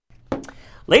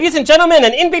Ladies and gentlemen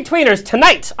and in-betweeners,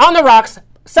 tonight on the Rocks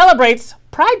celebrates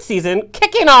Pride season,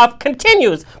 kicking off,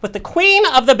 continues with the queen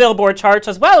of the Billboard charts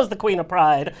as well as the queen of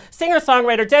Pride.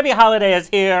 Singer-songwriter Debbie Holiday is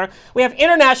here. We have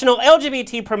international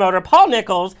LGBT promoter Paul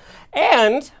NIcholls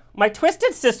and my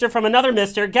twisted sister from another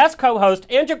mister, guest co-host,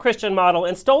 Andrew Christian model,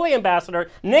 and Stoli ambassador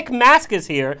Nick Masc is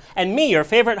here, and me, your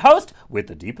favorite host, with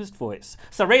the deepest voice.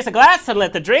 So raise a glass and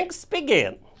let the drinks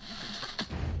begin.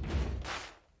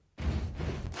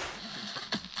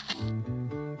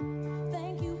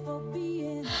 Thank you for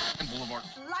being.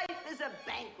 Life is a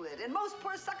banquet, and most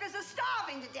poor suckers are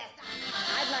starving to death.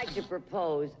 I'd like to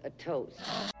propose a toast.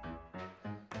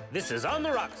 This is On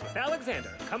the Rocks with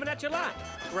Alexander, coming at you live,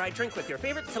 where I drink with your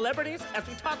favorite celebrities as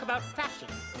we talk about fashion,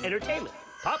 entertainment,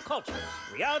 pop culture,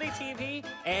 reality TV,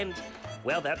 and,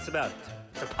 well, that's about it.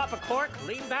 So pop a cork,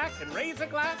 lean back, and raise a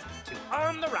glass to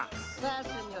On the Rocks.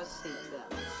 Fasten your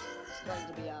seatbelts. It's going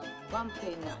to be a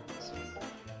bumpy night.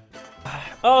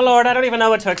 Oh, Lord, I don't even know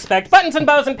what to expect. Buttons and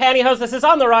bows and pantyhose, this is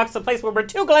On the Rocks, the place where we're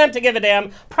too glam to give a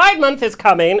damn. Pride Month is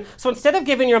coming, so instead of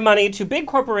giving your money to big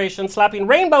corporations slapping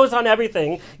rainbows on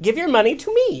everything, give your money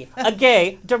to me, a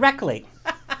gay, directly.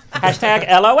 Hashtag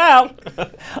LOL.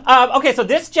 Okay, so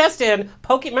this just in,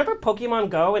 remember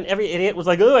Pokemon Go, and every idiot was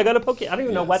like, oh, I got a Pokemon. I don't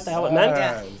even know what the hell it meant.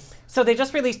 Yes. So they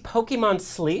just released Pokemon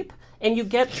Sleep, and you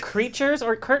get creatures,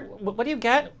 or what do you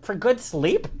get for good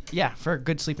sleep? Yeah, for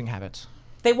good sleeping habits.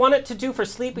 They want it to do for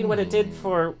sleeping what it did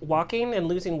for walking and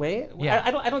losing weight. Yeah.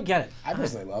 I don't get it. I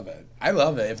personally love it. I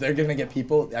love it. If they're gonna get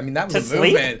people, I mean, that was To a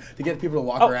sleep? movement to get people to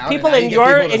walk around. People and now in you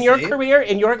get people to your sleep. career,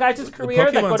 in your guys' career,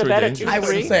 that go Pokemons to were bed at dangerous. 2, I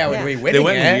wouldn't 3. say I would be They winning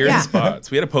went in weird it. spots.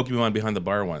 We had a Pokemon behind the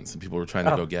bar once, and people were trying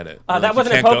to go get it. That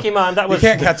wasn't a Pokemon. That You was.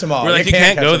 can't catch them all. We're like, you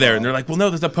can't catch go them there. all. And they're like, well, no,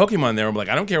 there's a Pokemon there. I'm like,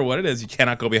 I don't care what it is. You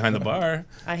cannot go behind the bar.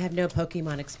 I have no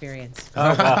Pokemon experience.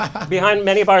 Behind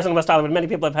many bars in West Hollywood, many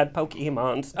people have had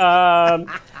Pokemons.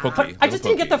 Pokey. I just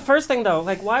didn't get the first thing though.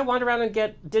 Like, why wander around and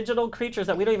get digital creatures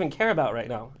that we don't even care about right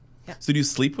now? So do you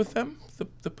sleep with them,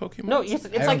 the Pokemon? No, it's I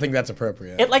don't like think that's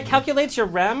appropriate. it like calculates your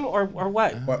REM or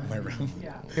what? What my room?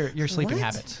 Your sleeping What?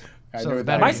 habits. I So knew the that.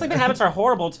 better My you- sleeping habits are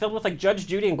horrible. It's filled with like Judge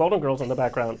Judy and Golden Girls in the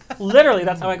background. Literally,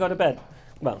 that's how I go to bed.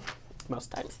 Well,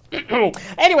 most times.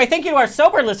 Anyway, thank you to our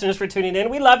sober listeners for tuning in.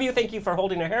 We love you. Thank you for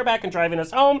holding your hair back and driving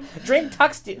us home. Drink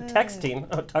texting.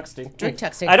 Oh, texting. Drink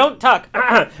texting. I don't tuck.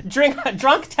 Drunk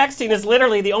texting is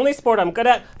literally the only sport I'm good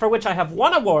at, for which I have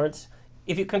won awards,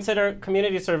 if you consider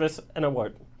community service an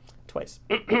award. Twice.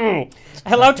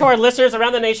 Hello to our listeners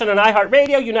around the nation on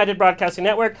iHeartRadio, United Broadcasting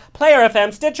Network, Player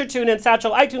FM, Stitcher, TuneIn,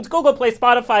 Satchel, iTunes, Google Play,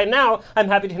 Spotify, and now I'm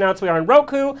happy to announce we are on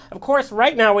Roku. Of course,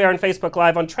 right now we are on Facebook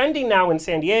Live, on Trending Now in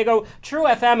San Diego, True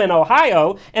FM in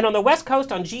Ohio, and on the West Coast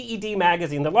on GED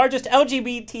Magazine, the largest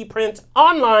LGBT print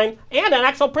online and an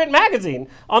actual print magazine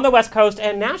on the West Coast,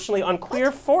 and nationally on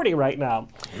Queer 40 right now.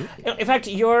 In fact,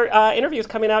 your interview is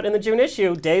coming out in the June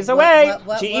issue, days away,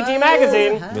 GED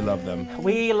Magazine. We love them.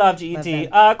 We love GED.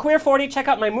 Queer 40, check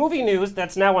out my movie news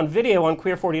that's now on video on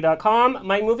queer40.com.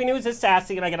 My movie news is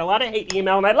sassy, and I get a lot of hate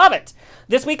email, and I love it.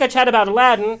 This week I chat about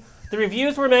Aladdin. The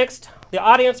reviews were mixed, the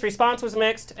audience response was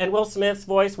mixed, and Will Smith's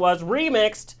voice was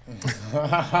remixed.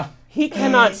 He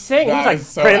cannot sing. He's That like, is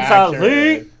so Prince Ali,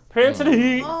 accurate. Prince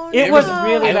Ali. Oh, It no. was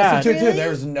really I bad. listened to it too.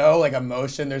 There's no like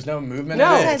emotion. There's no movement.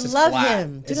 No. in it. Yes, It's I just love flat.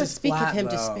 him. Do It's not just speak of flat, him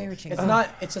though. disparagingly. It's not.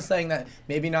 It's just saying that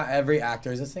maybe not every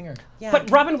actor is a singer. Yeah. But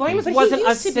Robin Williams But he wasn't a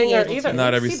used to be singer able to. either.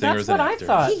 Not every See, singer that's is an what actor. I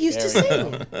thought. He used to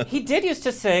sing. He did used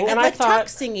to sing, and And I like thought... talk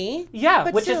singy. Yeah,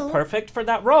 but which still. is perfect for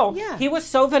that role. Yeah. He was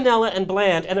so vanilla and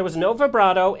bland, and there was no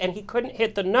vibrato, and he couldn't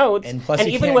hit the notes. And plus, you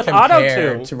even can't with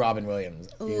compare auto-tune. to Robin Williams.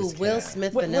 You Ooh, just Will can't.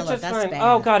 Smith Which vanilla. is That's fine. bad.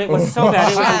 Oh God, it was so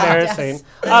bad. It was embarrassing.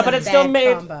 Yes. But it Bad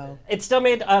combo. still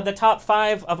made the top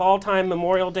 5 of all time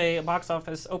Memorial Day box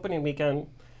office opening weekend.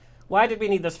 Why did we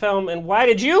need this film, and why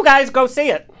did you guys go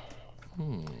see it?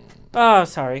 Oh,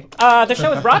 sorry. The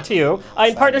show is brought to you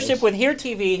in partnership with Here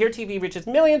TV. Here TV reaches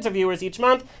millions of viewers each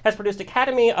month, has produced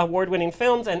Academy Award-winning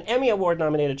films and Emmy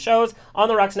Award-nominated shows. On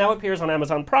the Rocks now appears on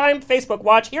Amazon Prime, Facebook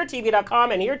Watch,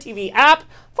 HereTV.com, and Here TV app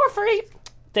for free.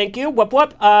 Thank you. Whoop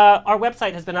whoop. Our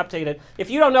website has been updated. If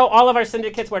you don't know all of our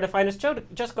syndicates, where to find us,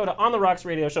 just go to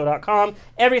ontherocksradioshow.com.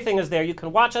 Everything is there. You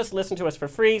can watch us, listen to us for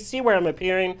free, see where I'm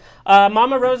appearing.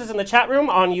 Mama Rose is in the chat room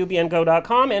on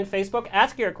ubngo.com and Facebook.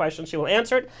 Ask her a question. She will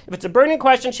answer it. If it's a burning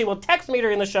question, she will text me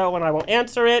during the show and I will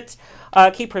answer it.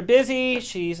 Keep her busy.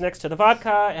 She's next to the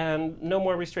vodka, and no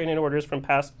more restraining orders from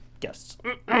past guests.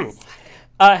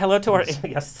 Hello to our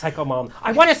Psycho Mom.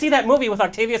 I want to see that movie with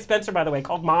Octavia Spencer, by the way,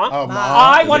 called Ma. Oh, Ma.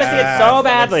 I want to see it so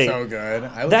badly. That looks so good.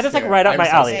 I was That is like scared. right up I'm my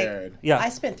so alley. scared. Yeah, I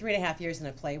spent 3.5 years in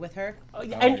a play with her.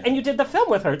 and you did the film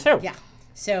with her too. Yeah.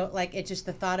 So, like, it's just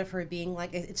the thought of her being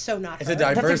like, it's so not It's her. a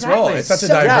diverse exactly- role. It's such a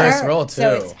So diverse her. role too.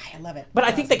 So I love it. But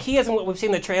I think the key is in what we've seen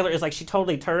in the trailer is like she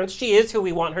totally turns. She is who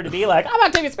we want her to be. Like, I'm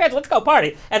Octavia Spencer, let's go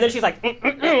party. And then she's like,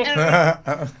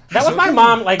 that was my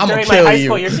mom. Like I'm during gonna my high kill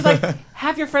school you. years, she's like,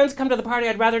 have your friends come to the party.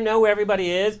 I'd rather know where everybody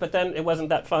is. But then it wasn't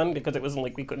that fun because it wasn't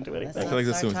like we couldn't do anything. I feel like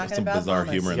there's Start some talking about bizarre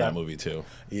mamas. humor in Yeah. that movie too.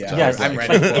 Yeah, Yes, I'm like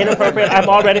ready for it. inappropriate. I'm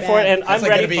all ready for it, and I'm It's like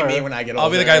ready gonna be for me it. when I get older.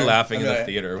 I'll be the guy laughing I'm in the like-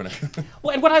 theater when I.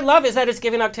 Well, and what I love is that it's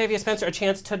giving Octavia Spencer a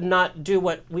chance to not do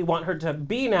what we want her to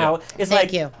be now. Is Thank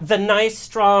like you. the nice,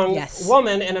 strong Yes.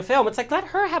 woman in a film. It's like let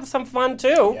her have some fun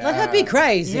too. Let her be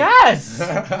crazy. Yes.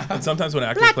 And sometimes when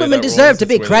actors Black play women that deserve roles, to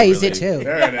be it's where they crazy really- too.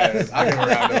 There it is. I give a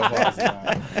round of applause. to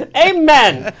that.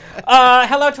 Amen.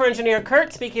 Hello to our engineer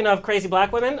Kurt. Speaking of crazy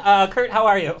black women, Kurt, how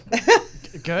are you?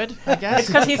 Good, I guess.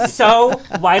 Because he's so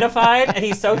whiteified and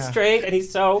he's so straight and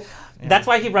he's so. That's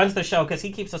why he runs the show because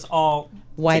he keeps us all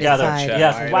together. Whiteified.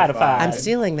 Yes, Whiteified. whiteified. I'm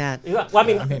stealing that. Yeah, well, I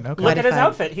mean, okay. look at his Whiteified.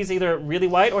 outfit. He's either really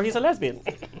white or he's a lesbian.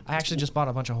 I actually just bought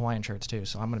a bunch of Hawaiian shirts too,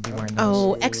 so I'm gonna be wearing those.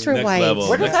 Oh, extra Next white. level.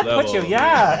 Where does Next that put you? level.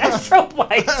 Yeah, extra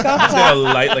white. Just gotta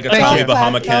light like a Tommy you.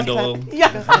 Bahama Clap, candle. Yeah.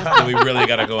 That we really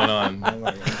got it going on.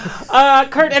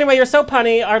 Kurt, anyway, you're so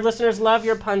punny. Our listeners love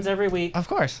your puns every week. Of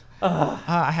course.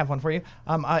 I have one for you.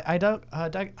 I dug. Oh,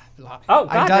 God,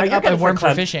 I now dug you're up getting a worm for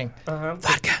verklempt. fishing.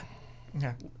 Vodka.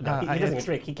 Yeah. No, he doesn't even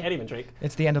drink. He can't even drink.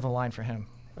 It's the end of the line for him.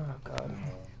 Oh, God.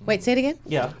 Wait, say it again.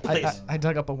 Yeah, please. I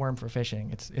dug up a worm for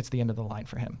fishing. It's the end of the line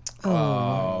for him. Wah,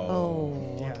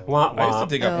 I used wah. to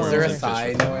dig up Is worms there a and fish sigh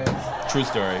with them. noise? True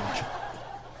story.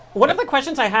 One of the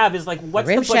questions I have is like, what's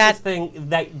the Rim bushest shot. thing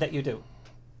that you do?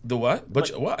 The what? But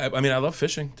what? I mean, I love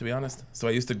fishing, to be honest. So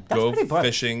I used to go pretty bush.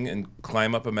 fishing and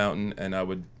climb up a mountain, and I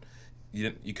would.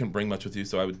 You couldn't bring much with you,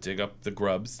 so I would dig up the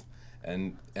grubs,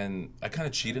 and I kind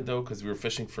of cheated though because we were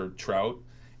fishing for trout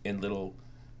in little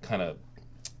kind of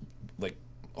like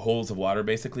holes of water,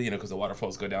 basically, because the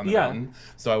waterfalls go down the Yeah. mountain.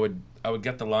 So I would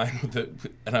get the line with it,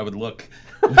 and I would look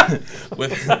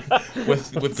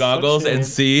with goggles and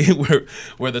see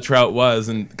where the trout was,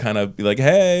 and kind of be like,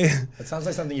 hey. It sounds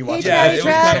like something you watch. Yeah, Trout, it was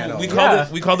trout. kind of,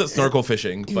 Yeah. we called it snorkel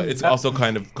fishing, but it's also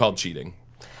kind of called cheating.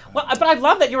 Well, but I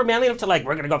love that you were manly enough to like,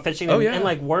 we're gonna go fishing and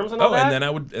like worms and all that.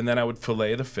 and then I would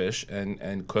fillet the fish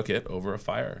and cook it over a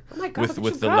fire my God, with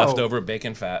look at the you go. leftover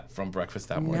bacon fat from breakfast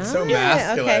that morning. So Yeah,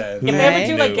 masculine. okay. If they ever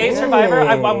do like Gay Ooh. Survivor,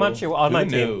 I want you on my Who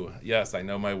team. knew? Yes, I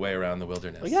know my way around the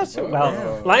wilderness. Yes,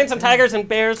 well, lions and tigers and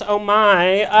bears. Oh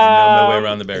my! I know my way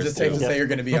around the bears Is it safe too. to say you're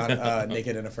going to be on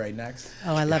Naked and Afraid next?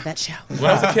 Oh, I love that show.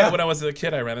 When I was a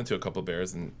kid, I ran into a couple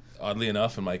bears, and oddly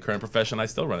enough, in my current profession, I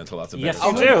still run into lots of bears.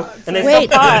 Yes, you do, and they Wait.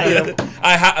 still pie.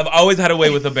 I've always had a way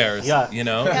with the bears. Yeah. You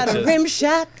know. Got It's a just- rim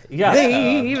shot. Yeah.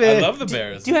 Baby. I love the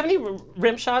bears. Do you have any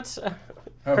rim shots?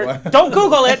 what? Don't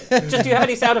Google it. Just do you have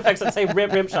any sound effects that say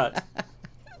rim shot?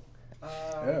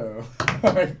 Oh.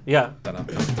 Yeah.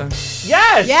 Dun-dun-dun-dun. Yes.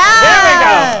 Yes! There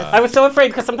we go. I was so afraid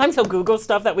because sometimes he'll Google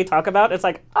stuff that we talk about. It's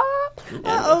like,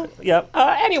 Uh-oh. Yep.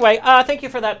 Anyway, thank you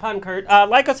for that pun, Kurt.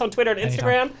 Like us on Twitter and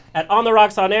Instagram at On The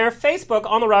Rocks On Air, Facebook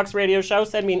On The Rocks Radio Show.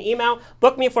 Send me an email.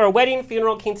 Book me for a wedding,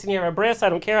 funeral, quinceanera, bris. I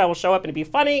don't care. I will show up and it'll be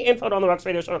funny. Info at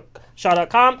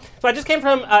ontherocksradioshow.com. So I just came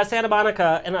from Santa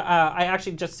Monica, and I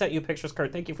actually just sent you pictures,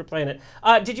 Kurt. Thank you for playing it.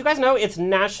 Did you guys know it's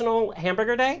National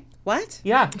Hamburger Day? What?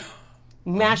 Yeah.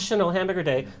 National Hamburger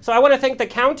Day. So I want to thank the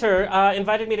counter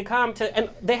invited me to come to, and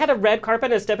they had a red carpet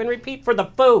and a step and repeat for the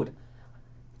food.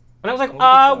 And I was like,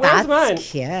 where's mine?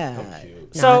 That's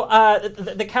cute. So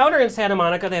the counter in Santa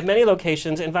Monica, they have many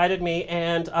locations, invited me,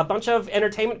 and a bunch of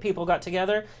entertainment people got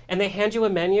together, and they hand you a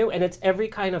menu, and it's every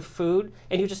kind of food,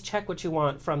 and you just check what you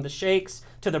want, from the shakes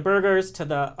to the burgers to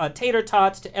the tater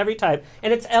tots to every type.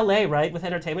 And it's LA, right, with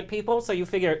entertainment people, so you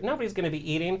figure nobody's going to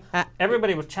be eating.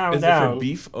 Everybody was chowing Is down. it for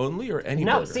beef only or any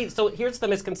No, burger? see, so here's the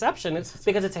misconception. It's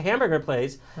because it's a hamburger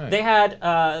place. Right. They had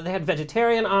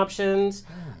vegetarian options.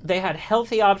 They had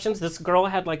healthy options. This girl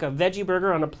had like a veggie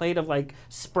burger on a plate of like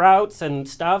sprouts and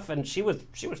stuff, and she was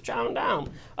chowing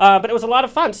down. But it was a lot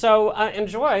of fun. So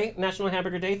enjoy National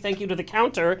Hamburger Day. Thank you to the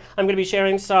counter. I'm going to be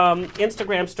sharing some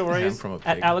Instagram Ham stories from a pig.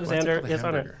 at Why is it Alexander called a is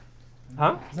on it. hamburger?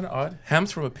 Huh? Isn't it odd?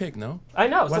 Ham's from a pig, no? I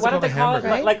know. Why So is why it don't they called a call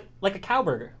it hamburger? like a cow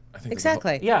burger? I think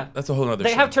Exactly. Yeah. That's a whole other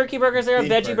They show. have turkey burgers there, Beef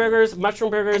veggie burger. burgers,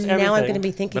 mushroom burgers, And everything. now I'm going to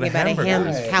be thinking But a about a hamburger. ham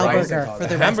Right. cow Why is it burger called for a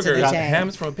the rest of hamburger. the day.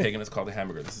 Ham's from a pig, and it's called a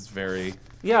hamburger. This is very.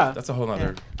 Yeah. That's a whole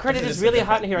other. Kurt, it Is it is just really a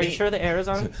hot in here. Are you meat? sure the air is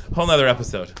on? Whole nother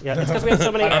episode. Yeah, it's because we have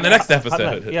so many. On the next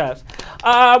episode. Yes.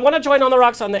 Want to join On The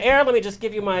Rocks on the Air? Let me just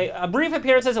give you my brief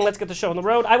appearances and let's get the show on the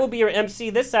road. I will be your MC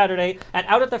this Saturday at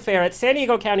Out at the Fair at San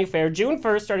Diego County Fair, June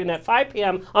 1st, starting at 5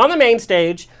 p.m. on the main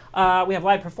stage. We have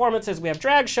live performances. We have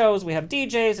drag shows. We have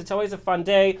DJs. It's always a fun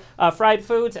day. Fried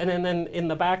foods. And then in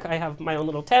the back, I have my own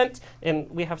little tent. And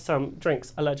we have some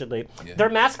drinks, allegedly. Yeah. Their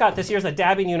mascot this year is a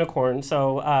Debby unicorn.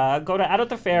 So go to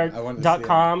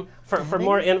outatthefair.com for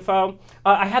more info.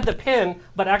 I had the pin,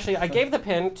 but actually I gave the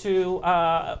pin to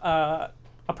a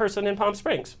person in Palm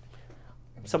Springs.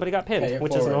 Somebody got pinned,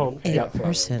 which is an old... A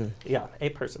person. Yeah, a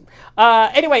person.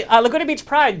 Anyway, Laguna Beach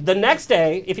Pride, the next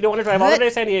day, if you don't want to drive all the way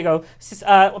to San Diego,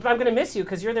 I'm going to miss you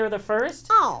because you're there the first.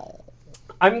 Oh.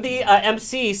 I'm the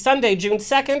MC Sunday, June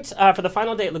 2nd, for the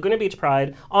final day at Laguna Beach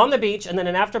Pride on the beach, and then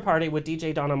an after party with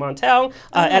DJ Donna Montel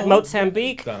at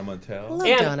Mozambique. Donna Montel. Hello,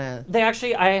 And Donna. they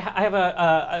actually, I have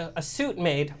a suit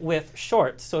made with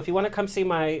shorts. So if you want to come see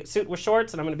my suit with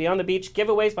shorts, and I'm going to be on the beach,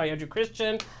 giveaways by Andrew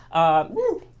Christian,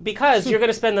 because you're going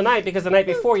to spend the night, because the night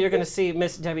before you're going to see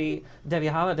Miss Debbie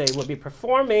Holiday will be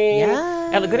performing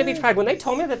at Laguna Beach Pride. When they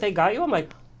told me that they got you, I'm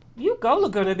like, you go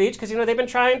Laguna Beach, because they've been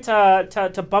trying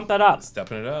to bump that up.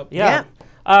 Stepping it up. Yeah.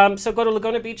 So go to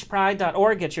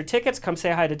lagunabeachpride.org, get your tickets, come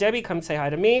say hi to Debbie, come say hi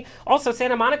to me. Also,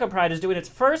 Santa Monica Pride is doing its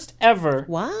first ever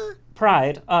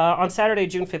Pride on Saturday,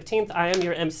 June 15th. I am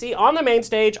your MC on the main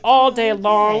stage all day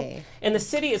long. And the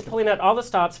city is pulling out all the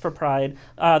stops for Pride.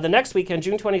 The next weekend,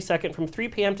 June 22nd, from 3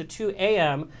 p.m. to 2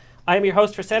 a.m., I am your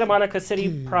host for Santa Monica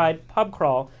City Pride Pub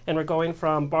Crawl, and we're going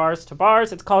from bars to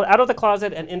bars. It's called Out of the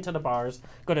Closet and Into the Bars.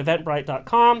 Go to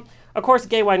eventbrite.com. Of course,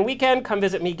 Gay Wine Weekend. Come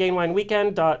visit me,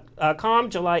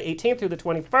 gaywineweekend.com, July 18th through the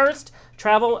 21st.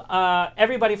 Travel.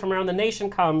 Everybody from around the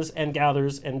nation comes and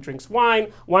gathers and drinks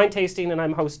wine tasting, and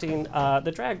I'm hosting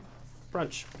the drag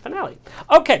brunch finale.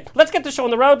 Okay, let's get the show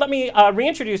on the road. Let me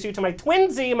reintroduce you to my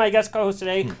twinsy, my guest co-host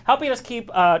today, helping us keep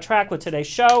track with today's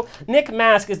show. Nick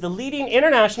Masc is the leading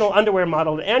international underwear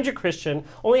model at Andrew Christian.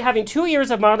 Only having 2 years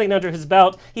of modeling under his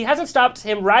belt, he hasn't stopped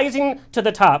him rising to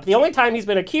the top. The only time he's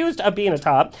been accused of being a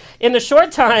top. In the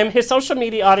short time, his social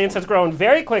media audience has grown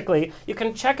very quickly. You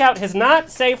can check out his not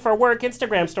safe for work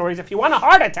Instagram stories if you want a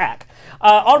heart attack.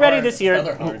 Already this year,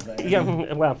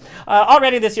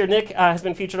 Nick has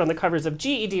been featured on the covers of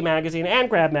GED Magazine and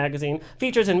Grab Magazine,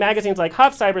 features in magazines like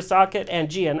Huff, CyberSocket, and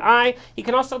GNI. He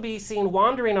can also be seen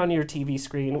wandering on your TV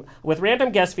screen with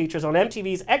random guest features on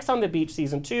MTV's X on the Beach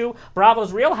Season 2,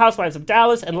 Bravo's Real Housewives of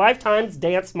Dallas, and Lifetime's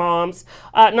Dance Moms.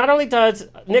 Not only does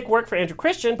Nick work for Andrew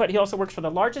Christian, but he also works for the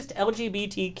largest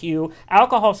LGBTQ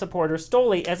alcohol supporter,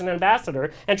 Stoli, as an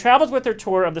ambassador, and travels with their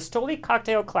tour of the Stoli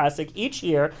Cocktail Classic each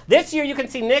year. This year, you can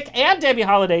see Nick and Debbie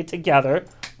Holiday together.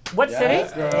 What city?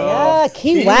 Yeah,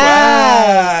 Key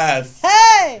West.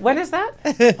 Hey! When is that?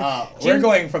 We're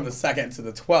going from the 2nd to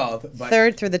the 12th. But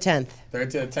 3rd through the 10th. 3rd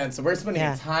to the 10th. So we're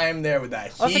spending time there with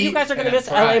that heat. Oh, so you guys are going to miss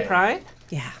Pride. LA Pride?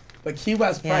 Yeah. But Key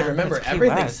West Pride, Yeah. remember, It's Key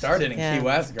everything West. started in Key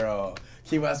West, girl.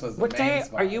 Key West was the What main day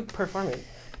spot. are you performing?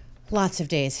 Lots of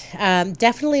days.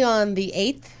 Definitely on the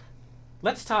 8th.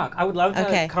 Let's talk. I would love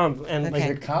to come and Okay.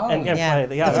 like Come. and Yeah. play.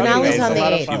 The that would be finale's amazing. on A the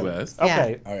lot of 8th. fun. Key West.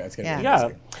 Okay. Oh, yeah, it's going to Yeah. be Yeah.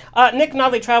 interesting. Nick not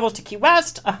only travels to Key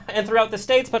West and throughout the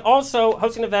States, but also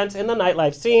hosting events in the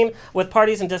nightlife scene with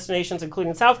parties and destinations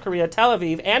including South Korea, Tel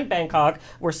Aviv, and Bangkok.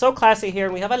 We're so classy here,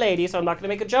 and we have a lady, so I'm not going to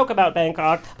make a joke about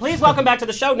Bangkok. Please welcome back to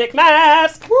the show, Nick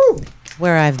Masc. Woo!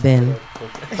 Where I've been.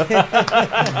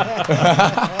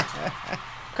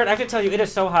 Kurt, I have to tell you, it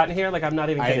is so hot in here, like I'm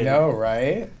not even I kidding. know,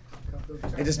 right?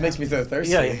 It just makes me so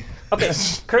thirsty. Yeah. Okay,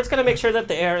 Kurt's going to make sure that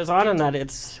the air is on and that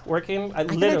it's working. I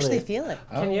can actually feel it.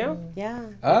 Can you? Yeah.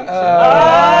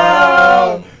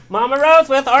 Uh-oh. Mama Rose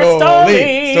with our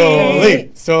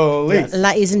Stoli. Stoli.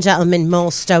 Ladies and gentlemen,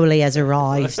 more Stoli has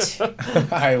arrived.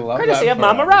 I love Courtesy that of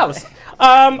Mama for Rose.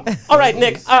 All right,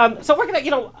 Nick. So we're going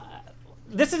to,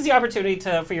 this is the opportunity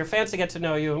for your fans to get to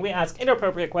know you, and we ask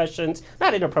inappropriate questions.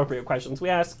 Not inappropriate questions. We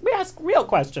ask real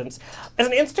questions. As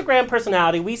an Instagram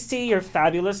personality, we see your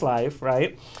fabulous life,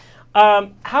 right?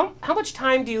 How much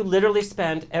time do you literally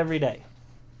spend every day?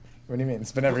 What do you mean?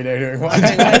 Spend every day doing what?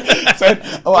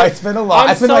 I spend a lot. On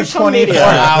I spend like social 24 media.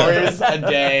 hours a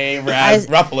day,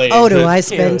 roughly. Oh, do I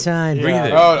spend time? Breathe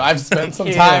it. Oh, I've spent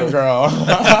some time, girl.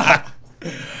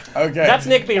 Okay. That's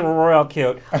Nick being real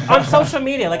cute. On social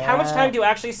media, like how much time do you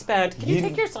actually spend? Can you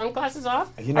take your sunglasses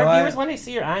off? You know Our what? viewers want to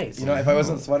see your eyes. You know, if I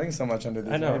wasn't sweating so much under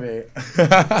these, I know. maybe.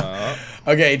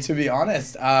 Okay, to be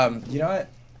honest, you know what?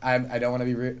 I don't want to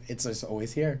be rude. It's just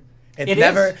always here. It's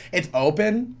never. It's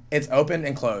open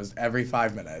and closed every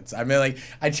 5 minutes. I mean, like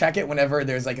I check it whenever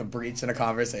there's like a breach in a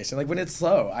conversation. Like when it's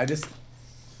slow, I just.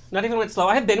 Not even when it's slow.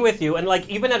 I have been with you, and like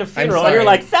you've been at a funeral, and sorry. you're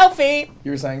like selfie.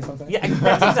 You were saying something? Yeah,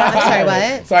 that's exactly. Sorry,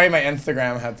 what? Sorry, my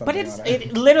Instagram had something. But on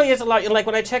it literally is a lot. Like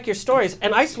when I check your stories,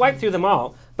 and I swipe through them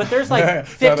all, but there's like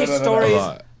 50 No. stories A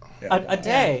lot. a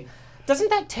day. Doesn't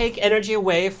that take energy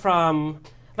away from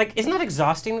Like, isn't that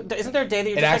exhausting? Isn't there a day that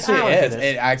you're It just actually like, I don't is. do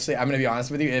this? It actually, I'm going to be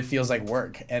honest with you, it feels like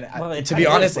work. And Well, to be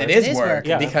honest, it is work.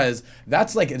 Yeah. Because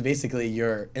that's like basically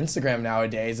your Instagram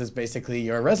nowadays is basically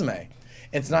your resume.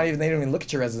 It's not even, they don't even look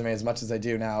at your resume as much as I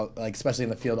do now, like especially in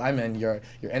the field I'm in, your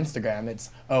Instagram. It's,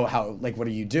 what are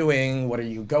you doing? What are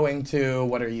you going to?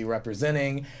 What are you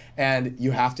representing? And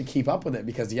you have to keep up with it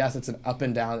because yes, it's an up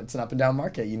and down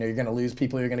market. You know, you're going to lose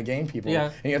people, you're going to gain people. Yeah.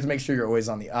 And you have to make sure you're always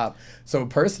on the up. So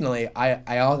personally,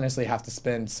 I honestly have to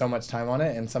spend so much time on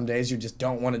it, and some days you just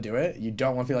don't want to do it. You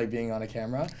don't want to feel like being on a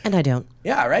camera. And I don't.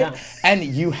 Yeah, right? Yeah. And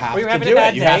you have Well, you're to having do a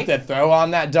bad it. You have day. to throw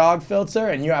on that dog filter,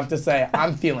 and you have to say,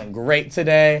 I'm feeling great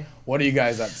today. What are you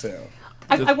guys up to?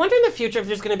 I wonder in the future if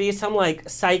there's going to be some like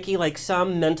psyche, like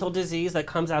some mental disease that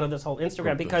comes out of this whole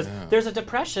Instagram, because there's a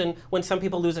depression when some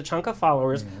people lose a chunk of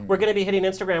followers. We're going to be hitting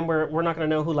Instagram where we're not going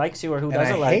to know who likes you or who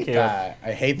doesn't like you. I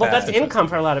hate Well, that. that's income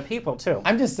for a lot of people too.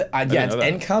 I'm just, it's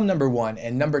income, number one.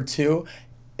 And number two,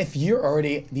 if you're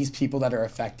already these people that are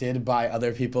affected by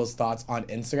other people's thoughts on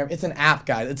Instagram, it's an app,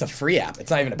 guys. It's a free app. It's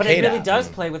not even a But paid it really app. does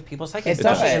play with people's psyche, It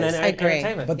especially in does. an I agree.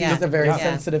 entertainment. But Yeah. these are very Yeah.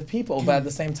 sensitive people. But at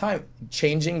the same time,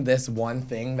 changing this one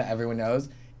thing that everyone knows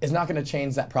is not going to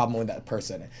change that problem with that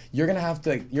person. You're going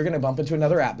to bump into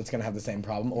another app that's going to have the same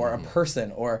problem, or a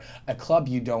person, or a club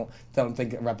you don't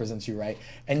think represents you right,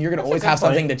 and you're going to always good have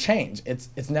something point. to change.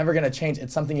 It's never going to change.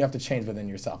 It's something you have to change within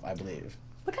yourself, I believe.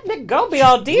 Look at Nick go be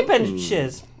all deep in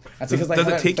shiz. That's Does because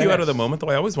it take you out of the moment, though?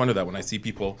 I always wonder that when I see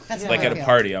people like how at I a feel.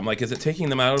 party. I'm like, is it taking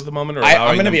them out of the moment or I'm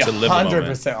allowing gonna them be to live the moment?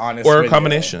 100% honest Or with a you.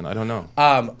 combination. I don't know.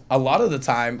 A lot of the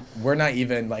time, we're not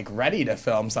even like ready to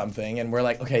film something, and we're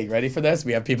like, okay, you ready for this?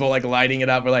 We have people like lighting it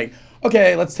up. We're like,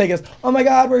 okay, let's take us. Oh my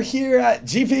God, we're here at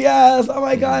GPS. Oh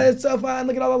my God, it's so fun.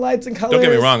 Look at all the lights and colors. Don't get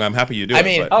me wrong. I'm happy you do I it.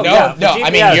 mean, but yeah, the I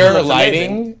mean, GPS your looks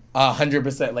lighting,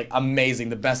 100%, like amazing.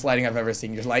 The best lighting I've ever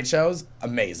seen. Your light shows,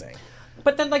 amazing.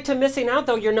 But then, like, to missing out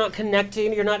though, you're not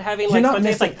connecting. You're not having like You're not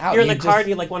spontaneous. missing Like out, you're in the you car just- and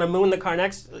you like want to moon the car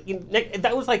next.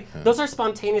 That was like those are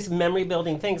spontaneous memory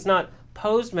building things, not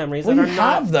posed memories Well, that you are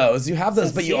not. have those. You have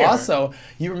those, but you sincere. also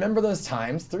you remember those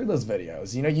times through those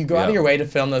videos. You know, you go out of Yeah. your way to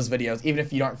film those videos, even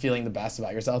if you aren't feeling the best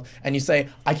about yourself, and you say,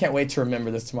 "I can't wait to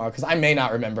remember this tomorrow," because I may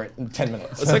not remember it in 10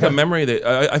 minutes. It's like a memory that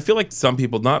I feel like some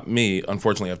people, not me,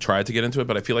 unfortunately, I've tried to get into it,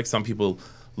 but I feel like some people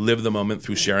live the moment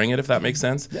through sharing it, if that makes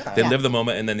sense. Yeah. They live the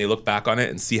moment and then they look back on it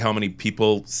and see how many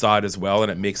people saw it as well,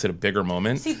 and it makes it a bigger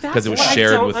moment See, that's because it was what I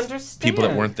shared don't with understand. people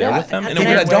that weren't there Yeah, with them. and In a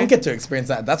people weird that don't way. get to experience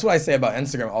that. That's what I say about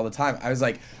Instagram all the time. I was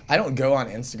like, I don't go on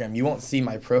Instagram. You won't see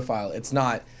my profile. It's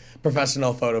not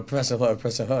professional photo.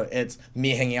 It's me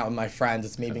hanging out with my friends.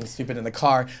 It's me being stupid in the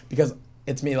car because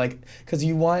it's me like, because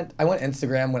I want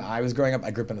Instagram. When I was growing up,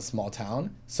 I grew up in a small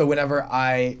town. So whenever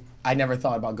I never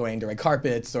thought about going to red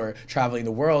carpets or traveling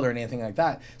the world or anything like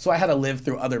that. So I had to live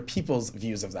through other people's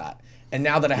views of that. And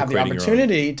now that I have the creating your own.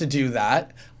 opportunity to do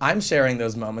that, I'm sharing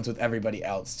those moments with everybody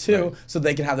else too, Right. so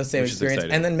they can have the same Which is experience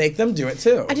exciting. and then make them do it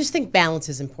too. I just think balance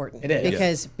is important. It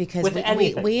is. Because With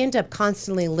anything. we end up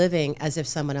constantly living as if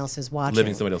someone else is watching.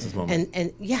 Living somebody else's moment.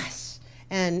 And yes.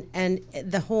 And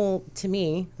the whole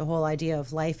idea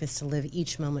of life is to live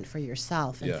each moment for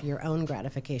yourself and Yeah. for your own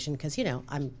gratification. Because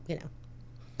I'm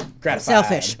Gratified.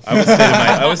 selfish.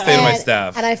 I would say to my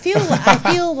staff. And I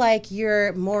feel like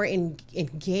you're more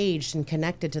engaged and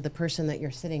connected to the person that you're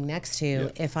sitting next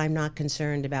to if I'm not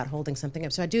concerned about holding something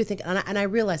up. So I do think, and I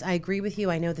realize, I agree with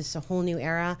you. I know this is a whole new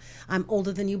era. I'm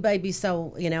older than you, baby.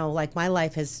 So, like my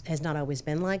life has not always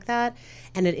been like that.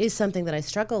 And it is something that I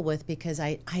struggle with because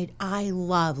I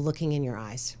love looking in your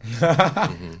eyes.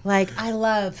 Like, I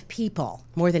love people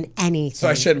more than anything. So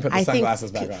I shouldn't put the think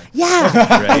sunglasses back on. Yeah.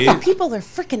 I Right? think people are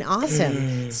freaking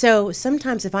awesome. So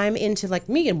sometimes if I'm into like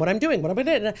me and what I'm doing,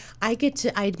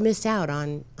 I'd miss out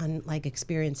on like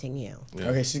experiencing you.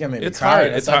 Okay, she's gonna make me It's cry. hard.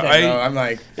 That's It's hard. okay, though. I'm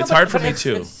like, It's hard for me it's-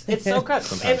 too. It's so good.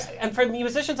 And for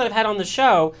musicians that I've had on the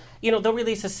show, they'll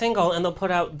release a single and they'll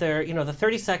put out their, the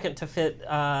 30-second to fit,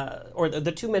 or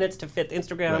the 2 minutes to fit the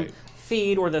Instagram Right.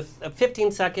 feed, or the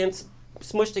 15 seconds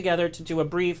smushed together to do a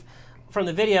brief from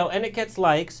the video, and it gets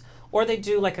likes. Or they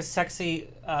do like a sexy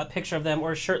picture of them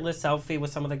or a shirtless selfie with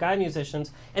some of the guy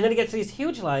musicians, and then it gets these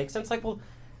huge likes. And it's like, well,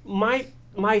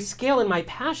 my skill and my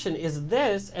passion is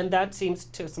this, and that seems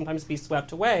to sometimes be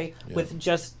swept away with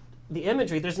just the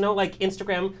imagery. There's no like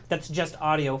Instagram that's just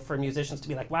audio for musicians to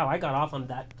be like, wow, I got off on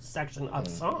that section of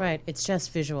song. Right. It's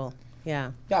just visual.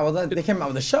 Yeah. yeah, well, they came out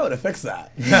with a show to fix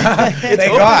that. Thank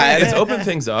God. It's opened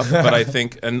things up, but I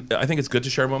think it's good to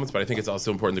share moments, but I think it's also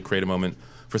important to create a moment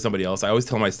for somebody else. I always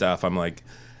tell my staff, I'm like,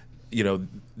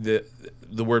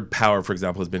 the word power, for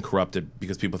example, has been corrupted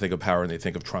because people think of power and they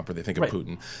think of Trump or they think of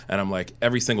Putin. And I'm like,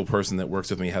 every single person that works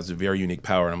with me has a very unique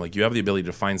power. And I'm like, you have the ability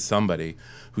to find somebody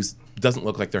who doesn't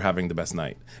look like they're having the best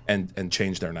night and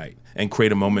change their night and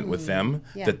create a moment with them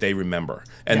that they remember.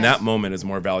 And that moment is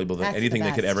more valuable than anything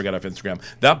they could ever get off Instagram.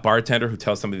 That bartender who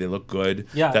tells somebody they look good,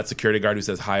 that security guard who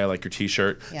says, hi, I like your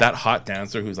t-shirt, that hot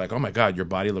dancer who's like, oh my God, your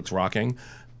body looks rocking.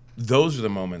 Those are the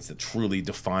moments that truly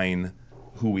define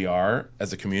who we are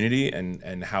as a community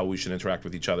and how we should interact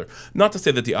with each other. Not to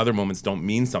say that the other moments don't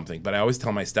mean something, but I always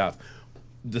tell my staff,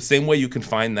 the same way you can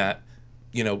find that,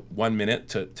 1 minute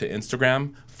to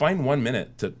Instagram, find 1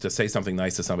 minute to say something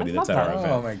nice to somebody that's at our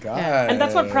event. Oh my God. And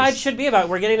that's what Pride should be about.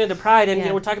 We're getting into Pride,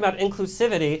 and we're talking about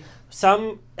inclusivity.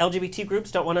 Some LGBT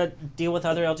groups don't want to deal with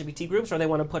other LGBT groups, or they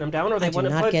want to put them down, or they want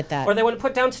to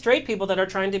put down straight people that are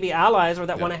trying to be allies or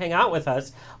that want to hang out with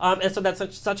us. And so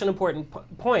that's such an important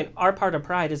point. Our part of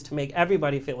Pride is to make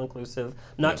everybody feel inclusive,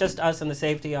 not just us in the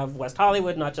safety of West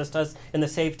Hollywood, not just us in the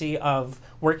safety of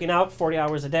working out 40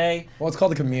 hours a day. Well, it's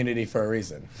called a community for a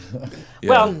reason.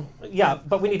 Well,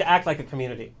 but we need to act like a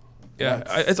community. Yeah,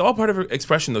 it's all part of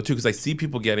expression though too, because I see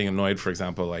people getting annoyed, for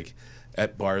example, like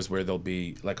at bars where there'll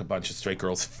be like a bunch of straight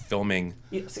girls filming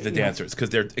the dancers because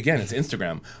they're, again, it's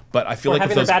Instagram. But I feel like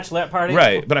having if those, their bachelorette party,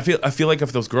 right? But I feel like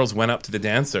if those girls went up to the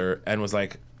dancer and was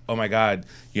like, oh my God,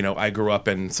 I grew up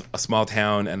in a small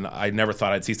town and I never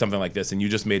thought I'd see something like this, and you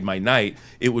just made my night,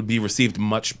 it would be received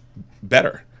much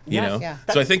better.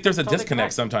 So I think there's a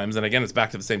disconnect sometimes, and again, it's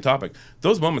back to the same topic.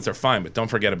 Those moments are fine, but don't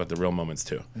forget about the real moments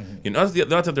too. Not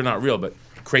that they're not real, but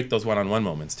create those one-on-one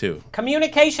moments too.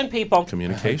 Communication, people.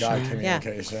 Communication. Oh God,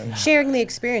 communication. Yeah. Sharing the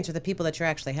experience with the people that you're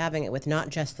actually having it with, not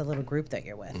just the little group that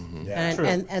you're with.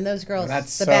 And those girls,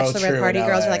 That's the so bachelorette party in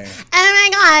girls, LA. are like, oh my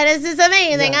God, this is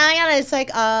amazing. Oh my God, it's like,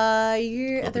 there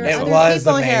It are other was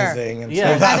people amazing. here.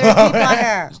 Until Other people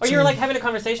here. Or you're like having a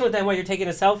conversation with them while you're taking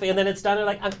a selfie, and then it's done, and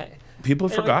like, okay. People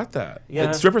forgot that.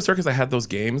 At Stripper Circus, I had those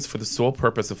games for the sole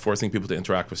purpose of forcing people to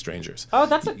interact with strangers. Oh,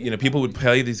 that's people would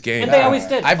play these games. And they always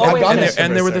did. I've gone to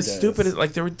and they were the Circus. stupidest,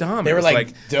 like they were dumb. They were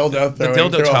like dildo the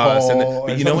throwing dildo through a toss. hole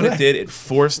But you know what it did? It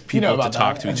forced people to about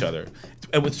talk that. to each other.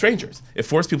 And with strangers, it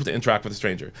forced people to interact with a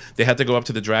stranger. They had to go up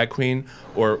to the drag queen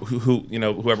or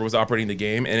whoever was operating the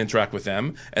game and interact with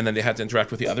them, and then they had to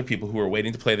interact with the other people who were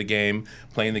waiting to play the game,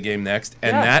 playing the game next,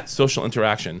 and that social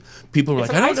interaction. People were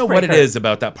like, I don't know what it is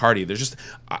about that party. There's just,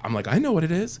 I'm like, I know what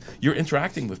it is. You're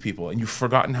interacting with people, and you've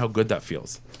forgotten how good that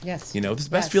feels. Yes. It's the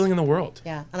best feeling in the world.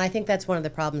 Yeah, and I think that's one of the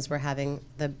problems we're having,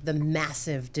 the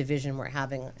massive division we're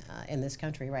having in this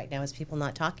country right now, is people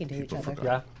not talking to each other.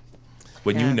 Yeah.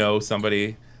 When you know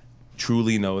somebody,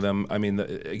 truly know them. I mean,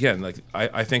 again, like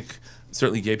I think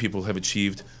certainly gay people have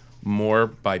achieved more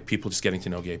by people just getting to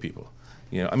know gay people.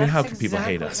 How can people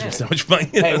hate us? We're so much fun.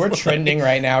 Hey, we're trending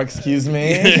right now. Excuse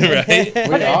me. Right?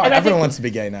 We are. Everyone wants to be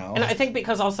gay now. And I think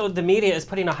because also the media is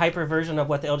putting a hyper version of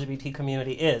what the LGBT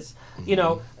community is.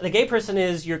 The gay person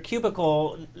is your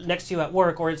cubicle next to you at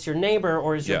work, or it's your neighbor,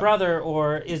 or is your brother,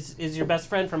 or is your best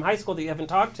friend from high school that you haven't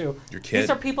talked to. Your kid. These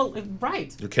are people,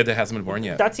 right? Your kid that hasn't been born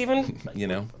yet. That's even.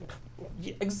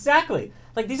 Exactly.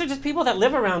 Like, these are just people that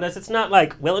live around us. It's not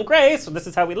like Will and Grace, so this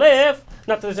is how we live.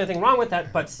 Not that there's anything wrong with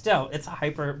that, but still, it's a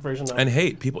hyper version of it. And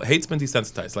hate's been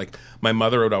desensitized. Like, my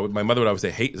mother would always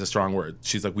say, hate is a strong word.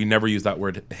 She's like, we never use that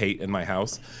word hate in my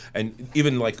house. And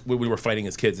even like when we were fighting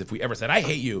as kids, if we ever said, I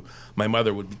hate you, my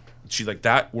mother would, she's like,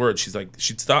 that word,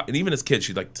 she'd stop. And even as kids,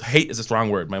 she'd like, hate is a strong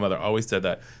word. My mother always said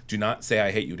that. Do not say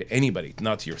I hate you to anybody,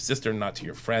 not to your sister, not to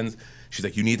your friends. She's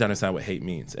like, you need to understand what hate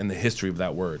means and the history of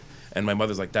that word. And my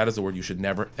mother's like, that is a word you should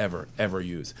never, ever, ever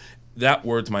use. That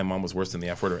word to my mom was worse than the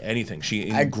F word or anything. She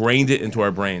ingrained it into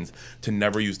our brains to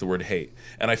never use the word hate.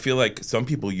 And I feel like some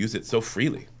people use it so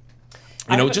freely.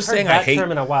 Just saying I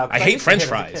hate French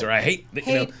fries, or I hate,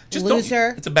 just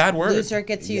loser. Don't. It's a bad word. Loser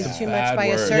gets used too much by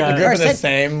a word. certain We grew up person. the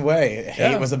same way.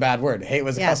 Hate was a bad word. Hate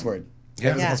was a cuss word.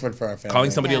 Hate was a cuss word for our family.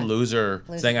 Calling somebody a loser,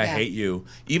 saying I hate you,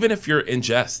 even if you're in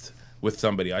jest with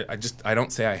somebody, I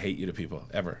don't say I hate you to people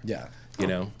ever. Yeah.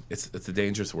 It's a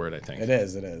dangerous word, I think. It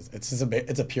is. It's just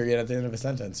it's a period at the end of a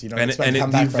sentence. You don't and expect it to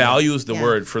come back from devalues the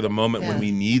word for the moment when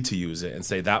we need to use it and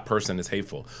say that person is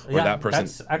hateful or that person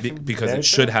because it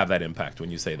should have that impact when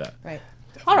you say that. Right.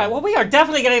 All right, well, we are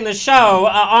definitely getting the show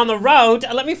on the road.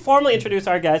 Let me formally introduce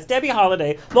our guest, Debbie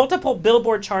Holiday, multiple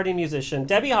Billboard charting musician.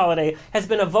 Debbie Holiday has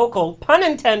been a vocal, pun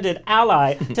intended,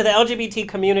 ally to the LGBT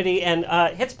community and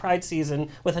hits Pride season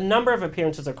with a number of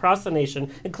appearances across the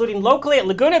nation, including locally at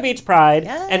Laguna Beach Pride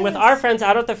and with our friends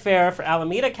out at the fair for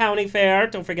Alameda County Fair.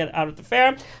 Don't forget out at the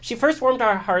fair. She first warmed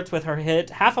our hearts with her hit,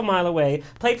 Half a Mile Away,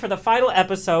 played for the final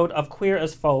episode of Queer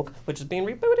as Folk, which is being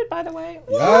rebooted, by the way.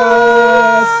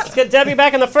 Yes. Let's get Debbie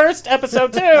back in the first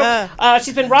episode, too.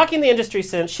 She's been rocking the industry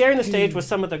since, sharing the stage with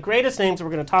some of the greatest names we're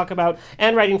going to talk about,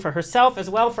 and writing for herself as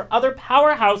well for other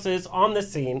powerhouses on the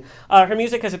scene. Her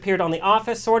music has appeared on The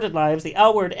Office, Sordid Lives, The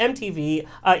L Word, MTV,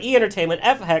 E! Entertainment,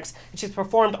 FX, and she's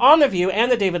performed on The View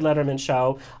and The David Letterman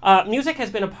Show. Music has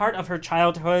been a part of her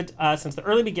childhood since the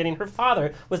early beginning. Her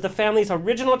father was the family's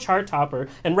original chart topper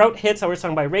and wrote hits that were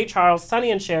sung by Ray Charles, Sonny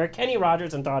and Cher, Kenny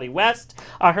Rogers, and Dottie West.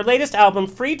 Her latest album,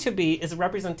 Free to Be, is a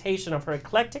representation of her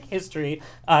eclectic history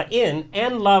in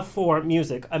and love for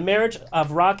music, a marriage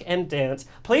of rock and dance.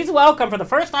 Please welcome, for the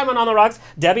first time on the Rocks,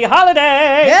 Debbie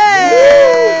Holiday!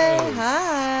 Yay!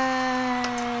 Hi.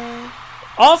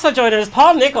 Also joining us,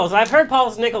 Paul NIcholls. I've heard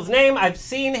Paul NIcholls' name. I've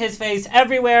seen his face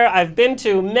everywhere. I've been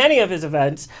to many of his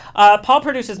events. Paul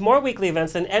produces more weekly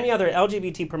events than any other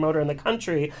LGBT promoter in the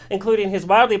country, including his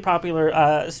wildly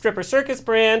popular Stripper Circus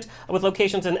brand with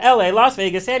locations in LA, Las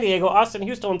Vegas, San Diego, Austin,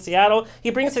 Houston, and Seattle. He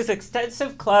brings his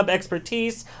extensive club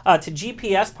expertise to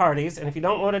GPS parties, and if you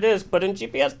don't know what it is, put in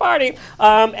GPS party,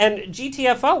 and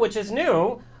GTFO, which is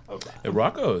new.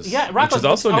 Rocco's. Yeah, Rocco's, which is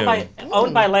also new.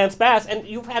 Owned by Lance Bass. And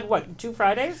you've had, what, 2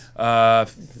 Fridays? I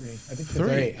think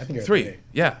Three. I think you're Three. three.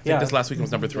 Yeah, I think this last weekend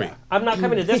was number 3. I'm not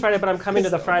coming to this Friday, but I'm coming to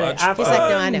the Friday after. He's like,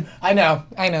 no, I know.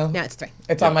 I know. No, it's 3.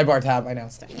 It's on my bar tab. I know.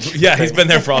 Yeah, he's been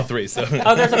there for all 3. So.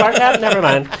 Oh, there's a bar tab? Never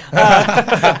mind.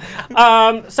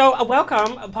 So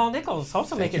welcome, Paul NIcholls,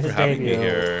 also making his having debut. me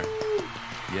here.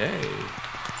 Yay.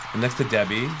 And next to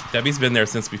Debbie. Debbie's been there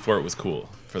since before it was cool.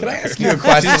 Can I ask you a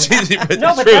question?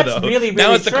 No, but true, that's though. really, really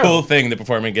now it's the true. cool thing to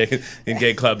perform in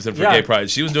gay clubs and for Yeah. gay pride.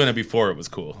 She was doing it before it was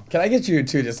cool. Can I get you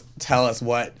to just tell us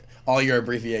what all your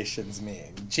abbreviations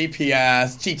mean?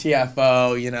 GPS,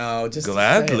 GTFO, just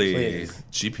Gladly. say it, please.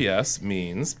 GPS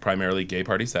means primarily Gay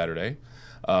Party Saturday,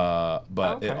 but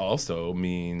Okay. it also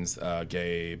means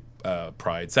Gay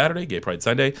Pride Saturday, Gay Pride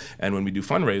Sunday, and when we do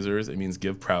fundraisers, it means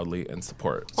give proudly and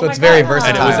support. So Oh it's my very God.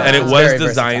 versatile. And it It's was very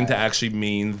designed to versatile. actually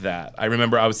mean that. I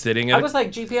remember I was sitting at I was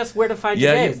like, GPS, where to find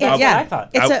your Yeah, gays. yeah. That's what I thought.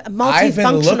 It's a I've been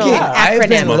multifunctional looking. I've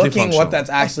been acronym. looking what Multifunctional. that's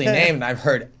actually named, and I've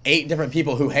heard 8 different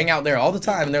people who hang out there all the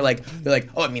time, and they're like,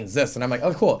 oh, it means this, and I'm like,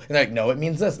 oh, cool, and they're like, no, it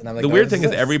means this, and I'm like, the no, weird it thing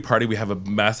means is this. every party we have a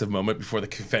massive moment before the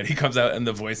confetti comes out and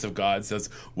the voice of God says,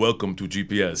 "Welcome to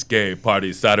GPS Gay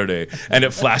Party Saturday," and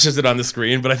it flashes it on the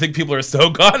screen. But I think people are so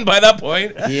gone by that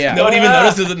point. Yeah. No one even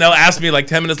notices it, and they'll ask me like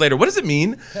 10 minutes later, "What does it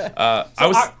mean?" I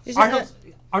was.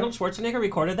 Arnold Schwarzenegger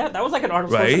recorded that? That was like an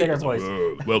Arnold Right? Schwarzenegger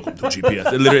voice. Welcome to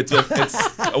GPS. It literally,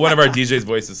 it's one of our DJ's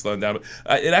voices slowing down.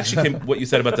 It actually came, what you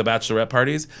said about the bachelorette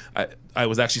parties. I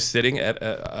was actually sitting at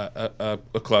a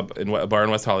club, a bar in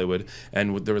West Hollywood,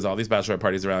 and there was all these bachelorette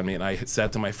parties around me, and I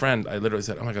said to my friend, I literally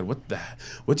said, "Oh my God,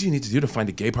 what do you need to do to find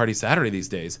a gay party Saturday these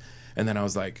days?" And then I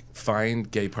was like, find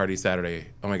gay party Saturday.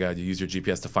 Oh my God, you use your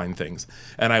GPS to find things.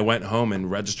 And I went home and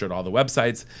registered all the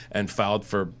websites and filed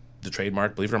for the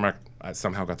trademark. Believe it or not, I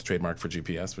somehow got the trademark for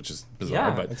GPS, which is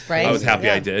bizarre, Yeah, but that's right. I was happy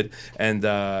Yeah. I did. And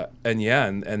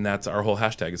that's our whole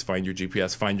hashtag is find your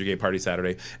GPS, find your gay party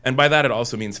Saturday. And by that, it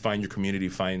also means find your community,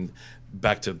 find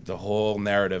back to the whole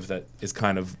narrative that is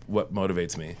kind of what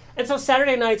motivates me. And so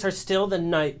Saturday nights are still the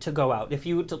night to go out if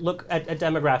you to look at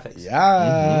demographics.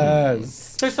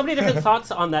 Yes. There's so many different thoughts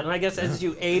on that, and I guess as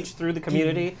you age through the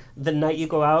community, the night you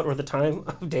go out or the time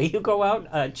of day you go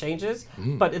out changes,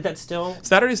 but that's still...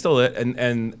 Saturday's still it,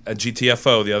 and a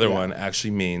GTFO, the other one,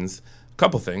 actually means a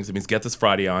couple things. It means get this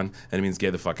Friday on, and it means gay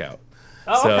the fuck out.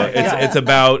 Oh, So okay. it's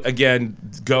about, again,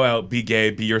 go out, be gay,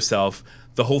 be yourself.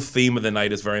 The whole theme of the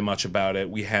night is very much about it.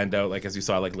 We hand out, like as you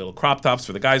saw, like little crop tops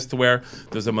for the guys to wear.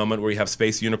 There's a moment where we have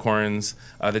space unicorns.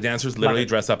 The dancers literally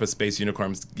dress up as space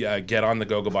unicorns, get on the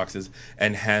go-go boxes,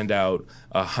 and hand out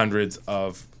hundreds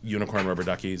of unicorn rubber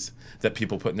duckies that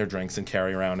people put in their drinks and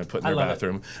carry around and put in their love it.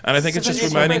 bathroom. And I think it's So just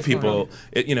it's reminding so nice people,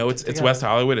 it's West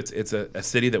Hollywood. It's a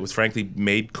city that was frankly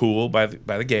made cool by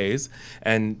the gays,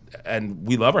 and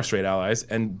we love our straight allies.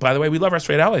 And by the way, we love our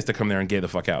straight allies to come there and gay the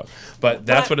fuck out. But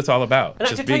that's what it's all about. And I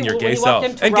just can being tell your you, when gay you walk self.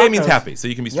 into And gay means Rocco's- happy, so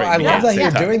you can be straight. Well, I and gay love at that the you're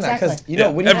same time. doing that because Exactly. you know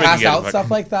Yeah, when you everybody pass can get out it, stuff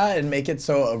but- like that and make it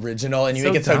so original and you So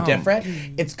make it so dumb. different,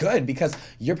 it's good because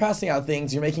you're passing out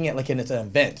things. You're making it like it's an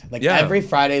event. Like Yeah. every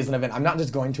Friday is an event. I'm not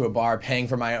just going to a bar paying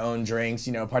for my own drinks,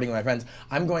 you know, partying with my friends.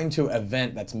 I'm going to an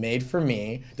event that's made for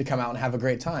me to come out and have a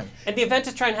great time. And the event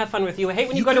is trying to have fun with you. I hate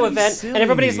when you You go to gotta an be event and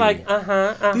everybody's silly. like,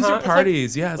 uh-huh. These are It's like,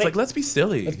 parties. It's wait. like let's be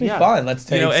silly. Let's be Yeah. fun. Let's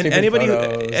take You know, and stupid anybody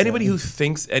photos who and-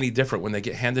 thinks any different when they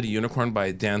get handed a unicorn by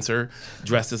a dancer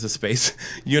dressed as a space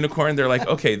unicorn, they're like,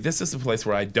 okay, this is a place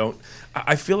where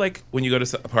I feel like when you go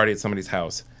to a party at somebody's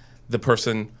house, the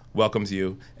person welcomes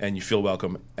you and you feel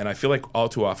welcome. And I feel like all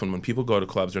too often when people go to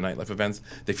clubs or nightlife events,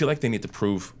 they feel like they need to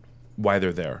prove why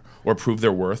they're there or prove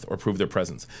their worth or prove their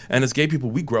presence. And as gay people,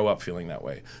 we grow up feeling that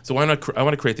way. So I want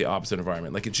to create the opposite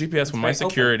environment. Like at GPS, when my very open.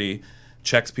 security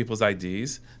checks people's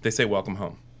IDs, they say, welcome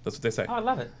home. That's what they say. Oh, I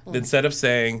love it. Instead of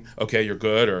saying, okay, you're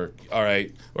good, or all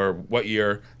right, or what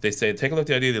year, they say, take a look at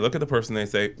the ID, they look at the person, they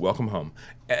say, welcome home.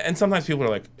 And sometimes people are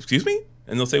like, excuse me?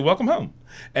 And they'll say, welcome home.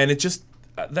 And it just,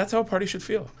 that's how a party should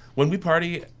feel. When we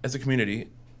party as a community,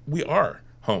 we are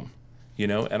home, you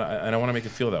know? And I want to make it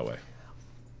feel that way.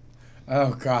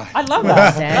 Oh God. I love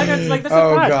that. Like, this is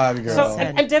Oh, fun. God, girl. So,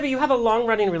 and Debbie, you have a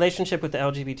long-running relationship with the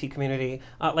LGBT community.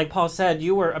 Like Paul said,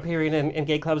 you were appearing in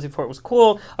gay clubs before it was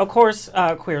cool. Of course,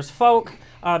 Queer as Folk,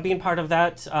 being part of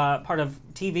that, part of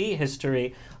TV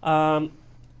history. To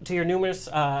your numerous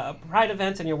Pride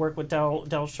events and your work with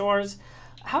Del Shores.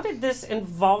 How did this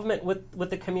involvement with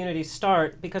the community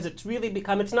start? Because it's really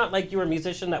become, it's not like you're a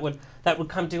musician that would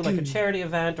come to like a charity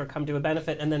event or come to a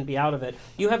benefit and then be out of it.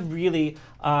 You have really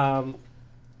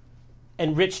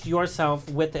enriched yourself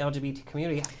with the LGBT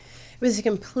community. It was a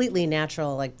completely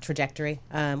natural trajectory.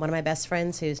 One of my best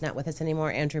friends, who's not with us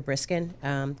anymore, Andrew Briskin,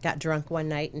 got drunk one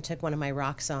night and took one of my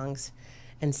rock songs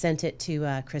and sent it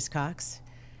to Chris Cox.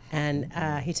 And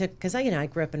he took, because I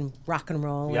grew up in rock and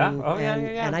roll, Yeah. and, Oh, yeah, and,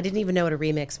 yeah, yeah. and I didn't even know what a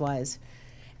remix was.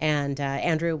 And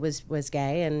Andrew was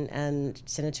gay and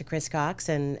sent it to Chris Cox,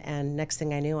 and next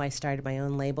thing I knew, I started my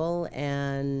own label,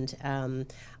 and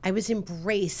I was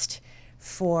embraced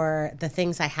for the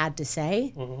things I had to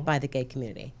say by the gay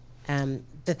community.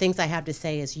 The things I have to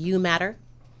say is, you matter.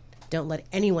 Don't let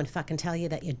anyone fucking tell you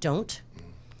that you don't.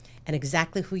 And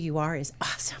exactly who you are is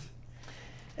awesome.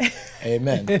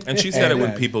 Amen. And she said it when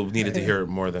Amen. people needed to hear it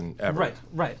more than ever.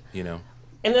 Right. You know?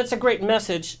 And that's a great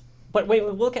message. But when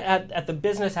we look at the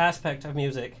business aspect of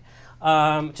music,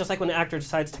 just like when an actor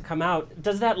decides to come out,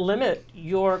 does that limit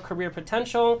your career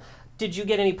potential? Did you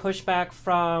get any pushback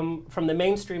from the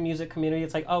mainstream music community?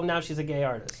 It's like, oh, now she's a gay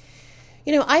artist.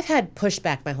 I've had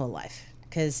pushback my whole life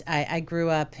because I grew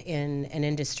up in an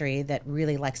industry that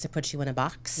really likes to put you in a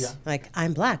box. Yeah. Like,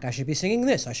 I'm black, I should be singing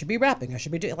this, I should be rapping, I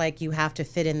should be doing, like, you have to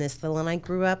fit in this little, and I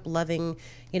grew up loving,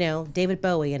 David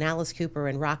Bowie and Alice Cooper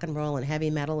and rock and roll and heavy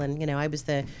metal, and, I was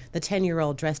the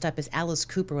 10-year-old dressed up as Alice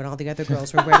Cooper when all the other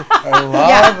girls were wearing... I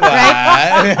love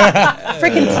that.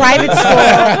 freaking private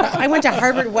school. I went to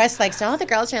Harvard Westlake, so all the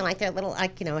girls are like their little,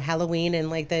 Halloween, and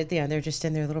they're just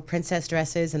in their little princess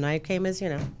dresses, and I came as,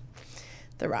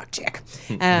 the rock chick.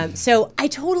 So I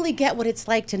totally get what it's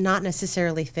like to not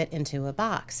necessarily fit into a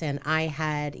box. And I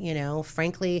had,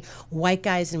 frankly, white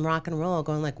guys in rock and roll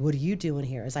going like, what are you doing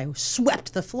here? As I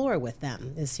swept the floor with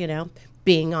them, is,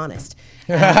 being honest.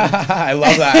 I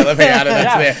love that. I love how you added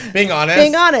that to me. Being honest.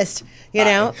 Being honest,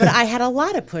 but I had a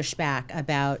lot of pushback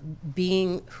about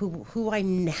being who I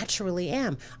naturally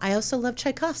am. I also love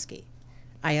Tchaikovsky.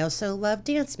 I also love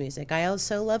dance music. I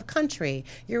also love country.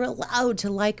 You're allowed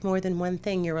to like more than one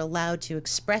thing. You're allowed to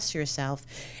express yourself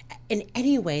in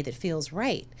any way that feels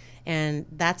right. And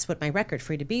that's what my record,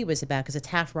 Free to Be, was about, because it's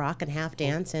half rock and half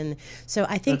dance. And so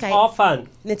I think It's all fun.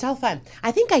 It's all fun.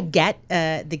 I think I get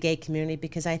the gay community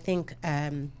because I think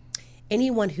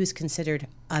anyone who's considered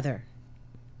other,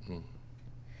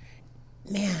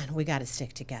 man, we got to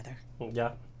stick together.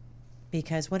 Yeah.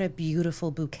 Because what a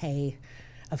beautiful bouquet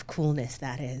of coolness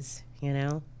that is,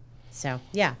 So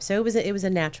so it was a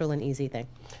natural and easy thing.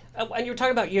 And you were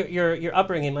talking about your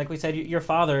upbringing, like we said, your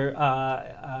father.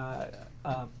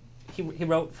 He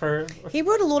wrote for. He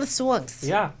wrote a lot of songs.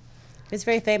 Yeah. He was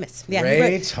very famous. Yeah,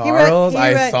 Ray Charles,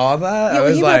 I saw that. I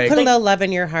was he like, wrote "Put a Little Love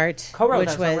in Your Heart," Co-wrote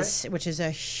which that was song, which is a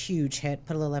huge hit.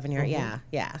 "Put a Little Love in Your Heart,"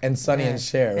 yeah. and Sonny and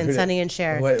Cher. And Sonny and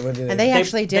Cher. What did and they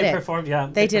actually did they it. Performed, yeah.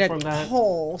 They did performed that. a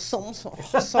whole song.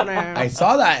 I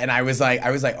saw that and I was like,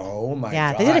 oh my god.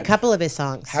 Yeah, they did a couple of his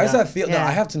songs. How does that feel? No, Yeah.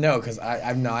 I have to know because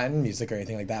I'm not in music or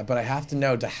anything like that, but I have to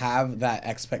know, to have that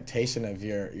expectation of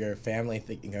your family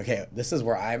thinking, okay, this is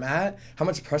where I'm at. How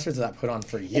much pressure does that put on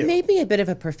for you? It made me a bit of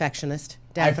a perfectionist. pianist.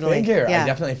 Definitely. I figure. Yeah. I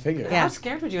definitely figure. Yeah. How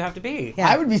scared would you have to be? Yeah.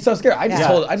 I would be so scared. I just Yeah.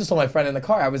 told my friend in the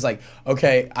car. I was like,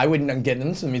 okay, I wouldn't get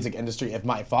into the music industry if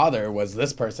my father was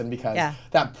this person, because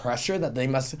that pressure that they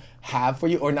must have for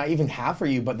you, or not even have for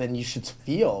you, but then you should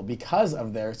feel because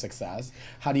of their success.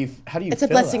 How do you? It's a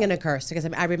blessing and a curse, because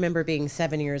I remember being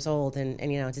 7 years old and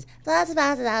just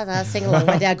sing along.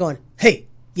 My dad going, "Hey,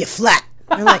 you flat."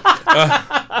 I'm like,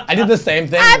 I did the same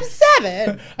thing. I'm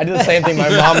 7. I did the same thing. My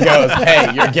mom goes,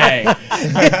 "Hey, you're gay."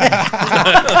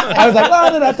 I was like,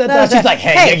 "Oh, da, da, da." She's like,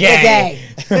 "Hey, you're gay."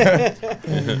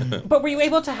 But were you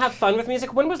able to have fun with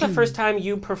music? When was the first time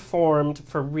you performed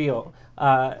for real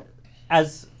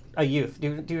as a youth?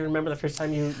 Do you remember the first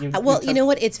time you well, you know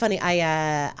what? It's funny.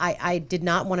 I did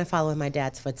not want to follow in my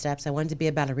dad's footsteps. I wanted to be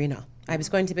a ballerina. I was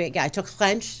going to be. I took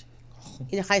French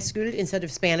in high school instead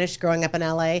of Spanish growing up in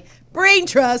LA. Brain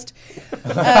trust.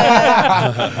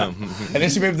 And then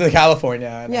she moved to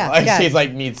California. And she's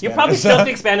like, needs Spanish. You probably still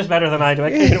speak Spanish better than I do. I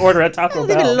can't even order at Taco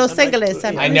Bell. Los Angeles.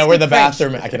 I know where the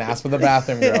bathroom. I can ask for the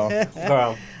bathroom, girl.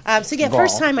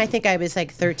 First time I think I was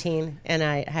like 13, and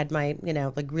I had my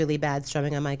like really bad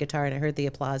strumming on my guitar, and I heard the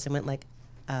applause and went like,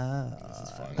 oh. This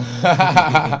is fun.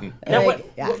 Now,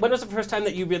 when was the first time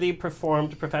that you really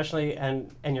performed professionally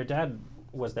and your dad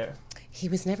was there? He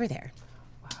was never there.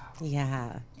 Wow.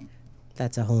 Yeah.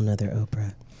 That's a whole nother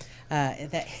Oprah.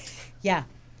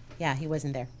 He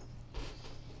wasn't there.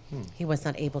 He was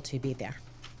not able to be there.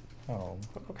 Oh.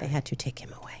 They had to take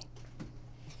him away.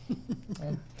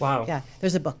 Wow. Yeah,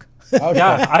 there's a book. Okay.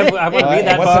 Yeah, I would read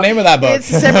that book. What's the name of that book?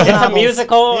 It's a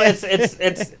musical.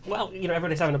 It's well,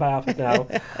 everybody's having a biopic now.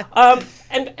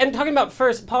 And talking about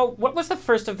first, Paul, what was the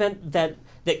first event that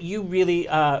you really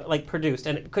produced?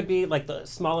 And it could be like the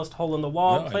smallest hole in the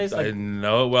wall place. I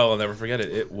know it well. I'll never forget it.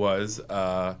 It was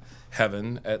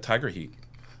Heaven at Tiger Heat,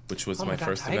 which was my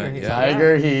first event. Heat. Yeah.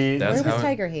 Tiger Heat. Where was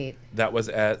Tiger Heat? That was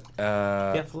at.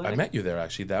 I met you there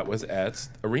actually. That was at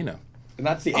Arena. And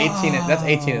that's the 18. That's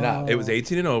 18 and up. It was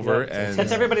 18 and over, and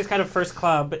that's everybody's kind of first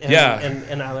club.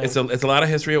 In LA. It's a lot of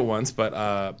history at once, but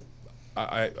I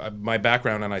my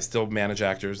background, and I still manage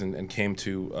actors and came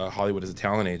to Hollywood as a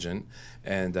talent agent.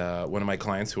 And one of my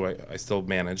clients, who I still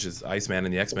manage, is Iceman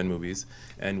in the X-Men movies,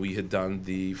 and we had done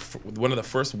one of the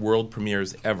first world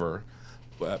premieres ever.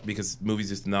 Because movies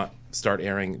used to not start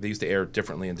airing, they used to air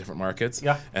differently in different markets.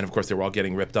 Yeah. And of course, they were all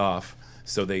getting ripped off.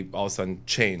 So they all of a sudden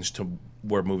changed to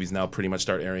where movies now pretty much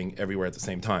start airing everywhere at the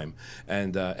same time.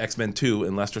 And X-Men 2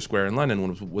 in Leicester Square in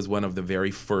London was one of the very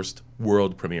first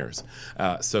world premieres.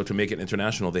 So to make it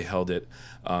international, they held it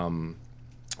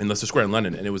in Leicester Square in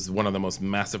London, and it was one of the most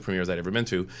massive premieres I'd ever been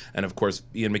to. And of course,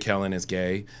 Ian McKellen is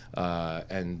gay,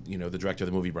 and the director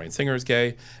of the movie, Bryan Singer, is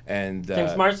gay, and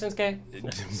James Marsden's gay.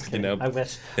 I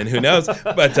wish. And who knows?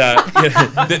 But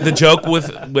the joke with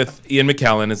Ian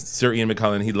McKellen is Sir Ian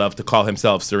McKellen. He loved to call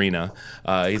himself Serena.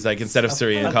 He's like, instead of Sir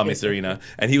Ian, call me Serena.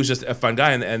 And he was just a fun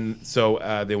guy, and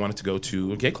so they wanted to go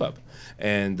to a gay club,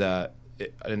 and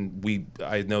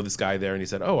I know this guy there, and he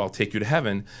said, "Oh, I'll take you to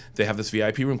Heaven. They have this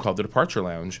VIP room called the Departure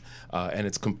Lounge, and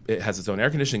it has its own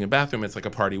air conditioning and bathroom. It's like a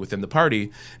party within the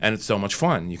party, and it's so much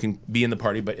fun. You can be in the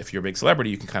party, but if you're a big celebrity,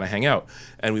 you can kind of hang out."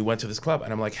 And we went to this club,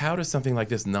 and I'm like, "How does something like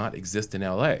this not exist in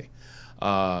LA?"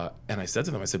 And I said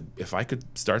to them, I said, "If I could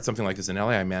start something like this in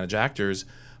LA, I manage actors.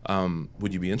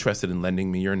 Would you be interested in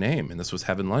lending me your name?" And this was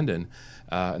Heaven London.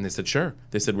 And they said, sure.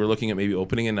 They said, we're looking at maybe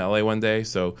opening in LA one day,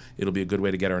 so it'll be a good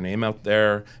way to get our name out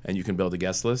there, and you can build a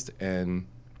guest list. And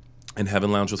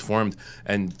Heaven Lounge was formed.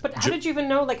 But how did you even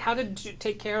know? Like, how did you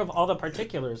take care of all the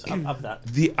particulars of that?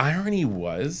 The irony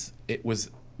was, it was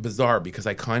bizarre because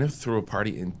I kind of threw a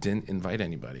party and didn't invite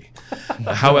anybody.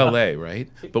 How LA, right?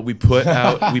 But we put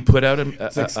out an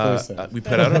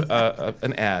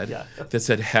ad that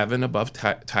said Heaven above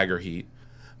Tiger Heat,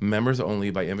 members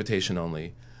only by invitation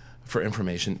only, for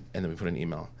information, and then we put an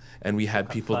email. And we had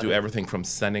people do everything from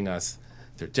sending us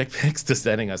their dick pics to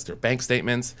sending us their bank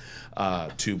statements,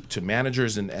 to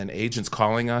managers and agents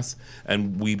calling us,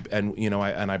 and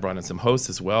I brought in some hosts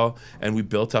as well, and we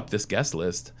built up this guest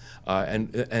list.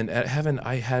 And at Heaven,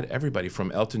 I had everybody from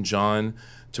Elton John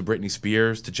to Britney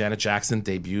Spears to Janet Jackson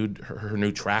debuted her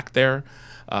new track there.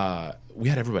 We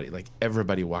had everybody. Like,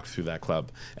 everybody walked through that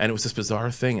club, and it was this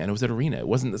bizarre thing. And it was at Arena. It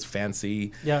wasn't this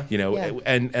fancy,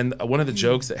 And one of the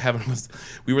jokes at Heaven was,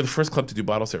 we were the first club to do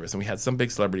bottle service, and we had some big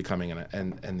celebrity coming in,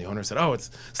 and the owner said, "Oh, it's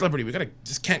celebrity. We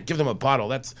just can't give them a bottle.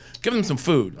 Give them some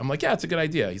food." I'm like, "Yeah, it's a good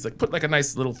idea." He's like, "Put like a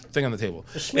nice little thing on the table."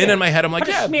 And in my head, I'm like,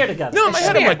 "Yeah." Smear together. No, in my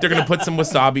head, I'm like, they're gonna put some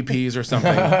wasabi peas or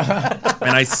something.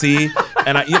 And I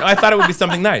thought it would be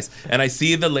something nice. And I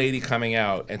see the lady coming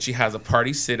out, and she has a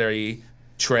Party City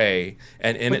tray,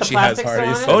 and in With it the she has.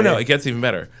 plastic still on it? Oh no, it gets even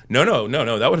better. No,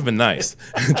 that would have been nice.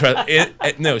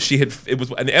 No, it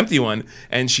was an empty one,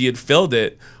 and she had filled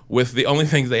it with the only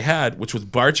things they had, which was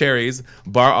bar cherries,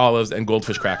 bar olives, and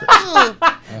goldfish crackers.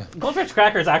 Goldfish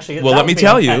crackers actually. Well, that let would me be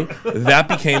tell okay. you, that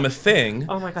became a thing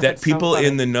Oh my God, that that's so people funny.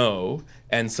 in the know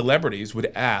and celebrities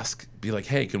would ask, be like,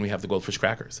 hey, can we have the goldfish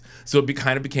crackers? So it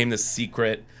kind of became this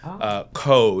secret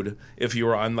code. If you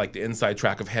were on like the inside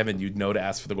track of heaven, you'd know to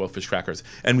ask for the goldfish crackers.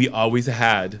 And we always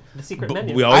had The secret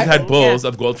menu. We always had bowls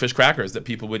of goldfish crackers that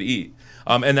people would eat.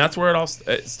 And that's where it all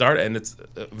started. And it's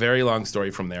a very long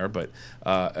story from there, but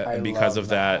because of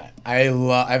that. I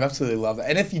absolutely love that.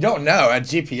 And if you don't know, at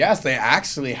GPS they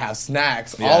actually have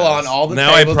snacks all on all the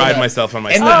now tables. I pride myself on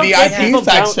my in snacks. the people VIP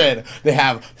don't- section, they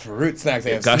have fruit snacks,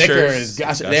 they have Gushers,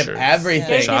 Snickers, they have Gushers. everything.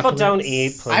 Gay people don't Chocolates.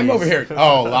 eat. Please. I'm over here.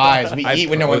 Oh, lies. We eat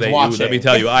when no one's watching. Let me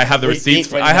tell you, I have the We receipts.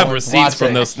 eat when I no have one's receipts from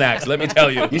watching. those snacks. Let me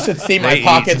tell you. You should see my They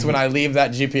pockets eat. when I leave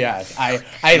that GPS.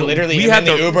 I literally We am had in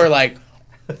the to- Uber like.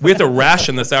 We had to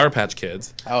ration the Sour Patch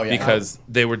Kids. Oh, yeah. Because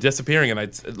they were disappearing, and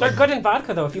They're good in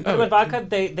vodka though. If you put them in vodka,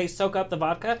 they soak up the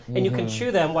vodka, and you can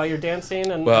chew them while you're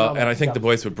dancing. And well, all and I that think the stuff.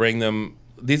 boys would bring them.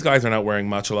 These guys are not wearing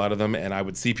much, a lot of them, and I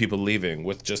would see people leaving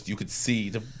with just, you could see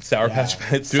the Sour Patch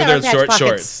through Sour their Patch short pockets.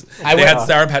 shorts. I They would- had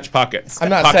Sour Patch pockets. I'm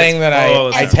not Pockets saying that full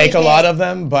of I Sour take a Patch. lot of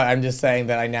them, but I'm just saying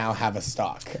that I now have a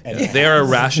stock. And They are a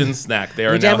ration snack. They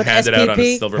are down now with handed out on a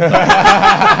SPP? silver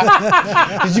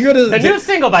platter. did you go to The new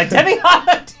single by Debby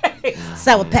Holiday.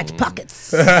 Sour Patch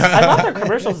Pockets. I love their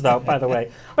commercials, though, by the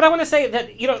way. But I want to say that,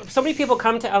 so many people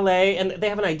come to LA and they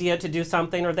have an idea to do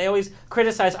something, or they always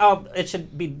criticize, oh, it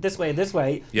should be this way, this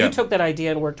way. Yeah. You took that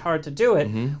idea and worked hard to do it,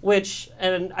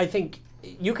 and I think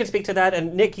you can speak to that.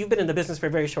 And Nick, you've been in the business for a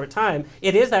very short time.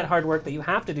 It is that hard work that you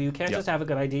have to do. You can't just have a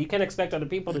good idea. You can't expect other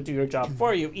people to do your job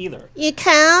for you either. You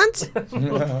can't.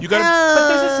 You got But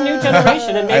there's this new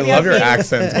generation, and I maybe love your think-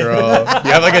 accent, girl.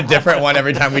 You have like a different one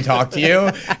every time we talk to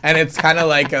you, and it's kind of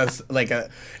like a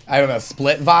I don't know,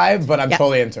 split vibe, but I'm Yeah.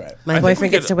 totally into it. My think we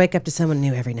boyfriend gets could- to wake up to someone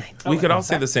new every night. We could all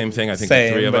say the same thing, I think, the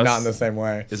Same, three of but us. not in the same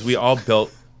way. Is we all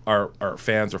built our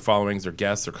fans or followings or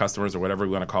guests or customers or whatever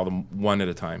we want to call them one at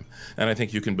a time. And I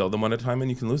think you can build them one at a time and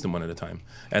you can lose them one at a time.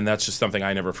 And that's just something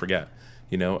I never forget.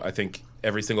 I think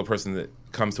every single person that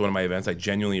comes to one of my events, I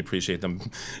genuinely appreciate them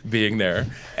being there.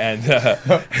 And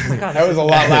That was a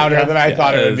lot louder than I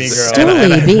thought it would be, girl.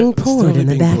 Slowly being poured in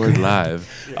the poured background. live.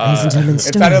 Ladies and gentlemen, It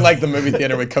sounded like the movie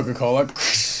theater with Coca-Cola.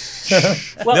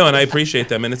 No, and I appreciate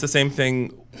them. And it's the same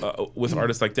thing with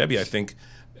artists like Debbie. I think,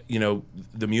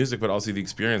 the music, but also the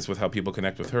experience with how people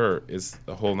connect with her is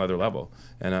a whole nother level.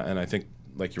 And I think,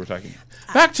 like you were talking,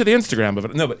 back to the Instagram of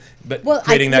it. No, but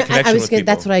creating that connection with people.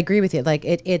 That's what I agree with you. Like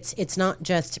it's not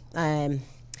just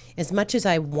as much as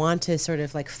I want to sort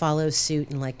of like follow suit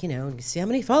and see how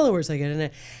many followers I get,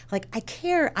 and I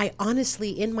care. I honestly,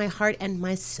 in my heart and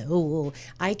my soul,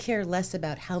 I care less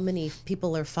about how many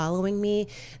people are following me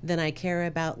than I care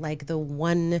about like the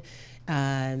one.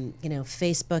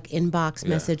 Facebook inbox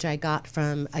message I got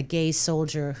from a gay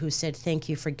soldier who said, "Thank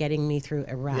you for getting me through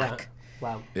Iraq."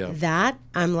 Wow. Yeah. That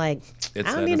I'm like, It's I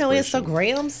that don't need no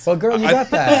inspiration. Instagrams. Well, girl, you got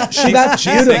that. She That's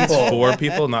sings beautiful. for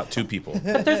people, not to people.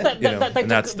 But there's that and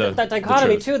that's the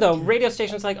dichotomy truth. too, though. Radio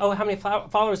stations like, oh, how many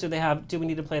followers do they have? Do we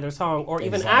need to play their song? Or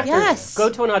even Exactly. actors Yes. go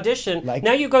to an audition. Like-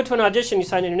 now you go to an audition, you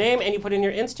sign in your name, and you put in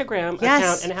your Instagram Yes.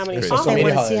 account and how many Crazy. followers. Social They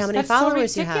media want to see how many That's so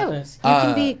followers you have. ridiculous. You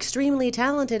can be extremely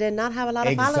talented and not have a lot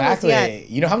of followers yet. Exactly.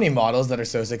 You know how many models that are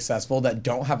so successful that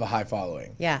don't have a high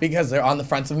following? Yeah. Because they're on the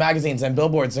fronts of magazines and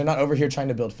billboards. They're not over here trying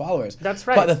to build followers. That's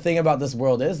right. But the thing about this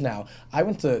world is now, I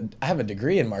have a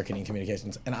degree in marketing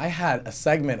communications, and I had a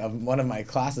segment of one of my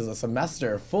classes a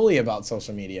semester fully about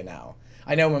social media now.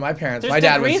 I know when my parents, There's my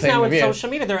dad was degrees saying now to in me, social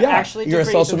media. There are yeah, actually you're a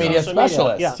degrees social in media social media.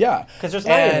 specialist. Yeah. 'Cause there's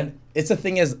money in And it. it's the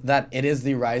thing is that it is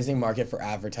the rising market for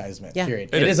advertisement. Yeah. Period.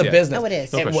 It It is, is a yeah. business. Oh, it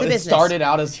is. No It, question. it Business. started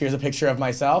out as here's a picture of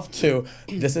myself to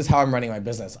this is how I'm running my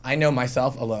business. I know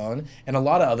myself alone and a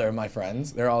lot of other of my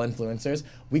friends, they're all influencers.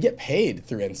 We get paid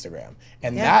through Instagram.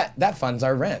 And Yeah. that funds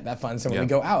our rent. That funds when we Yeah.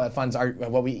 go out. That funds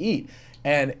what we eat.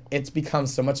 And it's become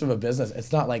so much of a business.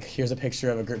 It's not like here's a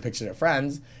picture of a group picture of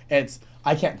friends. It's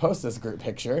I can't post this group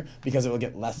picture because it will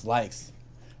get less likes.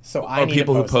 So I Or need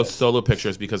people to who post post it. solo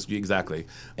pictures because exactly,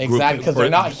 Because they're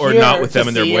not here or not with to them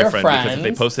and their see your boyfriend because if they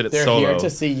friends, posted it they're solo, here to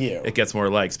see you. it gets more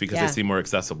likes because Yeah. they seem more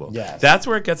accessible. Yes. That's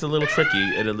where it gets a little tricky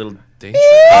and a little dangerous.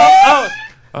 Oh,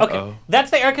 okay. Uh-oh.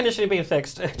 That's the air conditioning being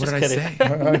fixed. What Just did kidding.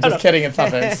 I say? Just kidding, it's not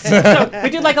fixed. So we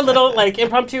do like a little like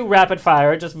impromptu rapid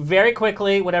fire, just very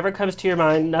quickly, whatever comes to your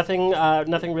mind.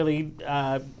 Nothing really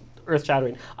earth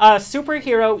shattering.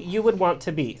 Superhero you would want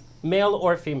to be, male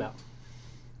or female?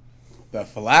 The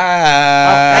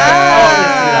Flash.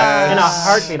 In a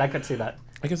heartbeat, I could see that.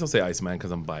 I guess I'll say Iceman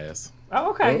because I'm biased.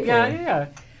 Oh, okay. Ooh. Yeah.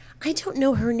 I don't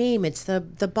know her name. It's the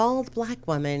bald black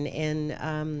woman in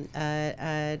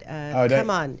come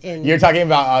on in. You're talking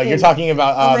about my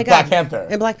Black God. Panther.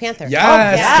 In Black Panther.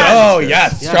 Yes.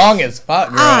 yes. Strong as fuck,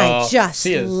 girl. I just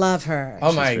She is- love her.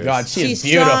 Oh my fierce. God, she is She's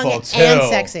beautiful strong too. and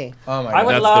sexy. Oh my I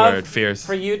would God. That's the love word, fierce.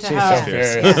 for you to She's have. so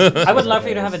fierce. I would love for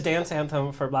you to have a dance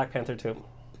anthem for Black Panther 2.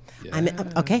 I'm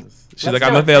okay. She's Let's like, do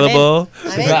I'm it. available.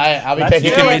 I'm in. I'll be Let's taking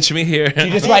You do can it. reach me here. You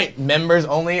just write members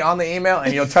only on the email,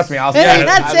 and you'll trust me. I'll Yeah, say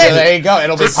that's it. There you go.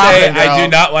 It'll Just be say, popping, girl. I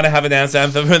do not want to have a dance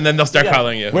anthem, and then they'll start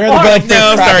calling you. Where are the Or- goldfish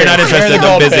No, sorry, crackers? not Where are interested. the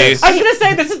I'm busy. goldfish? I was gonna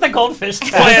say this is the goldfish.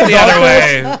 Play it the other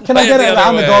way. Can I Play get the it other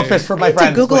around the way. goldfish for I my need to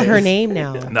friends? Google her please? name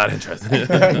now. Not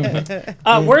interested.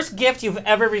 Worst gift you've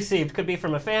ever received could be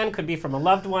from a fan, could be from a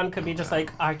loved one, could be just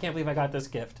like, I can't believe I got this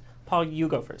gift. Paul, you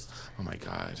go first. Oh my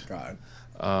God. God.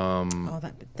 Oh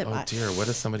Dear, what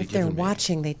has somebody If they're given me?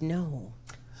 watching, they'd know.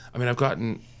 I mean, I've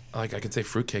gotten, like, I could say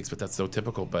fruitcakes, but that's so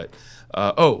typical. But,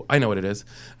 I know what it is.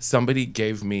 Somebody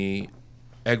gave me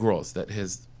egg rolls that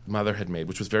his mother had made,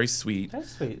 which was very sweet.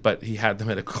 That's sweet. But he had them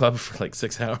at a club for like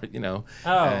 6 hours, Oh,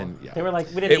 And, yeah. they were like,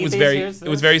 we didn't eat was these, very, here's it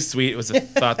was this. very sweet. It was a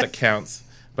thought that counts.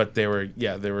 But they were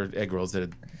egg rolls that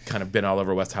had kind of been all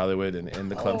over West Hollywood and in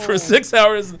the club for 6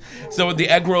 hours. So with the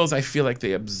egg rolls, I feel like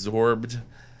they absorbed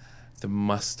the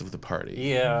must of the party.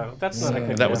 Yeah, that's not a good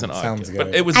That gift. was an odd Sounds gift, but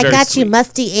good. it was very sweet.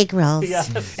 musty egg rolls.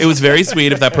 Yes. It was very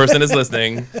sweet. If that person is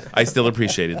listening, I still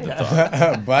appreciated the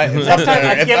thought. But it's up Sometimes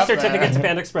there. a It's gift up there. certificate to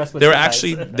Panda Express. They were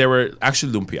actually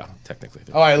lumpia, technically.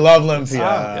 Oh, I love lumpia.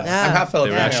 yes. I'm half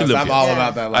Filipino, actually so I'm lumpias. all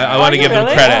about that. I life. want to give them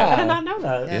really? credit. I did not know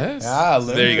that. Yes. Yeah, So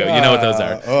there you go. You know what those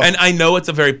are. lumpia. Oh. And I know it's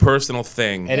a very personal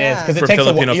thing. It is because For it takes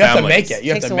Filipino you have to families. make it.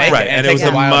 You have Takes to a make while. Right, it. and it was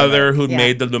takes the a while to mother make. who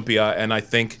made the lumpia, and I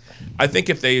think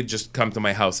if they had just come to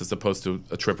my house as opposed to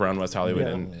a trip around West Hollywood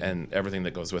and everything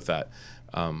that goes with that,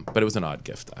 but it was an odd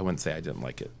gift. I wouldn't say I didn't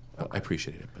like it. I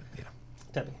appreciated it, but yeah.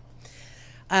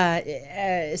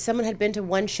 Debbie. Someone had been to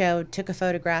one show, took a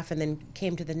photograph, and then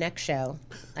came to the next show.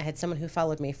 I had someone who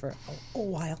followed me for a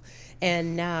while,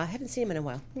 and I haven't seen him in a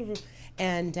while.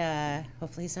 And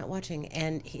hopefully he's not watching.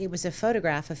 And it was a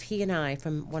photograph of he and I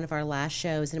from one of our last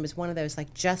shows, and it was one of those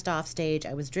like just off stage.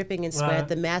 I was dripping in sweat.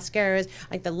 The mascara,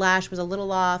 like the lash was a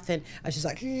little off, and I was just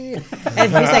like, and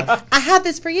he's like, "I have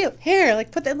this for you. Here,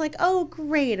 like put that." I'm like, "Oh,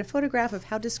 great! A photograph of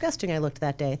how disgusting I looked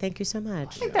that day. Thank you so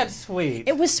much." I think that's sweet.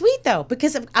 It was sweet though,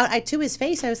 because I to his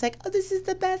face, I was like, "Oh, this is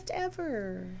the best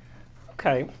ever."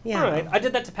 Okay. Yeah. All right. I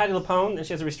did that to Patti LuPone, and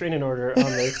she has a restraining order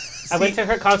on me. I went to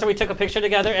her concert. We took a picture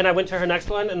together, and I went to her next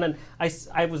one, and then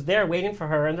I was there waiting for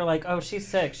her, and they're like, "Oh, she's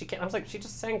sick. She can't." I was like, "She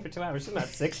just sang for 2 hours. She's not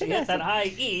sick. She hit that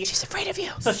high E." She's afraid of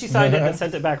you. So she signed it and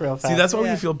sent it back real fast. See, that's why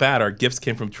we feel bad. Our gifts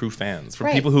came from true fans, from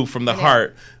Right. people who, from the Yeah.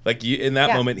 heart, like you, in that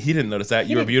Yeah. moment, he didn't notice that.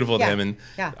 You were didn't. beautiful to Yeah. him, and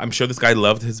Yeah. I'm sure this guy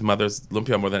loved his mother's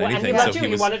lumpia more than Well, and he anything. loved So you. he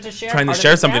He was wanted to share trying to part of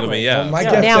share his something with me. family. Yeah. My Yeah.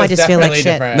 gift Now I is just feel like definitely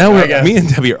shit. different. Now My gift- me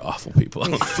and Debbie are awful people.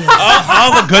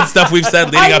 all the good stuff we've said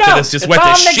leading I up to know. this just It's went to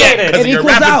all shit negated. because of your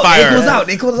rapid fire.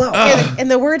 Equals out. In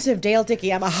the words of Dale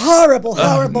Dickey, I'm a horrible,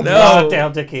 horrible no. person. Love Dale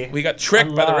Dickey. We got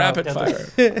tricked by the love rapid Dale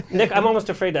fire. Nick, I'm almost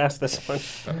afraid to ask this one.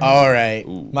 All right.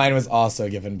 Mine was also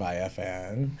given by a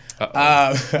fan.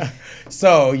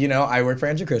 So, I work for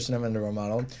Andrew Christian. I'm a role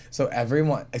model. So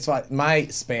my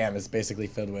spam is basically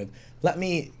filled with, let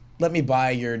me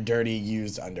buy your dirty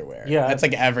used underwear. Yeah. That's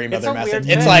like every It's mother a message. weird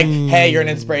It's thing. like, hey, you're an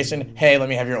inspiration. Hey, let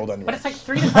me have your old underwear. But it's like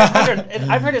 $300 to $500.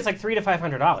 I've heard it's like $300 to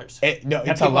 $500. No,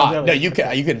 That it's a people lot. really- No, you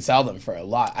can sell them for a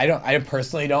lot. I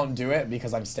personally don't do it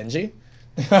because I'm stingy.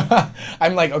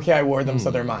 I'm like, okay, I wore them,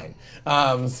 so they're mine.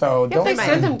 So Yeah, don't they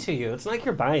send them to you. It's not like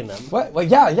you're buying them. What? Well,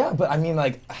 yeah, but I mean,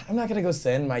 like, I'm not gonna go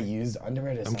send my used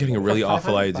underwear to. I'm getting a really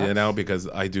awful idea $500. now because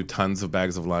I do tons of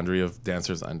bags of laundry of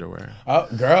dancers' underwear. Oh,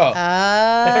 girl,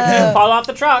 If it's gonna fall off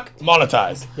the truck.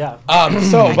 monetize. Yeah.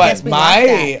 So, but guess we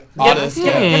my lost honest Give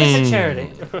it to charity.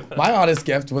 my honest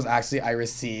gift was actually I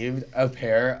received a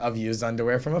pair of used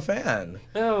underwear from a fan.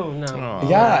 Oh, no.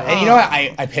 Yeah, and you know what?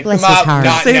 I picked Bless them his up, heart.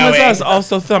 not Same knowing. as us,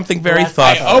 also something very Bless-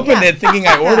 I thoughtful. opened it thinking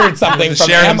I ordered something from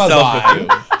Share himself Amazon.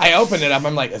 with you. I opened it up.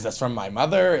 I'm like, is this from my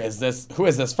mother? Who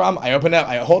is this from? I open it up.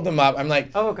 I hold them up. I'm like,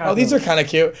 Oh, God, these no. are kind of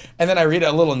cute. And then I read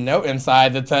a little note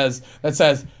inside that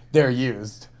says they're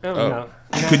used. Oh, no.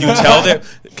 Could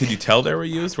you tell they were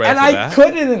used right And after I that?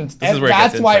 couldn't. is And where it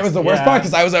that's gets why it was the worst interesting. part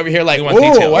because I was over here like, You want ooh,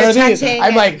 details. what are these? Touching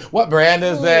I'm it. like, what brand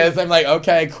is this? I'm like,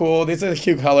 okay, cool. These are a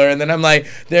cute color. And then I'm like,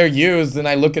 they're used. And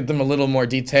I look at them a little more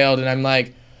detailed and I'm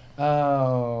like,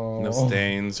 oh. No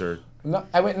stains or No,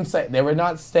 I wouldn't say they were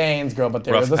not stains, girl, but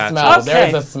there Rough was a patches. smell. Okay.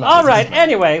 There was a smell. All right.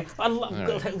 Anyway,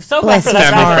 so glad for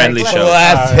that. Family-friendly show.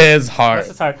 Bless his heart.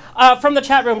 This is hard. From the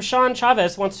chat room, Sean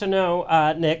Chavez wants to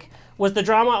know, Nick, was the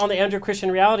drama on the Andrew Christian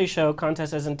reality show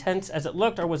contest as intense as it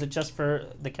looked, or was it just for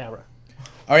the camera?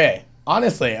 Okay.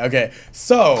 Honestly, okay.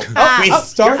 So we Your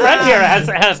started. friend here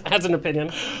has an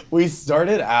opinion. We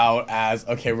started out as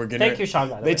okay. We're gonna. Thank you, Sean,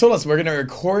 by the They way. told us we're gonna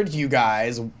record you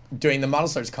guys doing the model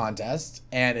search contest,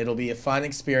 and it'll be a fun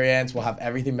experience. We'll have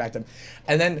everything backed up,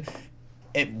 and then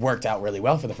it worked out really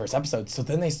well for the first episode. So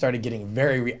then they started getting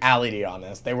very reality on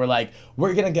us. They were like,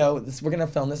 "We're gonna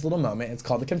film this little moment. It's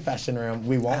called the confession room.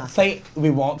 We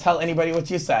won't tell anybody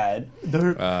what you said."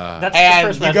 That's the And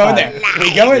first you red go in flag. there.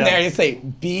 We go in there and you say,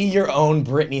 be your own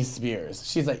Britney Spears.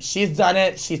 She's like, she's done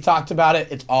it. She's talked about it.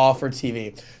 It's all for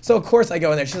TV. So, of course, I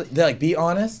go in there. They're like, be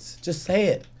honest. Just say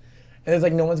it. And it's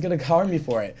like, no one's going to harm you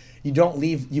for it. You don't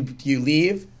leave. You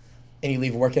leave, and you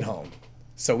leave work at home.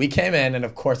 So we came in, and,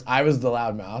 of course, I was the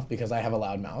loudmouth because I have a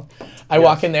loud mouth. I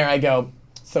walk in there. I go,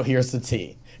 so here's the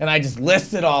tea. And I just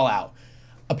list it all out.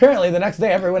 Apparently, the next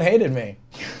day, everyone hated me.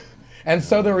 And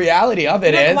so the reality of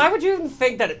it is... Why would you even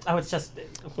think that it's just...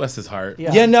 Bless his heart.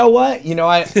 Yeah. You know what?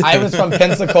 I was from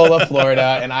Pensacola,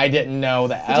 Florida, and I didn't know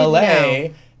that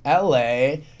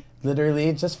LA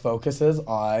literally just focuses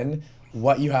on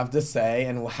what you have to say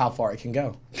and how far it can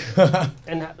go.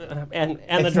 And the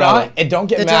It's drama. not, and don't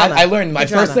get The mad. drama. I learned my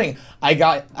The first drama. thing I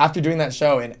got after doing that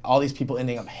show and all these people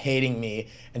ending up hating me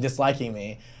and disliking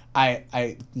me.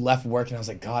 I left work and I was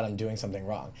like, God, I'm doing something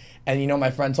wrong. And my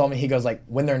friend told me, he goes like,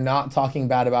 when they're not talking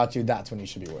bad about you, that's when you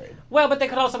should be worried. Well, but they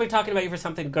could also be talking about you for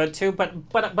something good too. But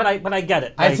I get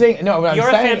it. I think no. What you're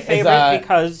I'm a saying fan is favorite that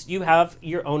because you have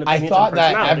your own I opinions. thought and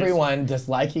that personalities. everyone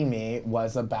disliking me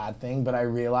was a bad thing, but I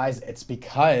realized it's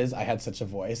because I had such a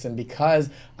voice and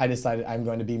because I decided I'm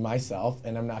going to be myself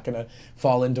and I'm not going to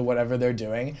fall into whatever they're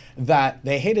doing, that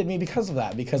they hated me because of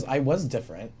that, because I was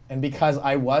different and because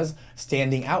I was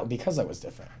standing out because I was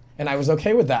different. And I was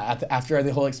okay with that. After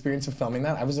the whole experience of filming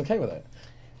that, I was okay with it.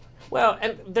 Well,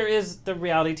 and there is the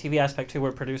reality TV aspect too,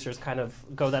 where producers kind of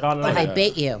go that on. But I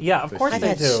bait you. Yeah, of course I've they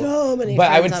had do. so many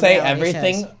But I friends would on say reality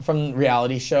everything shows. from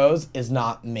reality shows is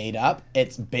not made up.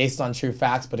 It's based on true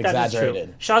facts, but That is true.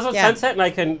 exaggerated. Shaw's on Yeah. Sunset,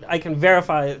 and I can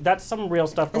verify that's some real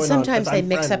stuff And going on. sometimes 'cause they I'm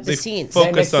mix friends. up the They scenes. focus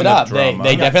They mix on it the up. drama.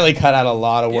 They definitely cut out a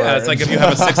lot of words. Yeah, it's like if you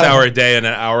have a 6-hour day and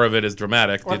an hour of it is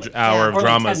dramatic, Or- the hour or of like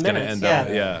drama 10 is going to minutes, end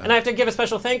up. Yeah. And I have to give a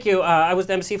special thank you. I was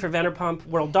the MC for Vanderpump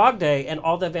World Dog Day, and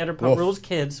all the Vanderpump Oof. Rules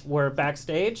kids were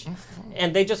backstage,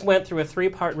 and they just went through a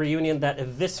 3-part reunion that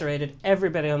eviscerated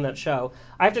everybody on that show.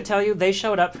 I have to tell you, they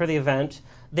showed up for the event.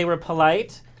 They were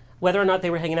polite. Whether or not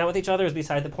they were hanging out with each other is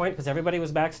beside the point, because everybody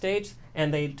was backstage,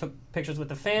 and they took pictures with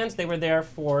the fans. They were there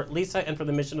for Lisa and for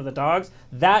the mission of the dogs.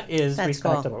 That is That's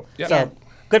cool. respectable. Yeah. So, Yeah.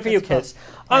 good for you, That's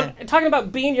cool. kids. Yeah. Talking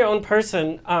about being your own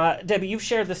person, Debbie, you've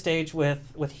shared the stage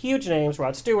with huge names: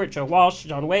 Rod Stewart, Joe Walsh,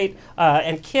 John Waite,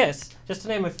 and Kiss, just to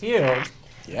name a few.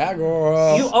 Yeah,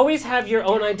 girl. You always have your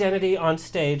own identity on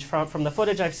stage from the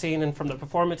footage I've seen and from the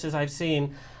performances I've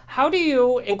seen. How do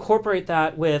you incorporate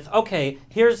that with, okay,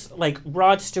 here's like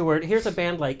Rod Stewart, here's a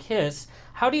band like Kiss.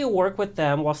 How do you work with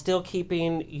them while still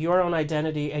keeping your own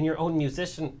identity and your own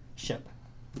musicianship?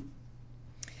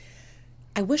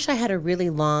 I wish I had a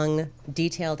really long,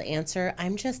 detailed answer.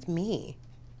 I'm just me.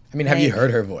 I mean, have you Like-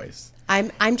 heard her voice?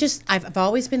 I've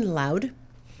always been loud,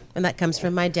 and that comes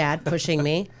from my dad pushing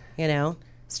me,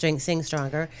 sing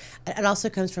stronger. It also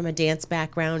comes from a dance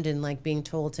background and like being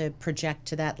told to project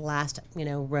to that last,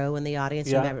 row in the audience,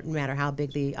 Yeah. no matter how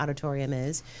big the auditorium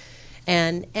is.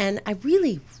 And I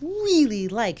really, really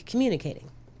like communicating.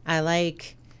 I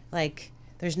like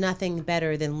there's nothing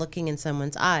better than looking in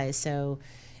someone's eyes. So,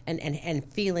 and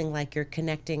feeling like you're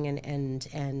connecting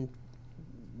and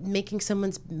making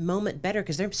someone's moment better,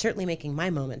 because they're certainly making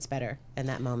my moments better in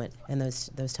that moment and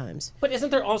those times. But isn't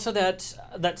there also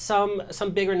that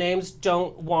some bigger names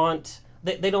don't want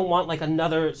they don't want like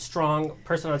another strong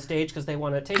person on stage because they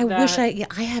want to take that?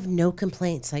 I have no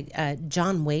complaints. Like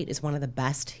John Waite is one of the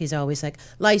best. He's always like,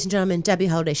 ladies and gentlemen, Debbie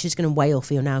Holiday, she's going to wail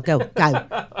for you now. Go.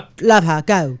 Love her,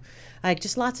 go. Like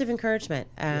just lots of encouragement.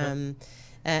 And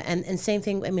same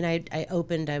thing, I mean,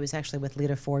 I was actually with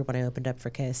Lita Ford when I opened up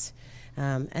for Kiss.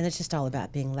 And it's just all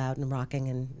about being loud and rocking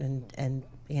and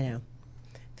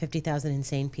 50,000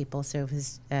 insane people. So it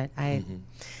was,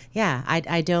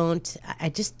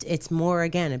 it's more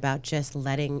again about just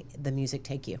letting the music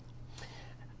take you.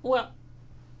 Well,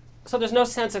 So there's no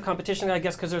sense of competition, I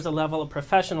guess, because there's a level of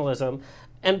professionalism.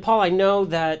 And Paul, I know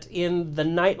that in the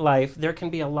nightlife, there can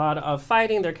be a lot of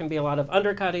fighting, there can be a lot of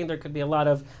undercutting, there could be a lot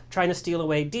of trying to steal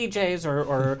away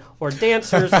DJs or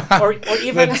dancers, or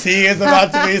even... The tea is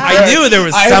about to be served. I knew there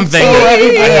was something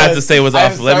I had to say was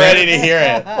off limit. I'm ready to hear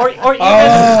it.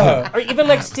 Or even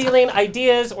like stealing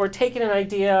ideas or taking an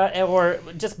idea or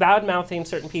just bad-mouthing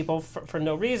certain people for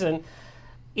no reason.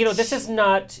 You know, this is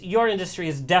not, your industry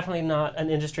is definitely not an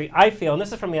industry, I feel, and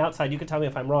this is from the outside, you can tell me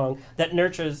if I'm wrong, that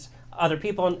nurtures other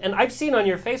people. And I've seen on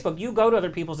your Facebook, you go to other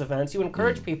people's events, you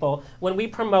encourage people. When we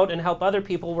promote and help other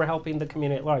people, we're helping the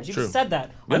community at large. You've said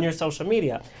that on your social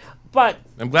media. But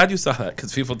I'm glad you saw that,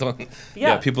 because people don't,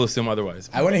 people assume otherwise.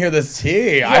 I want to hear this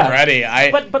tea. I'm ready.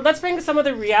 But let's bring some of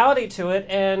the reality to it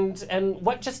and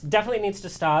what just definitely needs to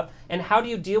stop, and how do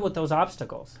you deal with those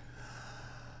obstacles?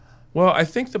 Well, I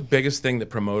think the biggest thing that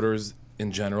promoters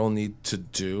in general need to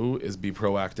do is be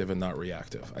proactive and not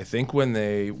reactive. I think when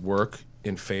they work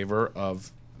in favor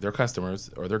of their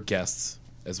customers or their guests,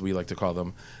 as we like to call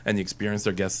them, and the experience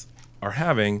their guests are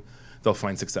having, they'll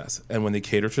find success. And when they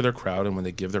cater to their crowd and when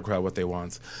they give their crowd what they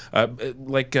want,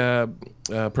 perfect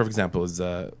example is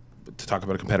to talk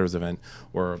about a competitor's event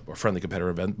or a friendly competitor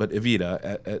event, but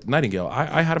Evita at Nightingale.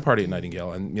 I had a party at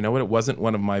Nightingale, and you know what? It wasn't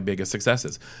one of my biggest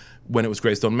successes. When it was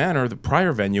Greystone Manor, the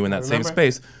prior venue in that same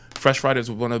space, Fresh Fridays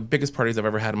was one of the biggest parties I've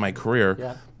ever had in my career.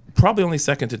 Yeah. Probably only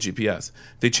second to GPS.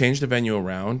 They changed the venue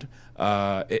around.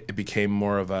 It became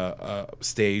more of a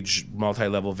stage,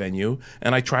 multi-level venue,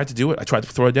 and I tried to do it. I tried to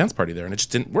throw a dance party there, and it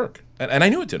just didn't work. And I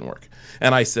knew it didn't work.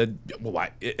 And I said, well,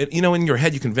 why? You know, in your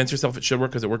head, you convince yourself it should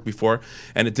work because it worked before,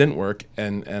 and it didn't work.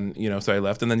 And you know, so I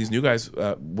left. And then these new guys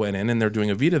went in, and they're doing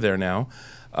Evita there now.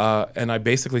 And I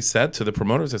basically said to the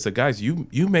promoters, I said, guys, you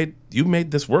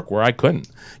made this work where I couldn't.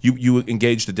 You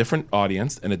engaged a different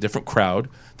audience and a different crowd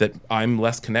that I'm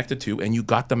less connected to, and you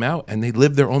got them out, and they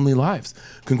lived their only lives.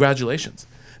 Congratulations.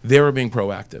 They were being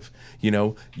proactive. You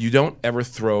know, you don't ever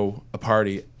throw a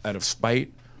party out of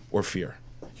spite or fear.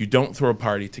 You don't throw a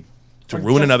party to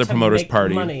ruin another promoter's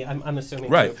party. Money, I'm assuming.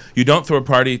 Right. Too. You don't throw a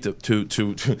party to I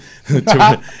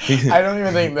don't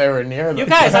even think they were near them. You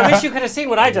guys, I wish you could have seen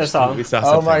what I just saw.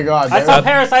 Oh my God. I saw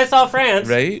Paris, I saw France.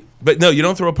 Right? But no, you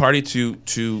don't throw a party to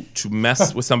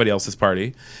mess with somebody else's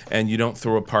party, and you don't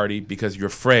throw a party because you're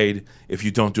afraid if you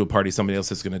don't do a party, somebody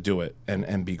else is going to do it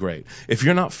and be great. If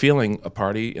you're not feeling a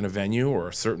party in a venue or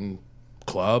a certain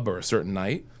club or a certain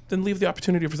night, then leave the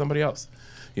opportunity for somebody else.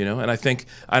 You know, and I think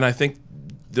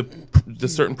the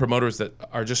certain promoters that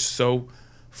are just so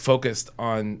focused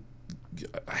on,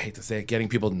 I hate to say it, getting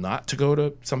people not to go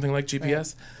to something like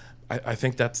GPS, right. I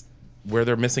think that's where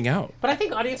they're missing out. But I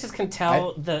think audiences can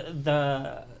tell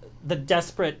the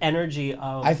desperate energy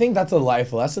of... I think that's a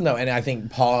life lesson, though, and I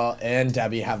think Paul and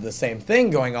Debbie have the same thing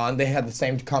going on. They had the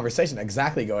same conversation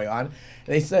exactly going on.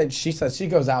 She says she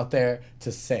goes out there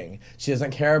to sing. She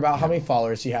doesn't care about how many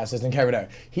followers she has. She doesn't care whatever.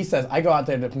 He says, I go out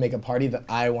there to make a party that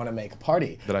I want to make a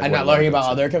party. I'm not worrying about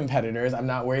other competitors. I'm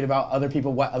not worried about other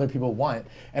people, what other people want.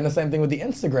 And the same thing with the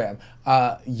Instagram.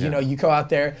 You know, you go out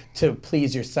there to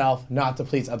please yourself, not to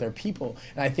please other people.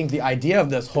 And I think the idea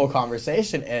of this whole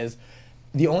conversation is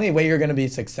the only way you're going to be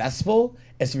successful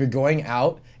is if you're going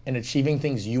out and achieving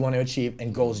things you want to achieve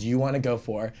and goals you want to go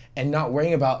for, and not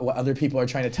worrying about what other people are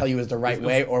trying to tell you is the right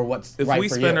way or what's right for you. If we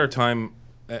spend our time,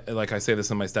 like I say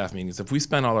this in my staff meetings, if we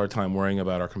spend all our time worrying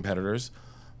about our competitors,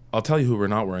 I'll tell you who we're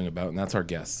not worrying about, and that's our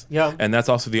guests. Yeah. And that's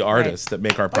also the artists that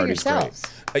make our parties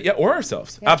great. Or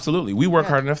ourselves. Yeah. Absolutely. We work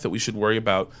hard enough that we should worry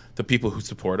about the people who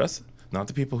support us, not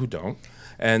the people who don't.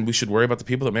 And we should worry about the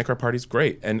people that make our parties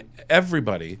great. And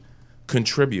everybody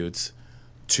contributes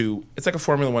to, it's like a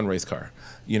Formula One race car.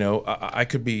 You know, I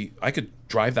could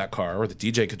drive that car, or the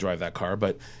DJ could drive that car,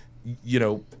 but you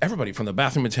know, everybody from the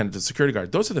bathroom attendant to the security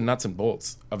guard, those are the nuts and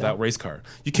bolts of that race car.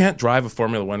 You can't drive a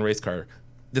Formula One race car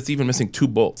that's even missing 2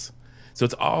 bolts. So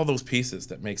it's all those pieces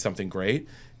that make something great.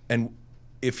 And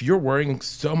if you're worrying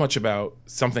so much about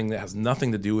something that has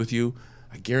nothing to do with you,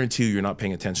 I guarantee you're not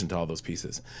paying attention to all those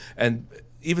pieces. And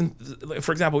even,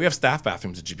 for example, we have staff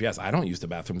bathrooms at GPS. I don't use the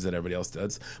bathrooms that everybody else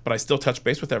does, but I still touch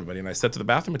base with everybody. And I said to the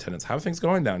bathroom attendants, how are things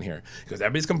going down here? Because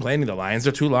everybody's complaining, the lines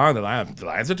are too long, the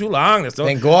lines are too long.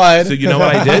 Thank God. So you know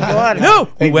what I did? No,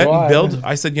 we went and built,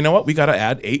 I said, you know what, we got to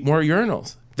add 8 more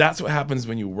urinals. That's what happens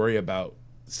when you worry about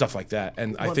stuff like that.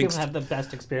 And I think people have the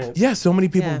best experience. Yeah, so many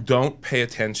people don't pay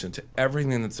attention to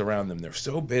everything that's around them. They're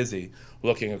so busy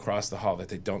looking across the hall that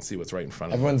they don't see what's right in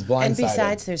front of them. Everyone's blindsided. And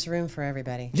besides, there's room for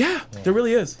everybody. Yeah, there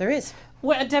really is. There is.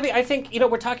 Well, Debbie, I think, you know,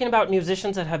 we're talking about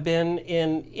musicians that have been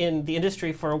in the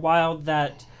industry for a while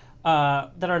that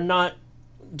are not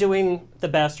doing the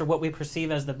best or what we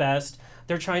perceive as the best.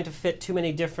 They're trying to fit too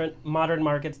many different modern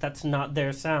markets. That's not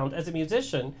their sound. As a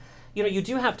musician, you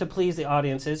do have to please the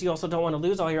audiences. You also don't want to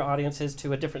lose all your audiences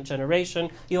to a different generation.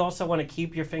 You also want to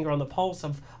keep your finger on the pulse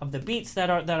of the beats that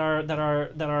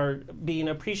are being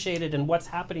appreciated and what's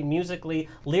happening musically,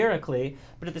 lyrically.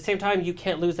 But at the same time, you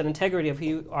can't lose that integrity of who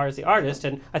you are as the artist.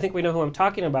 And I think we know who I'm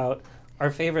talking about. Our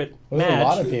favorite There's Madge. a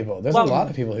lot of people. There's a lot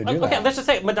of people who do that. Okay, let's just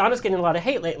say Madonna's getting a lot of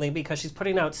hate lately because she's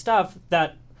putting out stuff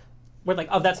that we're like,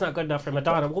 oh, that's not good enough for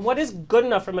Madonna. Well, what is good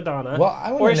enough for Madonna? Well, I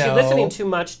or is she know, listening too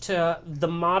much to the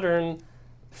modern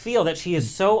feel that she is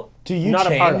so do you not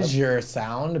a part of? change your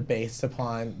sound based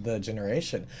upon the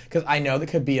generation? Because I know that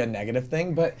could be a negative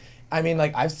thing, but I mean,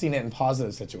 like, I've seen it in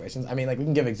positive situations. I mean, like, we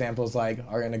can give examples like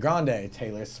Ariana Grande,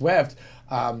 Taylor Swift.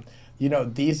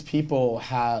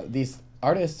 These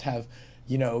artists have,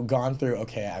 gone through,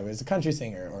 okay, I was a country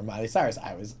singer, or Miley Cyrus,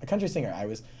 I was a country singer,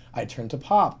 I turned to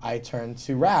pop, I turned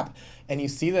to rap, and you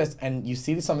see this, and you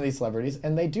see some of these celebrities,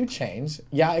 and they do change.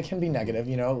 Yeah, it can be negative,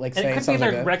 like saying something. It could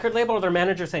be their record label or their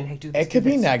manager saying, hey, do this. It could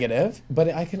be negative, but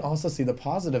I can also see the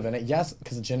positive in it. Yes,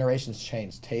 because generations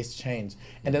change, tastes change.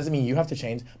 It doesn't mean you have to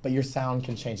change, but your sound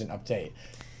can change and update.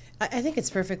 I think it's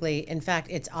perfectly, in fact,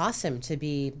 it's awesome to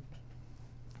be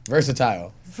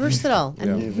versatile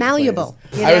and malleable.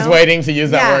 I was waiting to use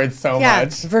that word so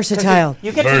much. Versatile.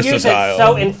 You get to use it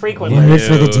so infrequently. Word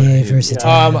for the day,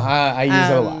 versatile. I use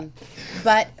it a lot.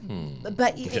 But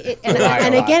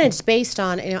and again, it's based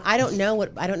on, I don't know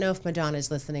if Madonna's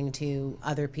listening to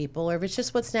other people or if it's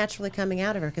just what's naturally coming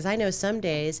out of her. Because I know some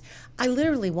days I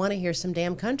literally want to hear some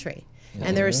damn country.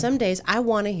 And there are some days I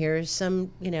want to hear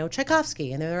some,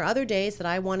 Tchaikovsky. And there are other days that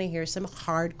I want to hear some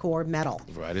hardcore metal.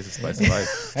 Right, it's a spice of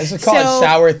life. I just call it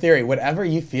shower theory. Whatever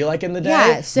you feel like in the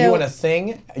day, you want to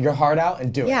sing your heart out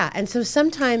and do it. Yeah, and so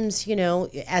sometimes,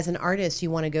 as an artist,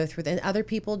 you want to go through and other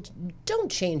people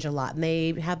don't change a lot. And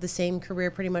they have the same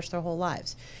career pretty much their whole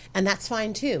lives. And that's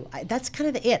fine, too. That's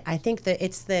kind of it. I think that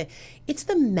it's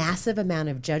the massive amount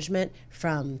of judgment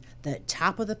from the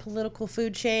top of the political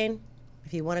food chain,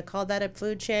 if you want to call that a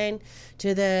food chain,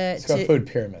 to the... It's called food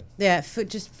pyramid. Yeah,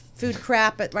 food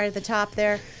crap right at the top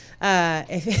there.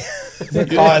 If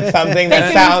call it something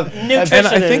that sounds... And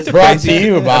I think brought to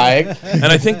you by... And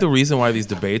I think the reason why these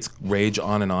debates rage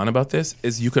on and on about this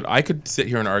is I could sit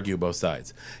here and argue both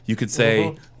sides. You could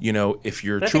say, if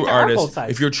you're a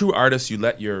true artist, you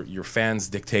let your fans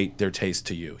dictate their taste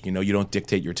to you. You don't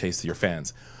dictate your taste to your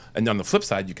fans. And on the flip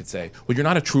side, you could say, well, you're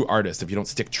not a true artist if you don't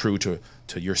stick true to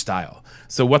your style.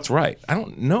 So what's right? I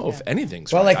don't know if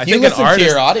anything's right. Well, I think listen to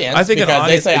your audience because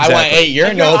they say, I want 8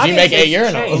 urinals, you make 8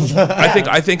 urinals.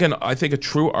 I think a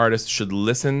true artist should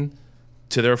listen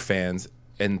to their fans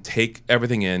and take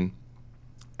everything in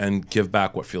and give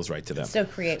back what feels right to them. So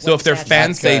if their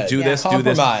fans say do this, do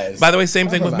this. By the way, same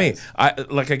thing with me.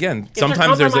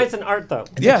 Sometimes there's compromise in art though.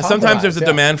 Yeah, sometimes there's a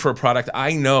demand for a product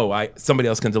I know somebody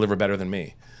else can deliver better than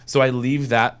me. So I leave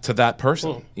that to that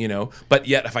person, But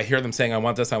yet, if I hear them saying, I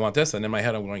want this, and in my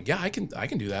head I'm going, yeah, I can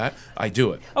do that. I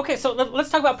do it. Okay, so let's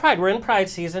talk about Pride. We're in Pride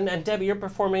season, and Debbie, you're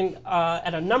performing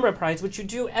at a number of Prides, which you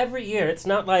do every year. It's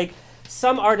not like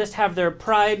some artists have their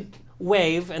Pride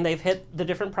wave, and they've hit the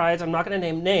different Prides. I'm not going to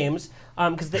name names,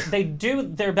 because they do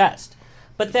their best.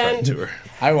 But then...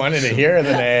 I wanted to hear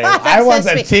the name. I want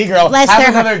a T-girl.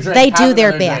 They do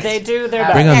their best. They do their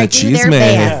best. Bring on the cheese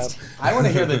man. I want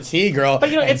to hear the T-girl. But,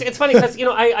 it's funny because,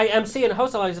 I MC and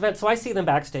host a lot of these events, so I see them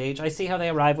backstage. I see how they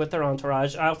arrive with their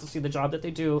entourage. I also see the job that they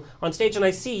do on stage, and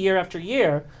I see year after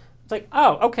year, it's like,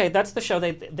 oh, okay, that's the show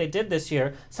they did this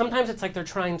year. Sometimes it's like they're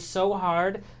trying so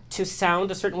hard to sound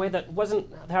a certain way that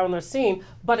wasn't how they're seen.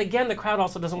 But again, the crowd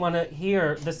also doesn't want to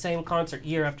hear the same concert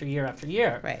year after year after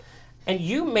year. Right. And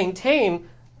you maintain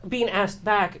being asked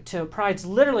back to Prides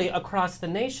literally across the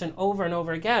nation over and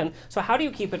over again. So how do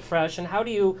you keep it fresh, and how do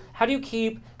you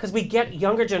keep, because we get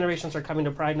younger generations are coming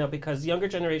to Pride now because younger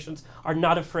generations are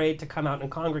not afraid to come out and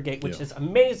congregate, which is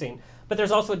amazing. But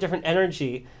there's also a different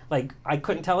energy. Like, I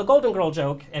couldn't tell a Golden Girl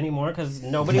joke anymore because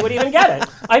nobody would even get it.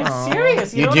 I'm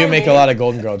serious. You do make a lot of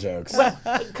Golden Girl jokes.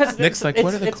 Because Nick's like,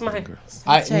 what are the Golden Girls?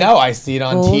 I see it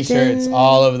on T-shirts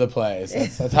all over the place.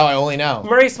 That's how I only know.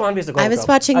 Marie Swanby's a Golden Girl. I was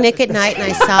watching Nick at Night and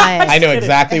I saw it. I know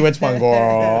exactly which one,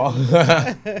 girl.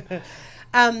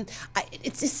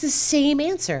 It's the same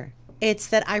answer. It's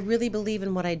that I really believe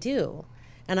in what I do.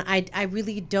 And I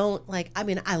really don't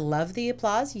I love the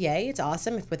applause. Yay, it's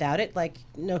awesome. If without it,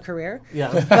 no career. Yeah.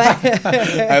 But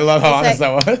I love how honest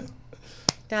that was.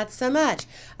 Not so much.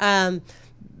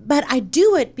 But I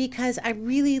do it because I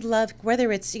really love, whether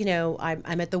it's,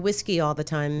 I'm at the Whiskey all the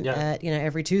time,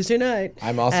 every Tuesday night.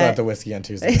 I'm also at the Whiskey on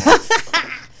Tuesday.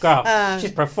 Girl,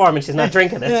 she's performing. She's not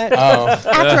drinking it.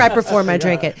 After I perform, I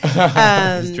drink it.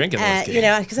 He's drinking whiskey. You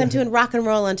know, because I'm doing rock and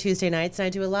roll on Tuesday nights, and I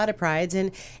do a lot of prides,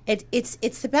 and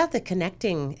it's about the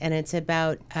connecting, and it's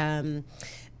about.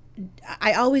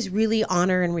 I always really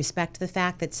honor and respect the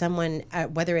fact that someone,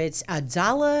 whether it's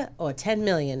 $1 or 10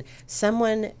 million,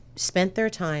 someone spent their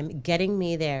time getting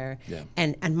me there,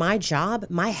 and my job,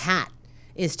 my hat,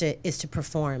 is to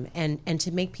perform and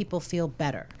to make people feel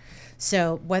better.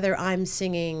 So whether I'm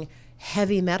singing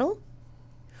heavy metal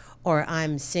or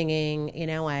I'm singing, you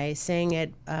know, I sang at,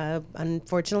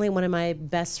 unfortunately, one of my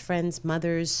best friend's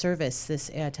mother's service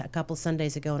a couple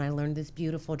Sundays ago, and I learned this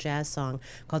beautiful jazz song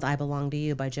called I Belong to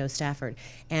You by Joe Stafford.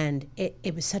 And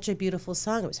it was such a beautiful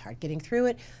song. It was hard getting through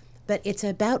it, but it's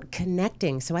about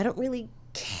connecting. So I don't really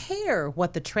care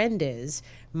what the trend is.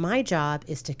 My job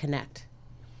is to connect.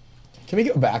 Can we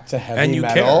go back to heavy And you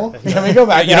metal? care. Can we go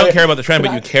back? You don't care about the trend,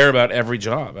 but you care about every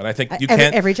job. And I think you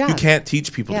can't. Every job. You can't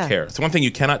teach people to care. It's one thing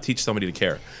you cannot teach somebody to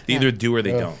care. They either do or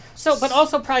they don't. So, but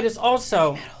also Pride is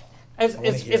also,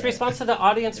 is response to the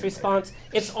audience response.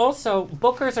 It's also,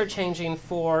 bookers are changing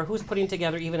for who's putting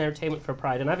together even entertainment for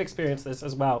Pride. And I've experienced this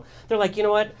as well. They're like, you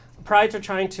know what? Prides are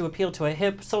trying to appeal to a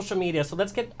hip social media, so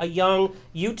let's get a young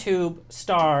YouTube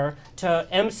star to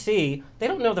MC. They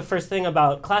don't know the first thing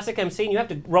about classic MCing. You have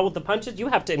to roll with the punches. You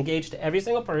have to engage to every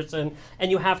single person,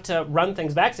 and you have to run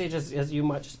things backstage as you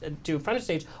much do front of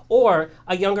stage. Or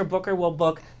a younger booker will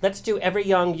book, let's do every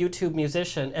young YouTube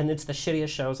musician, and it's the shittiest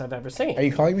shows I've ever seen. Are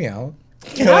you calling me out?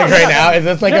 Right now, is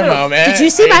this like a moment? Did you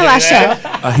see my last show?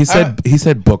 He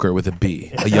said Booker with a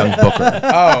B, a young Booker.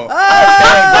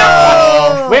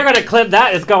 We're gonna clip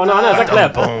that. It's going on as a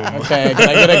clip. Okay, can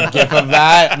I get a gif of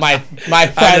that? My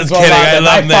friends will kidding, love I it. love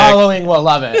My Nick. following will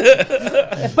love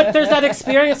it. But there's that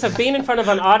experience of being in front of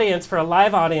an audience for a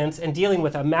live audience and dealing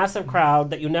with a massive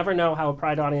crowd that you never know how a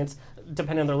Pride audience,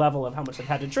 depending on their level of how much they've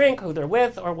had to drink, who they're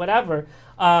with, or whatever,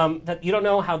 that you don't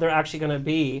know how they're actually going to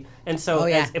be. And so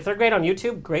if they're great on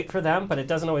YouTube, great for them, but it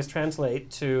doesn't always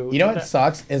translate to... You know what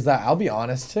sucks is that, I'll be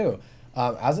honest too,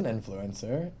 as an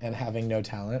influencer and having no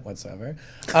talent whatsoever,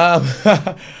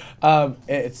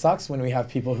 it sucks when we have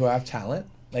people who have talent,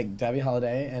 like Debbie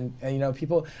Holiday, and you know,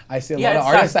 people, I see a lot of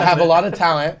artists that have a lot of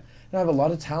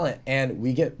talent, and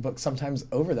we get booked sometimes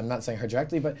over them. I'm not saying her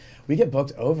directly, but we get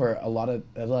booked over a lot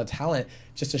of talent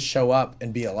just to show up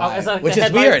and be alive, which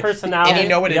is weird. And you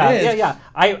know what it is? Yeah.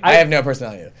 I have no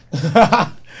personality.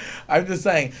 I'm just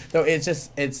saying, though. It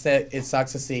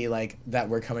sucks to see like that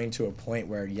we're coming to a point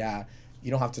where you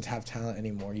don't have to have talent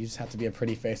anymore. You just have to be a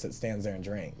pretty face that stands there and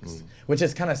drinks, which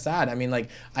is kind of sad. I mean, like,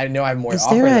 I know I have more. Is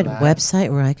there a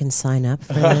website where I can sign up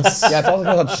for this? Yeah, it's also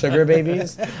called Sugar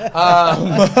Babies. This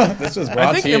was brought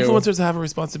I think to you. influencers have a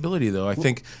responsibility, though. I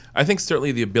think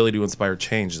certainly the ability to inspire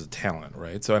change is a talent,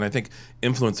 right? So, and I think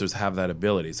influencers have that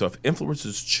ability. So, if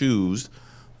influencers choose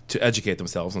to educate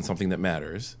themselves on something that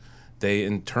matters, they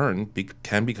in turn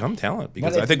can become talent,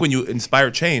 because I think when you inspire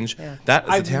change, that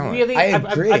is a talent. I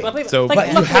agree.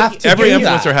 But you have to every do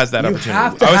influencer that. has that You opportunity.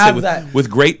 have to I would have say that. with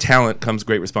great talent comes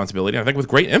great responsibility. And I think with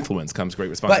great influence comes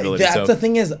great responsibility. But the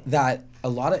thing is that a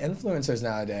lot of influencers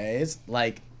nowadays,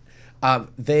 like,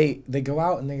 they go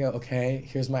out and they go, okay,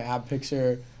 here's my ab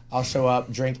picture. I'll show up,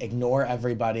 drink, ignore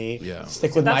everybody,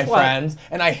 stick with my friends,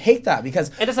 and I hate that because.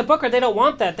 And as a booker, they don't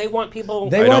want that. They want people.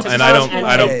 I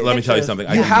don't. Let me tell you something.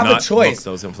 You have a choice. Book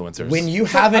those influencers. When you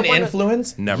have an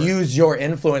influence, use your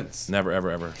influence. Never,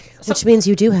 ever, ever. Which means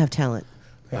you do have talent.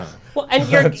 Well, and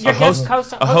your guest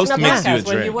host makes you a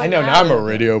drink. I know, now I'm a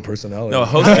radio personality. No, a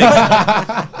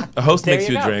host makes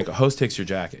you a drink. A host takes your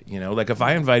jacket. You know, like if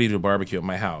I invite you to a barbecue at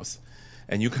my house,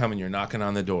 and you come and you're knocking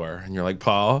on the door, and you're like,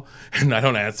 Paul, and I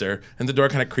don't answer, and the door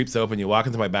kind of creeps open, you walk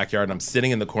into my backyard, and I'm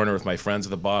sitting in the corner with my friends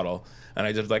with a bottle, and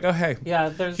I just like, oh, hey. Yeah,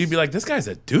 you'd be like, this guy's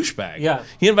a douchebag. Yeah.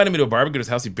 He invited me to a barbecue at his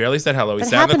house, he barely said hello, he That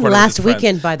sat in the happened corner last with his friends.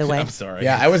 weekend, by the way. I'm sorry.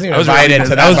 Yeah, I wasn't even invited to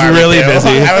that. I was really busy.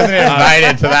 I wasn't even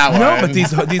invited to that one. No,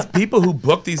 but these people who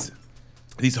book these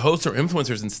hosts or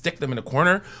influencers and stick them in a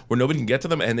corner where nobody can get to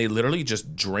them, and they literally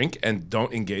just drink and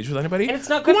don't engage with anybody. And it's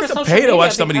not good Who for wants to social pay to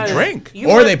watch media somebody drink?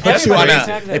 Or they put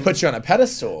you on a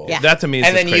pedestal. Yeah. That to me is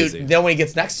and just then crazy. Nobody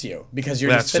gets next to you because you're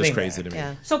That's just sitting just crazy there. to me.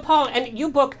 Yeah. So, Paul, and you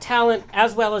book talent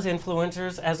as well as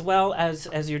influencers, as well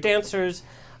as your dancers.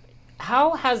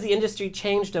 How has the industry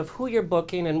changed of who you're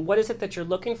booking, and what is it that you're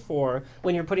looking for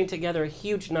when you're putting together a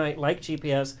huge night like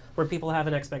GPS where people have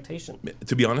an expectation?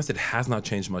 To be honest, it has not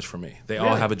changed much for me. They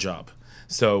all have a job.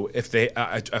 So if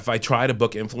I try to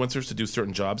book influencers to do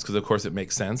certain jobs, because of course it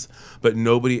makes sense, but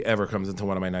nobody ever comes into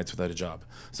one of my nights without a job.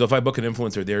 So if I book an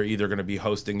influencer, they're either going to be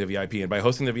hosting the VIP, and by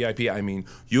hosting the VIP, I mean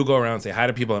you go around and say hi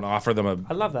to people and offer them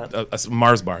I love that. a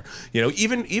Mars bar. You know,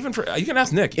 even for you can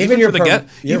ask Nick. Even for the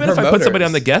your even if I put somebody promoters.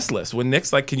 on the guest list, when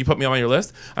Nick's like, "Can you put me on your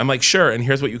list?" I'm like, "Sure," and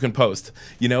here's what you can post.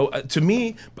 You know, to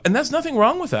me, and that's nothing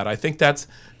wrong with that. I think that's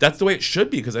the way it should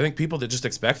be, because I think people that just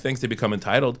expect things to become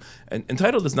entitled, and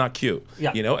entitled is not cute.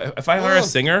 Yeah. You know, if I hire a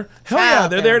singer, hell yeah,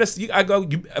 they're there to. I go.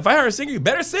 If I hire a singer, you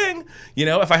better sing. You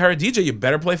know, if I hire a DJ, you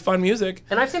better play fun music.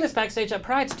 And I've seen this backstage at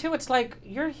Pride's too. It's like,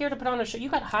 you're here to put on a show. You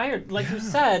got hired, like you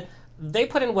said. They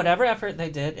put in whatever effort they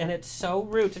did, and it's so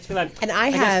rude to be like. And I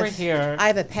guess we're here. I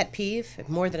have a pet peeve,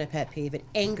 more than a pet peeve. It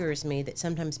angers me that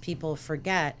sometimes people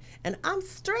forget, and I'm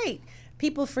straight.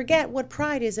 People forget what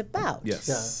Pride is about.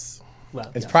 Yes. Well,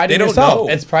 It's pride They in don't yourself.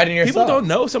 know. It's pride in yourself. People don't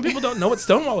know. Some people don't know what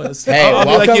Stonewall is. Hey, I'll be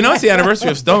like, welcome. you know, it's the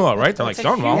anniversary of Stonewall, right? They're like, It's a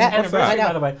huge Stonewall. What's anniversary, that?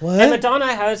 by the way. What? And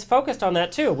Madonna has focused on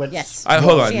that too. Which, Yes.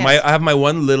 Hold on. Yes. I have my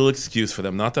one little excuse for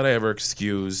them. Not that I ever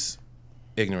excuse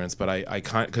ignorance, but I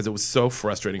can't, because it was so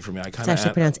frustrating for me. I It's kind actually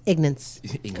of pronounced ignorance.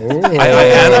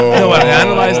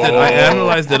 I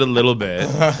analyzed it a little bit,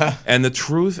 and the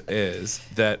truth is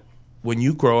that when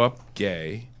you grow up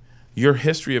gay, your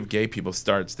history of gay people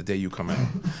starts the day you come out.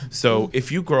 So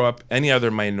if you grow up any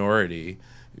other minority,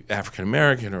 African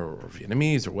American or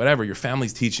Vietnamese or whatever, your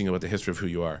family's teaching you about the history of who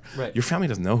you are. Right. Your family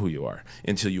doesn't know who you are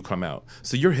until you come out.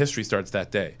 So your history starts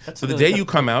that day. That's So the really day good you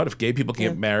come out, if gay people can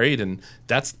get married, and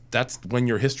that's when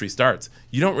your history starts.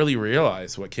 You don't really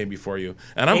realize what came before you.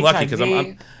 And I'm lucky because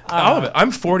I'm all of it.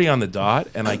 I'm 40 on the dot,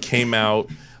 and I came out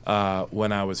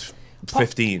when I was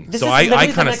 15. This So is I literally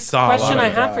the kind of next saw a question lot I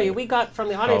of have for you. We got from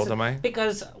the audience. old am I?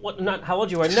 Because not how old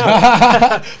you are.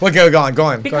 No. Well, go on, go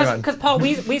on. Because Paul,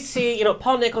 we see, you know,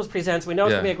 Paul NIcholls presents. We know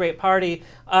it's Yeah. gonna be a great party.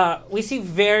 We see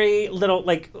very little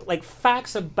like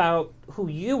facts about who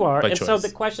you are, By and so choice.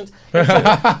 the questions. and so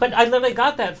but I literally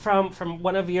got that from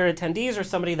one of your attendees or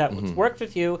somebody that Mm-hmm. worked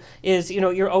with you. Is, you know,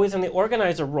 you're always in the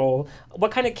organizer role.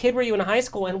 What kind of kid were you in high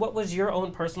school, and what was your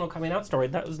own personal coming out story?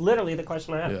 That was literally the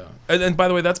question I had. Yeah, and by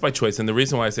the way, that's by choice. And the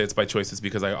reason why I say it's by choice is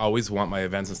because I always want my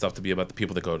events and stuff to be about the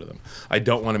people that go to them. I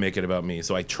don't want to make it about me,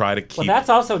 so I try to keep. Well, that's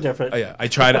also different. Yeah, I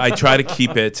try to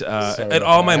keep it. And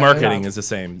all my marketing is the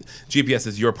same. GPS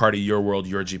is your party, your world,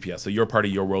 your GPS. So your party,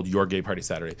 your world, your gay party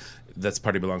Saturday. This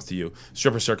party belongs to you.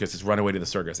 Stripper Circus is Runaway to the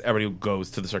Circus. Everybody goes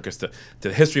to the circus. To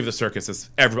the history of the circus is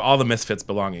all the misfits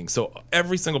belonging. So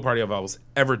every single party I've always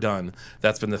ever done,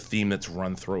 that's been the theme that's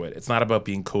run through it. It's not about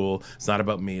being cool. It's not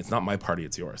about me. It's not my party.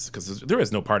 It's yours. Because there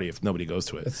is no party if nobody goes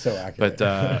to it. It's so accurate.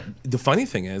 But the funny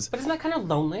thing is, But isn't that kind of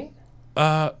lonely?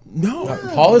 no.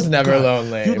 Paul is never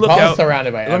lonely. You look Paul's out-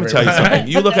 surrounded by Let me everyone. tell you something.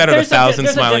 You look out at There's 1,000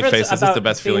 there's smiling difference faces. It's about the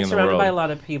best being feeling in the surrounded by a world.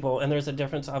 lot of people, and there's a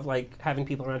difference of like having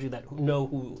people around you that know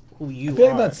who you I feel are.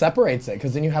 like that separates it,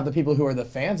 because then you have the people who are the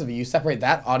fans of you. You separate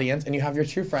that audience, and you have your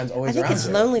true friends I always think around it's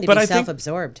you. lonely to But be I think-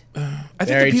 self-absorbed. I think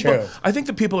Very the people, true. I think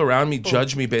the people around me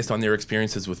judge me based on their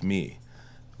experiences with me.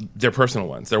 Their personal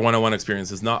ones, their one-on-one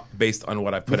experiences, not based on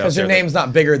what I've put Because out your there. name's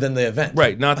not bigger than the event.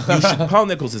 Right, not you should, Paul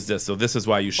NIcholls is this, so this is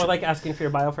why you should. Or like asking for your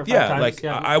bio for 5 yeah, times. like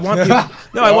yeah. I want people.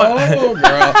 No, I want. Oh,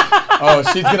 girl.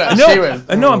 Oh, she's gonna. No, She was.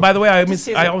 no, and by the way, I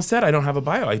see always said I don't have a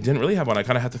bio. I didn't really have one. I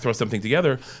kind of had to throw something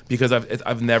together because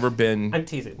I've never been. I'm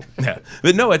teasing. Yeah,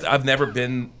 but no, I've never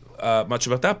been much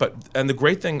about that. And the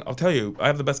great thing, I'll tell you, I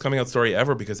have the best coming out story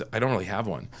ever because I don't really have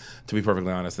one, to be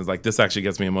perfectly honest. It's like, this actually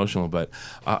gets me emotional, but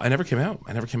I never came out.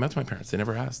 I never came out to my parents. They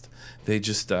never asked. They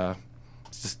just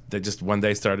one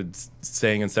day started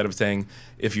saying, instead of saying,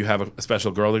 if you have a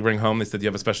special girl to bring home, they said, you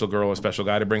have a special girl or a special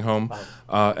guy to bring home.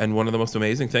 And one of the most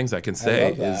amazing things I can say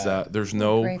love that. is there's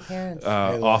no Great parents.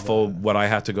 awful what I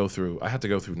had to go through. I had to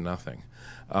go through nothing.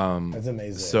 That's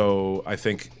amazing. So I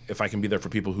think if I can be there for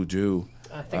people who do,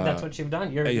 I think that's what you've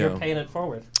done. You're you know. paying it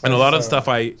forward. and a lot of the stuff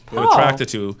I am attracted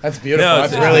to. That's beautiful. No,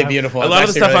 That's it's- really beautiful. A lot of the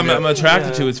It's stuff actually I'm really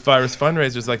attracted to as far as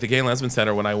fundraisers, like the Gay and Lesbian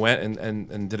Center, when I went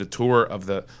and did a tour of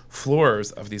the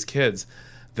floors of these kids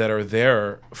that are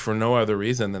there for no other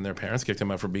reason than their parents kicked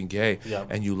them out for being gay. Yep.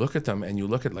 And you look at them and you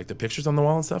look at like the pictures on the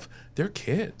wall and stuff, they're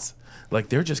kids. Like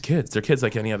they're just kids. They're kids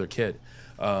like any other kid.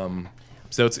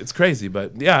 So it's crazy,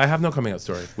 but yeah, I have no coming out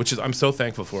story, which is I'm so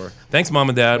thankful for. Thanks, Mom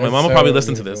and Dad. My That's mom will so probably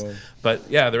listen to beautiful. this, but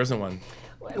yeah, there isn't one.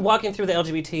 Walking through the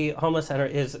LGBT homeless center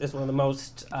is one of the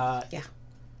most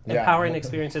empowering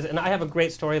experiences, and I have a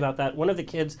great story about that. One of the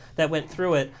kids that went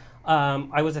through it,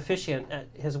 I was officiant at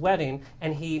his wedding,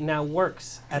 and he now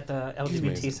works at the LGBT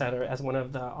amazing. center as one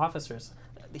of the officers.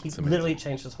 He literally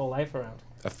changed his whole life around.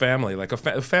 A family, like a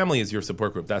family is your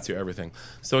support group. That's your everything.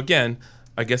 So again,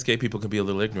 I guess gay people can be a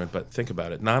little ignorant, but think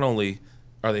about it. Not only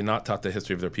are they not taught the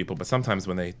history of their people, but sometimes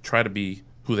when they try to be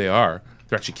who they are,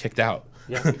 they're actually kicked out.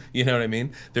 Yeah. You know what I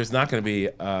mean? There's not going to be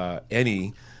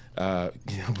any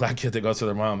black kid that goes to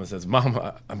their mom and says, "Mom,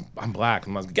 I'm black."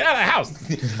 And mom's like, "Get out of the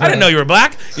house! I didn't know you were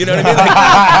black." You know what I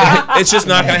mean? Like, it's just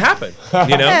not going to happen.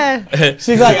 You know?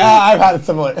 She's like, I've had it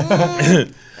similar.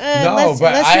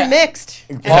 Unless you're mixed.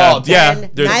 Paul,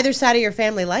 And neither side of your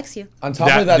family likes you. On top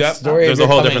of that story, there's a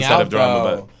whole different set of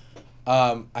drama.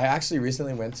 But I actually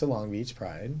recently went to Long Beach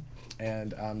Pride.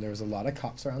 And there was a lot of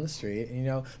cops around the street.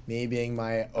 And, me being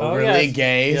my overly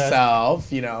gay self,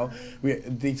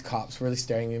 these cops were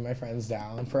staring me and my friends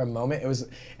down for a moment.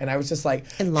 And I was just like,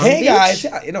 "Hey guys,"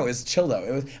 it was chill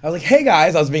though. I was like, "Hey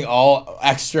guys," I was being all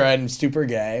extra and super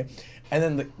gay. And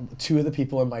then two of the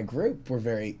people in my group were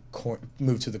very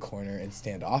moved to the corner and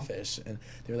standoffish. And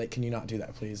they were like, "Can you not do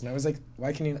that, please?" And I was like,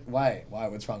 "Why can you? Why?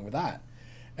 What's wrong with that?"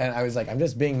 And I was like, "I'm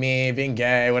just being me, being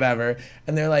gay, whatever."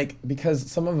 And they're like, because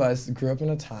some of us grew up in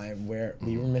a time where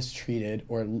we were mistreated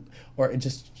or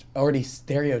just already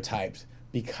stereotyped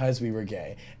because we were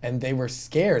gay. And they were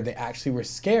scared. They actually were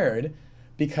scared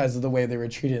because of the way they were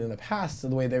treated in the past, the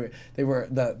way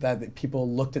that people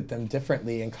looked at them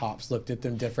differently and cops looked at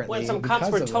them differently. When some cops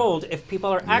were told, if people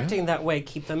are acting that way,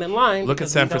 keep them in line. Look at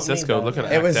San Francisco. Look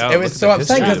at it was so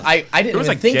upsetting because I didn't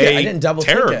even think it. I didn't double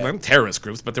think it. Terrorist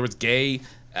groups, but there was gay,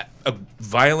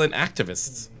 violent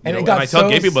activists. And I got tell so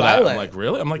gay people silent. that, I'm like,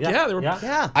 really? I'm like, yeah, they were.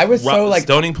 Yeah. I was so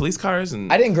stoning police cars,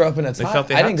 and I didn't grow up in a they time. felt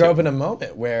they I had didn't grow to. up in a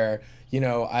moment where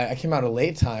I came out a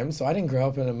late time, so I didn't grow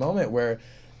up in a moment where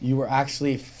you were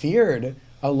actually feared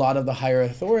a lot of the higher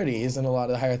authorities and a lot of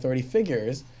the higher authority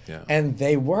figures. Yeah. And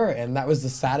they were, and that was the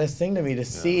saddest thing to me to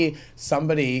see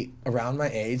somebody around my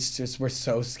age just were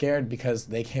so scared because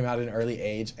they came out at an early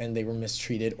age and they were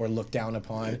mistreated or looked down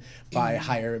upon by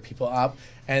higher people up.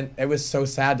 And it was so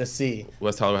sad to see.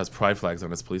 West Hollywood has pride flags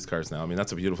on its police cars now. I mean,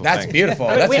 that's a beautiful That's thing. beautiful. I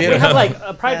mean, That's we beautiful.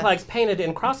 have pride flags painted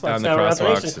in crosswalks Down the now around the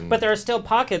crosswalks nation, and- but there are still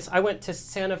pockets. I went to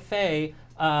Santa Fe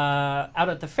out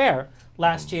at the fair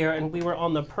last year, and we were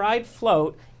on the Pride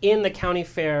float in the county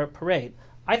fair parade.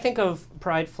 I think of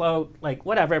Pride float like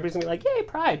whatever. Everybody's gonna be like, "Yay,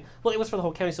 Pride!" Well, it was for the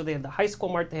whole county, so they had the high school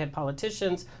mart, they had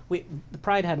politicians. The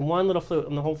Pride had one little float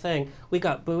on the whole thing. We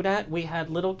got booed at. We had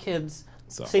little kids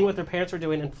seeing what their parents were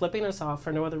doing and flipping us off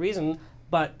for no other reason,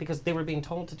 but because they were being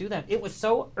told to do that. It was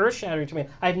so earth-shattering to me.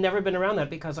 I've never been around that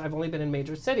because I've only been in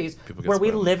major cities where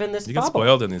we live in this You bubble. get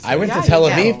spoiled in these. I went to Yeah, Tel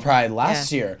you Aviv do. Pride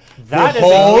last year. That the is a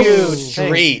whole huge thing.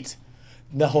 street,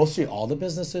 the whole street, all the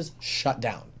businesses shut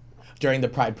down during the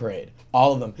Pride parade.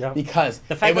 All of them, Yeah. because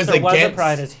The fact it was that there was a against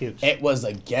Pride is huge. It was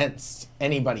against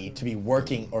anybody to be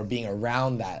working or being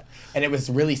around that, and it was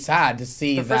really sad to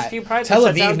see The first that few Prides Tel were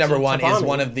shut Aviv, down number to one, is bombing.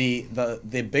 one of the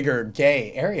bigger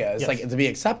gay areas, Yes. like to be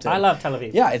accepted. I love Tel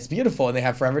Aviv. Yeah, it's beautiful, and they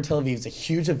have Forever Tel Aviv. It's a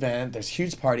huge event. There's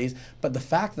huge parties, but the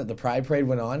fact that the Pride parade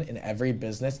went on in every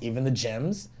business, even the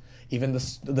gyms, even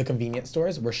the convenience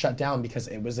stores, were shut down because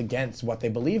it was against what they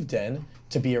believed in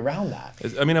to be around that.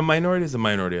 I mean, a minority is a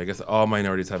minority. I guess all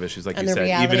minorities have issues, like And you the said.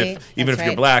 reality, even if you're that's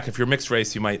right. black, if you're mixed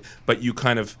race, you might, but you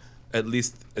kind of at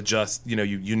least adjust. You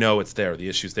know it's there. The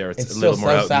issue's there. It's a little still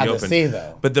more so out sad in the to open. see,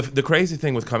 though. But the crazy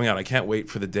thing with coming out, I can't wait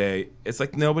for the day. It's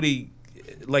like nobody,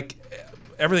 like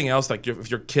everything else. Like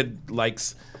if your kid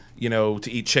likes, to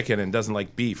eat chicken and doesn't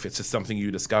like beef, it's just something you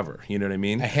discover. You know what I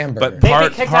mean? A hamburger. But They'd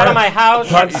be kicked out of my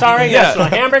house. I'm sorry, National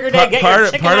Hamburger Day. Get your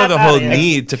chicken part of ass the out whole here.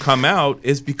 need to come out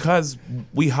is because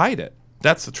we hide it.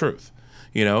 That's the truth,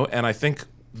 and I think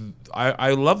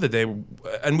I love the day,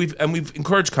 and we've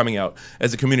encouraged coming out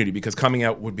as a community, because coming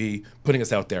out would be putting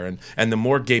us out there, and the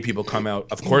more gay people come out,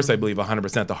 of course, I believe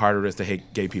 100% the harder it is to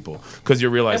hate gay people, because you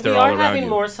realize And they're we all are around having you.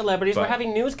 more celebrities. We're But-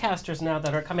 having newscasters now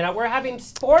that are coming out. We're having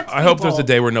sports. I hope there's a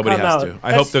day where nobody come has out. to.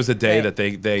 I hope there's a day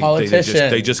That's- that they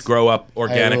Politicians. just grow up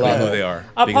organically love who it. they are.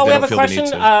 because Paul, they we have don't a feel the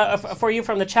need question to. for you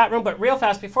from the chat room, but real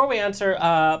fast, before we answer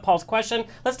Paul's question,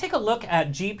 let's take a look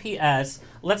at GPS.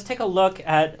 Let's take a look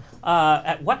at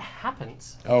what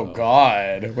happens. Oh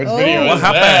God! Which video What is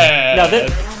happened? that? No,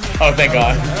 this, Oh, thank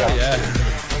God!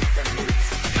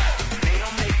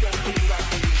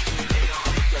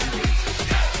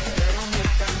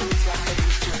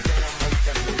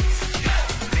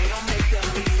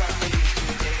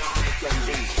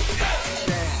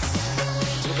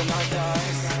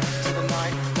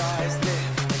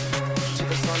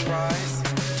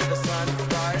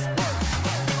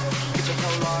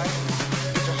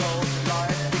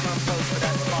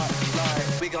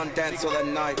 Dance till the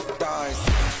night dies.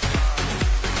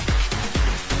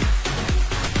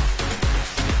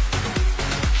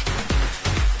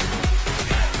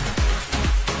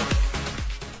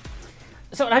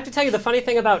 So I have to tell you, the funny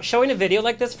thing about showing a video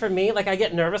like this for me, like I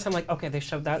get nervous. I'm like, okay, they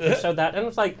showed that, and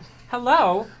it's like,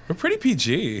 hello. We're pretty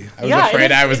PG. I was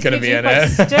afraid I was going to be in it.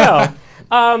 Still,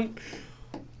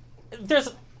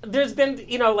 there's been,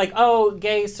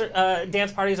 gay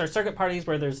dance parties or circuit parties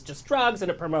where there's just drugs and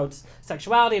it promotes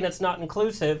sexuality and it's not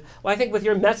inclusive. Well, I think with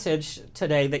your message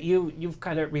today that you've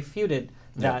kind of refuted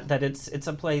that it's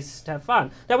a place to have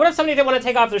fun. Now, what if somebody didn't want to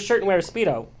take off their shirt and wear a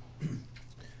Speedo?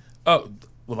 Oh.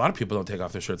 Well, a lot of people don't take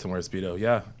off their shirts and wear a Speedo.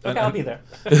 Yeah. Okay, I'll be there.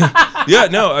 Yeah,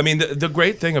 no. I mean, the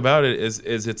great thing about it is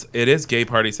it is Gay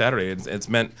Party Saturday. It's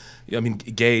meant. I mean,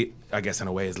 gay, I guess in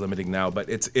a way is limiting now, but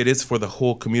it is for the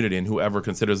whole community and whoever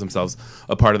considers themselves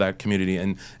a part of that community.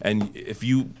 And if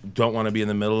you don't want to be in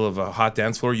the middle of a hot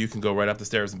dance floor, you can go right up the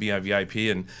stairs and be on VIP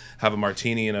and have a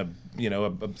martini and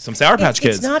some Sour Patch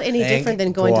Kids. It's not any different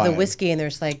than going to the whiskey and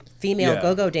there's like female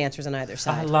go-go dancers on either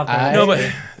side. I love that. No, but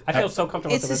I feel so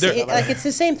comfortable with it's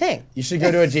the same thing. You should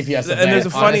go to a GPS event. And there's a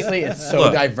funny, honestly, it's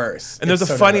so diverse. And there's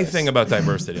a funny thing about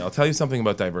diversity. I'll tell you something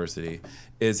about diversity,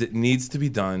 is it needs to be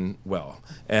done well.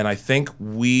 And I think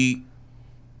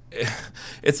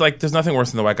it's like there's nothing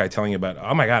worse than the white guy telling you about,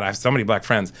 oh my God, I have so many black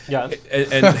friends. Yeah.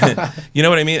 And you know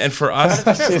what I mean? And for us,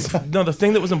 the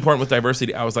thing that was important with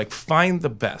diversity, I was like, find the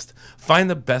best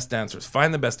dancers,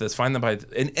 find the best this, find them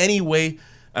in any way.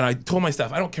 And I told my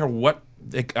staff, I don't care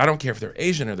I don't care if they're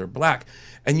Asian or they're black.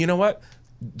 And you know what?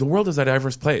 The world is a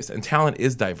diverse place and talent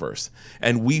is diverse.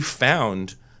 And we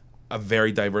found a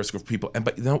very diverse group of people.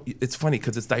 But it's funny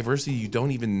because it's diversity you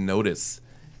don't even notice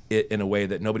it in a way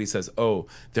that nobody says, oh,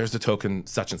 there's the token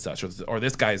such and such, or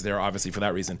this guy's there obviously for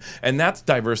that reason. And that's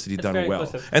diversity done well.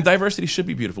 Inclusive. And diversity should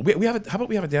be beautiful. How about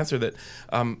we have a dancer that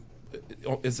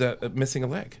is missing a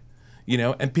leg,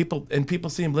 and people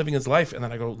see him living his life, and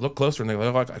then I go, look closer, and they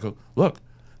go, I go, look.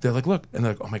 They're like, look, and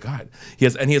they're like, oh my God, he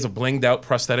has a blinged out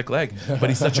prosthetic leg, but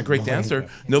he's such a great dancer.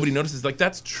 Nobody notices. Like,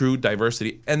 that's true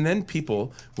diversity. And then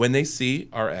people, when they see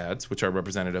our ads, which are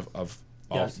representative of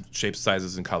all shapes,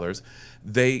 sizes, and colors,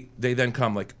 they then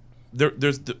come like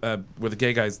there's where the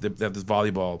gay guys they have this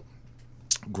volleyball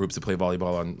groups that play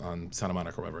volleyball on Santa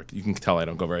Monica or whatever. You can tell I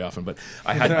don't go very often, but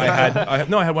I had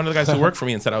one of the guys who worked for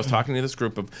me and said I was talking to this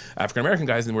group of African American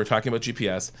guys and we were talking about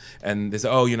GPS and they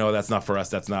said, oh, that's not for us,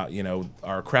 that's not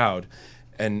our crowd.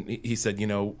 And he said,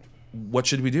 what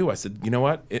should we do? I said, you know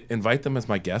what? Invite them as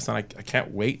my guests, and I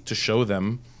can't wait to show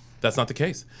them that's not the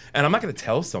case. And I'm not going to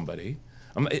tell somebody.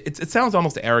 It sounds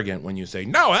almost arrogant when you say,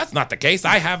 no, that's not the case.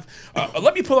 I have,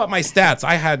 let me pull up my stats.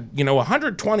 I had,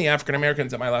 120 African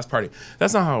Americans at my last party.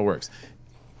 That's not how it works.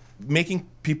 Making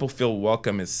people feel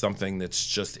welcome is something that's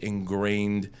just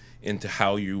ingrained into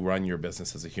how you run your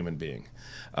business as a human being.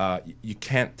 You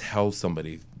can't tell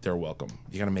somebody they're welcome.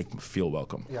 You got to make them feel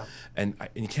welcome. Yeah. And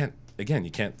you can't,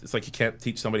 it's like you can't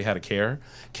teach somebody how to care.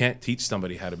 Can't teach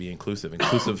somebody how to be inclusive.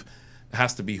 Inclusive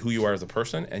has to be who you are as a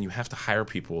person, and you have to hire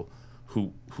people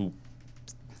who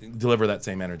deliver that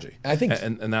same energy. I think,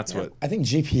 and that's what I think.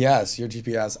 Your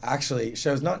GPS actually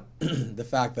shows not the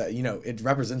fact that it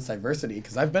represents diversity,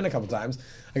 because I've been a couple times.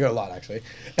 I go a lot actually.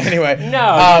 Anyway,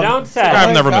 no, you don't say.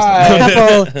 I've never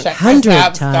missed it.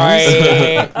 100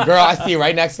 times. Girl, I see you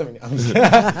right next to me.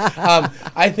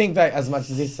 I think that as much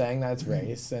as he's saying that it's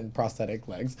race and prosthetic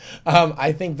legs,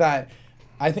 I think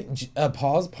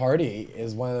Paul's party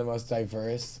is one of the most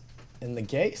diverse in the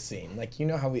gay scene. Like,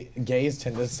 how gays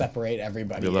tend to separate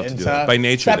everybody into by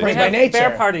nature. We have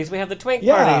fair parties. We have the twink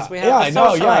parties. We have the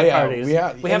socialite parties.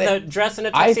 We have the dress in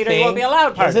a tuxedo you won't be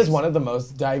allowed parties. This is one of the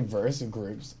most diverse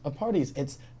groups of parties.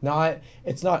 It's not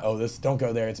don't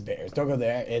go there, it's bears. Don't go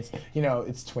there, it's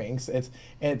it's twinks.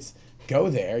 It's go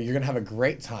there, you're gonna have a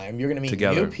great time, you're gonna meet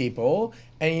new people,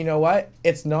 and you know what?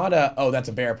 It's not that's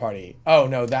a bear party. Oh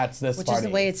no, that's this Which party. Which is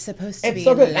the way it's supposed to be. It's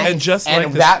so good.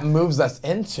 And that moves us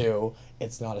into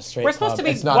it's not a straight We're supposed club. to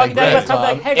be It's not a gay club.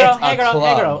 Like, hey girl, hey girl,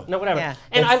 club. hey girl. No, whatever. Yeah.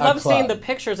 And It's I love a club. seeing the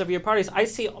pictures of your parties. I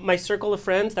see my circle of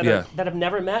friends that have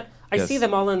never met. I see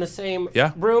them all in the same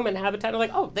room and habitat. I'm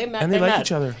like, oh, they met. And they like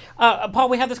each other. Paul,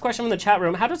 we have this question from the chat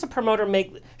room. How does a promoter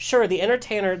make sure the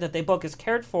entertainer that they book is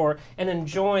cared for and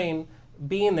enjoying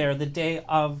being there the day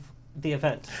of the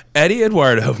event? Eddie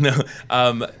Eduardo. No.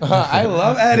 I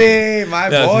love Eddie, my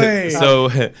boy.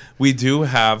 So we do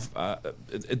have,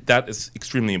 that is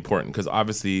extremely important, because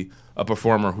obviously a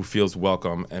performer who feels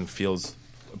welcome and feels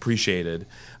appreciated,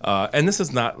 and this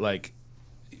is not like,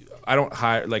 I don't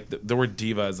hire, like the word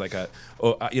diva is like I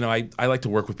like to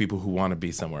work with people who want to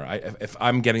be somewhere. If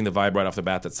I'm getting the vibe right off the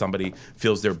bat that somebody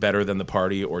feels they're better than the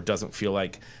party or doesn't feels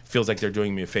like they're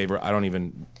doing me a favor, I don't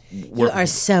even work. You are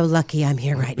so lucky I'm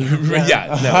here right now. Yeah,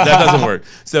 no, that doesn't work.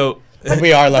 So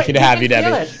We are lucky to have you, can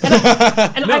Debbie. feel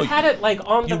it. And No, I've had it like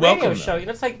on the you radio welcome show. that. You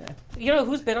know, it's like, you know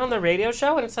who's been on the radio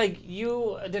show? And it's like,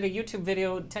 you did a YouTube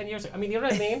video 10 years ago. I mean, you know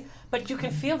what I mean? But you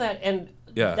can feel that, and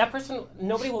Yeah. that person,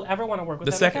 nobody will ever want to work with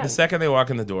The them second again. the second they walk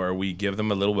in the door, we give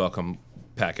them a little welcome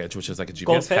package, which is like a GPS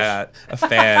Goldfish? hat, a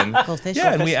fan. Goldfish? Yeah,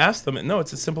 and Goldfish. we ask them. No,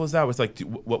 it's as simple as that. It's like,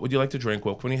 what would you like to drink?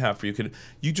 What can we have for you?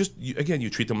 Again, you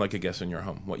treat them like a guest in your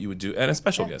home. What you would do, and a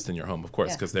special guest in your home, of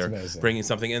course, Yeah. because they're amazing. bringing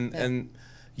something in. And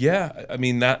yeah, I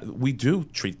mean that we do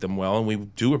treat them well, and we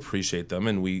do appreciate them,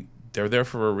 and they're there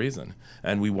for a reason,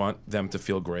 and we want them to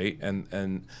feel great,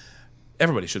 and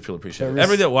everybody should feel appreciated.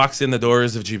 Everybody that walks in the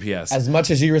doors of GPS. As much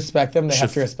as you respect them, they have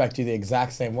Should- to respect you the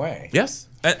exact same way. Yes,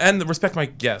 and respect my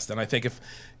guest. And I think if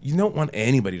you don't want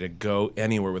anybody to go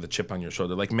anywhere with a chip on your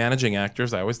shoulder, like managing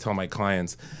actors, I always tell my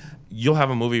clients, you'll have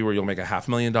a movie where you'll make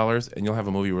 $500,000, and you'll have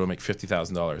a movie where you'll make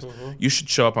 $50,000. You should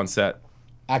show up on set.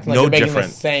 Acting like No you're making different.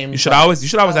 the same. You should always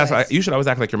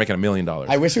act like you're making $1 million.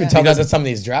 I wish we would tell that to some of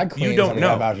these drag queens You don't that we know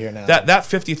have out here now. that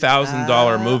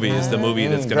 $50,000 movie is the movie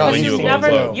that's going Girl, to win you a you Golden never,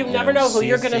 Globe. you never know who She's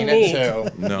you're going to seen meet.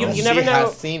 it too. No. You never She know.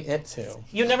 has seen it too.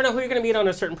 You never know who you're going to meet on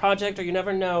a certain project, or you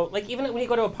never know. Like, even when you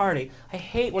go to a party, I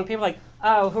hate when people are like,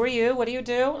 oh, who are you? What do you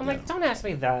do? I'm like, don't ask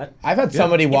me that. I've had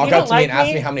somebody walk you up don't to me like and ask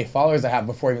me- me how many followers I have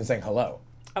before even saying hello.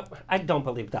 I don't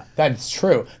believe that. That's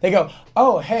true. They go,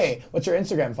 oh, hey, what's your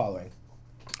Instagram following?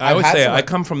 I always had say someone- I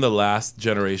come from the last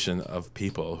generation of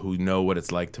people who know what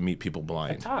it's like to meet people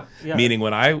blind. Yeah. Meaning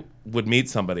when I would meet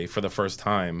somebody for the first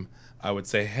time, I would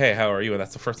say, hey, how are you? And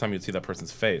that's the first time you'd see that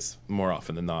person's face more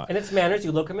often than not. And it's manners.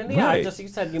 You look them in the eye, Right. just like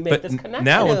you said. You make But this connection.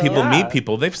 now when people Yeah. meet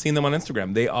people, they've seen them on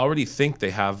Instagram. They already think they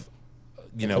have,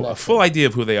 a connection. full idea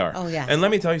of who they are. Oh, yeah. And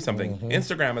let me tell you something. Mm-hmm.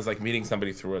 Instagram is like meeting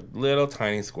somebody through a little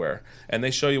tiny square, and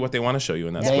they show you what they want to show you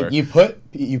in that They- square.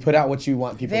 you put out what you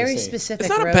want people Very to see. specific. It's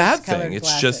not a bad thing. rose-colored It's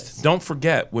glasses. just don't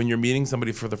forget when you're meeting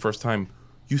somebody for the first time,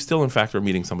 you still in fact are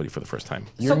meeting somebody for the first time.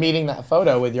 You're meeting that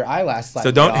photo with your eyelash So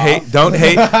slightly don't off.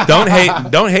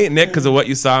 hate Nick because of what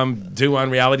you saw him do on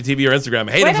reality TV or Instagram.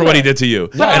 Hate him a for what he minute. did to you.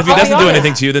 But And if he I'll be doesn't do honest.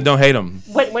 anything to you, then don't hate him.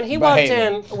 When he But walked hate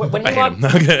in, him. when I he hate walked, him.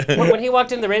 Okay. when he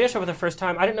walked in the radio show for the first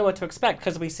time, I didn't know what to expect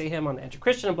because we see him on Andrew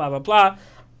Christian and blah blah blah.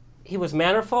 He was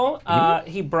mannerful.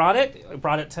 He brought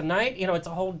it tonight. You know, it's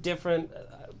a whole different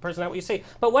person, not what you see.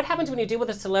 But what happens when you deal with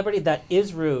a celebrity that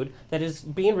is rude, that is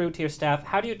being rude to your staff?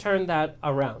 How do you turn that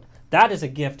around? That is a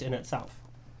gift in itself.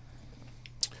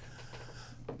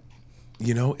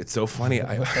 You know, it's so funny.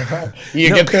 You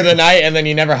get through the night and then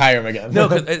you never hire him again. No,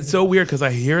 'cause it's so weird because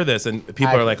I hear this and people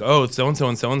I- are like, "Oh, it's so and so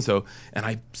and so and so," and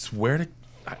I swear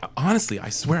honestly, I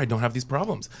swear I don't have these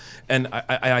problems, and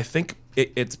I think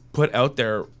it's put out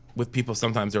there with people.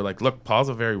 Sometimes they're like, "Look, Paul's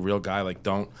a very real guy. Like,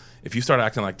 if you start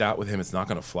acting like that with him, it's not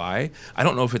going to fly." I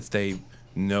don't know if it's they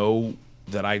know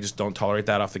that I just don't tolerate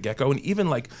that off the get-go. And even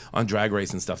like on Drag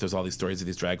Race and stuff, there's all these stories of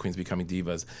these drag queens becoming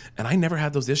divas, and I never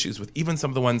had those issues with even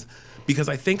some of the ones because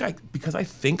I think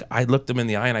I look them in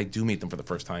the eye and I do meet them for the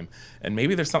first time, and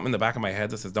maybe there's something in the back of my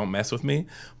head that says don't mess with me,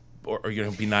 or you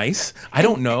know, be nice. I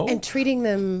don't know. And treating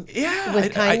them Yeah, with I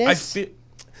kindness. feel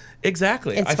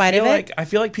exactly. In spite of it? I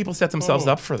feel like people set themselves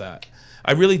up for that.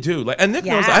 I really do. Like, and Nick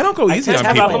knows Yeah. I don't go I easy just on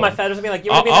have people. all my feathers and be like,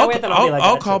 you want to be that way? Then I'll be like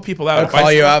I'll that call too. people out. I'll If I call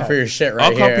see- you out for your shit right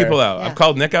I'll call here. people out. Yeah. I've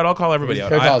called Nick out. I'll call everybody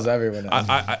out. He calls everyone out.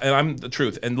 And I'm the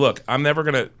truth. And look, I'm never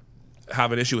gonna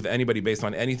have an issue with anybody based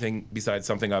on anything besides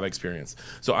something I've experienced.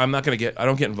 So I don't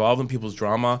get involved in people's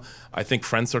drama. I think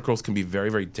friend circles can be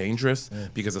very, very dangerous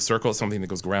because a circle is something that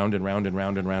goes round and round and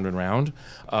round and round and round.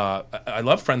 I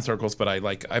love friend circles, but I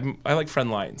like friend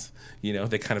lines. You know,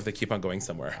 they keep on going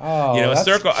somewhere. Oh, you know, that's a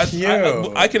circle.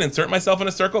 cute. I can insert myself in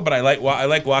a circle, but I like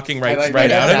walking right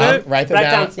Write out it down. of it. Write it Write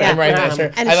down. down, And write yeah. that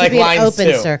shit. And I it should like be an lines open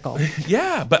too. circle.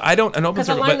 Yeah, but I don't an open Because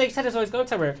the circle. line But they said is always going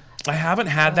somewhere. I haven't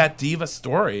had that diva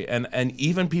story, and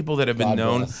even people that have been God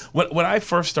known. bless. When I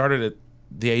first started at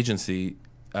the agency,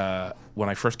 when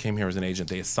I first came here as an agent,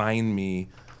 they assigned me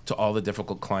to all the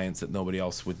difficult clients that nobody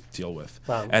else would deal with.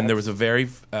 Wow, and there was a very,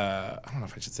 I don't know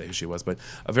if I should say who she was, but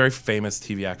a very famous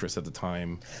TV actress at the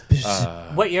time.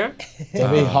 What year?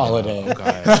 Debbie Holiday. Oh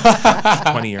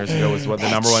God, 20 years ago was the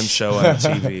number one show on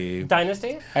TV.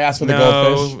 Dynasty? I asked for the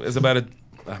No, goldfish. it was about a.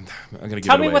 I'm gonna give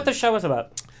Tell it me away. what the show was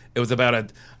about. It was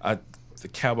about the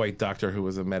cowboy doctor who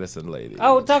was a medicine lady.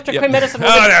 Oh, Dr. Quinn Medicine.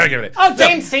 Oh, no, give it. Oh,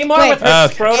 Jane Seymour Wait. with her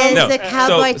Okay. scrotum. Is the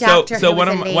cowboy doctor So who one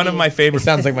was of a one of lady. my favorite.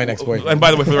 Sounds like my next boyfriend. And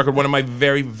by the way, for the record, one of my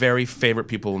very, very favorite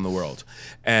people in the world.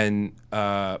 And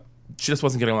she just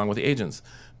wasn't getting along with the agents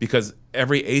because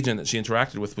every agent that she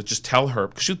interacted with would just tell her,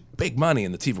 because she was big money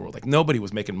in the TV world. Like nobody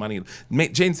was making money.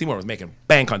 Jane Seymour was making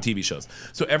bank on TV shows.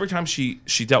 So every time she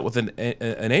dealt with an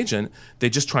agent,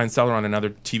 they just try and sell her on another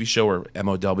TV show or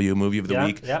MOW, movie of the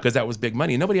week, because that was big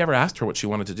money. Nobody ever asked her what she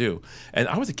wanted to do. And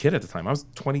I was a kid at the time. I was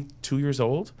 22 years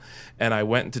old, and I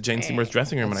went into Jane Seymour's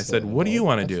dressing room and I said, "What do you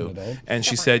want to do?" And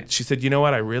she said, "You know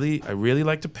what? I really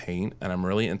like to paint, and I'm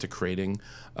really into creating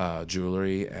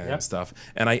jewelry and stuff."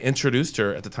 And I introduced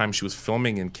her at the time she was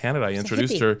filming in Canada. I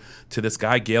introduced her to this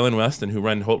guy, Galen Weston, who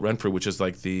ran Holt Renfrew, which is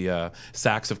like the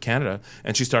Saks of Canada.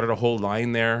 And she started a whole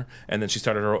line there. And then she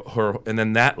started her and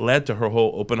then that led to her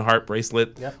whole open heart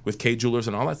bracelet with K Jewelers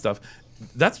and all that stuff.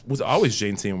 That was always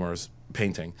Jane Seymour's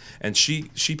painting. And she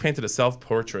painted a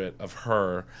self-portrait of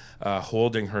her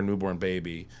holding her newborn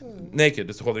baby, naked,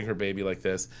 just holding her baby like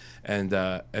this. And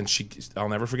I'll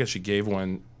never forget, she gave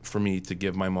one for me to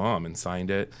give my mom and signed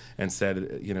it and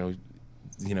said, you know,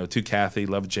 to Kathy,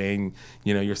 love Jane,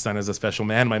 your son is a special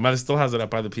man. My mother still has it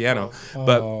up by the piano.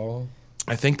 But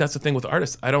I think that's the thing with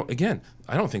artists. I don't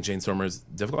think Jane Seymour is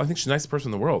difficult. I think she's the nicest person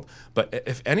in the world. But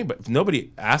if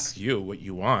nobody asks you what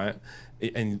you want,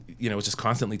 and it's just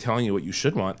constantly telling you what you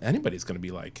should want, anybody's going to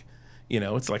be like,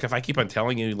 it's like if I keep on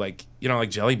telling you, like, like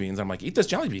jelly beans, I'm like, eat this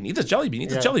jelly bean, eat this jelly bean, eat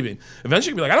this jelly bean. Eventually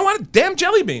you'll be like, I don't want a damn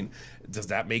jelly bean. Does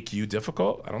that make you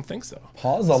difficult? I don't think so.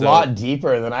 Paul's a lot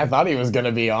deeper than I thought he was going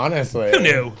to be, honestly. Who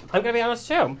knew? I'm going to be honest,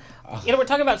 too. We're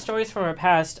talking about stories from our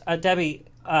past. Debbie,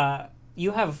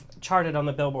 you have charted on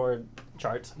the Billboard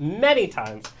charts many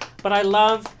times, but I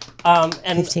love...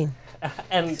 15.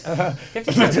 And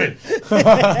 50 times.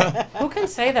 Who can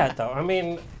say that, though? I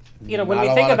mean, when we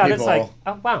think about it, it's like,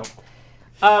 oh, wow.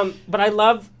 But I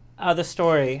love the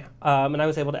story, and I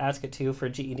was able to ask it to you for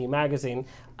GED Magazine.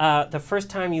 The first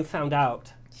time you found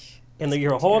out in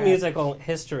your whole musical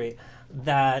history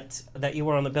that you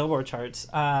were on the Billboard charts,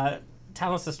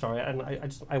 tell us the story, and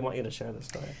I want you to share the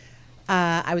story.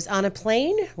 I was on a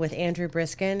plane with Andrew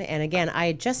Briskin, and again, I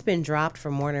had just been dropped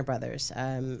from Warner Brothers.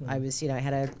 I was, I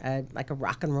had a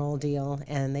rock and roll deal,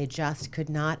 and they just could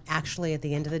not actually, at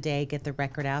the end of the day, get the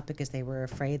record out because they were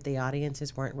afraid the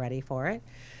audiences weren't ready for it.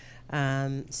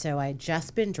 So I had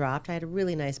just been dropped. I had a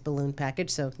really nice balloon package,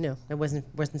 so no, I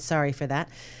wasn't sorry for that.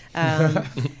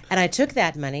 And I took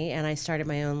that money and I started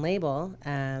my own label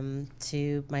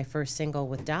to my first single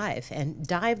with Dive. And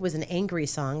Dive was an angry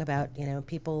song about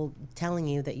people telling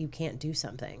you that you can't do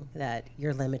something, that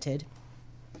you're limited,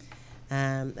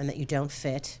 and that you don't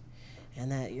fit, and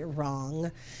that you're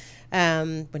wrong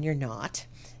when you're not.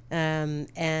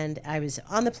 And I was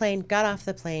on the plane, got off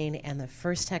the plane, and the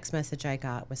first text message I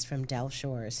got was from Del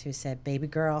Shores, who said, "Baby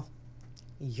girl,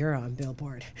 you're on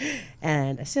Billboard."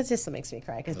 And it just makes me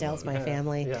cry because Del's my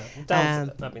family. Yeah,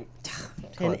 Del's,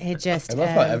 and it just... I love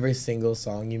how every single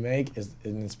song you make is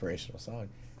an inspirational song.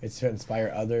 It's to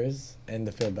inspire others and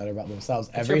to feel better about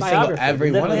themselves. Every one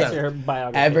of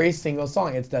them. Every single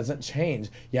song. It doesn't change.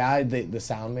 Yeah, the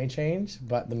sound may change,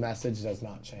 but the message does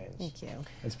not change. Thank you.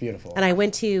 It's beautiful. And I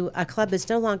went to a club that's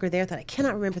no longer there that I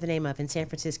cannot remember the name of in San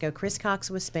Francisco. Chris Cox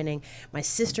was spinning. My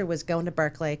sister was going to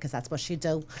Berkeley because that's what she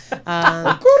do.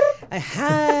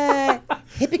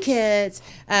 Hippie kids.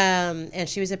 And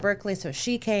she was at Berkeley, so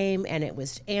she came, and it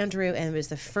was Andrew, and it was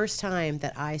the first time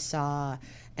that I saw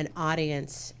an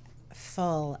audience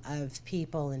full of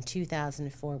people in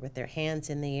 2004 with their hands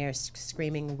in the air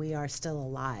screaming, "We are still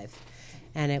alive."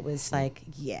 And it was like,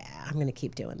 yeah, I'm going to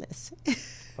keep doing this.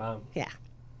 Wow. Yeah. It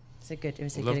was a good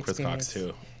experience. Love Chris Cox,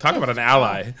 too. Talk about an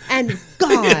ally. And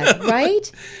God,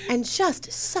 right? And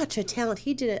just such a talent.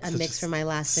 He did a mix for my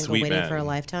last single, Waiting for a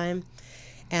Lifetime.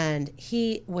 And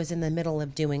he was in the middle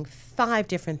of doing 5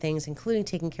 different things, including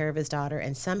taking care of his daughter,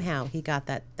 and somehow he got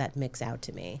that mix out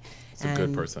to me. He's a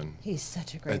good person. He's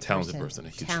such a great talented person. A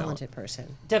huge talented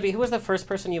person. Debbie, who was the first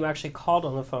person you actually called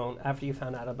on the phone after you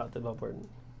found out about the Billboard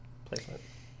placement?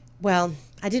 Well,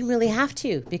 I didn't really have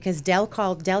to because Del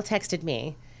texted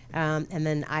me, and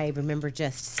then I remember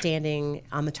just standing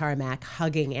on the tarmac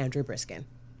hugging Andrew Briskin.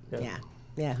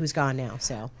 Yeah, who's gone now.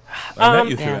 So I met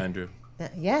you through Andrew.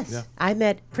 Yes. Yeah. I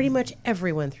met pretty much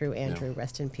everyone through Andrew.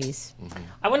 Rest in peace. Mm-hmm.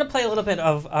 I want to play a little bit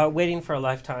of Waiting for a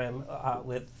Lifetime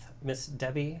with Miss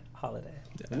Debbie Holiday.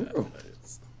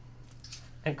 Yes.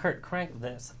 And Kurt, crank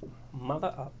this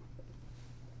mother up.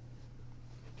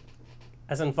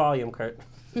 As in volume, Kurt.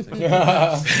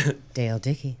 Dale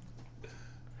Dickey.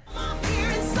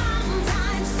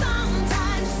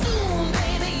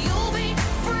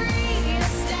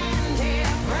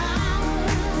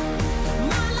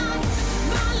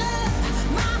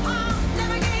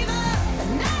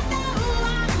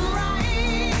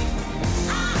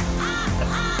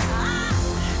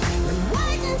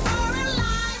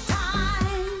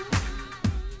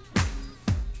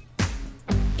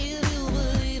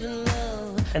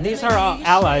 And these are all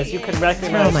allies you can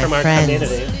recognize my from our friends.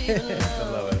 community. I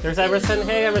love it. There's Emerson.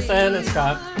 Hey, Emerson and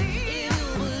Scott.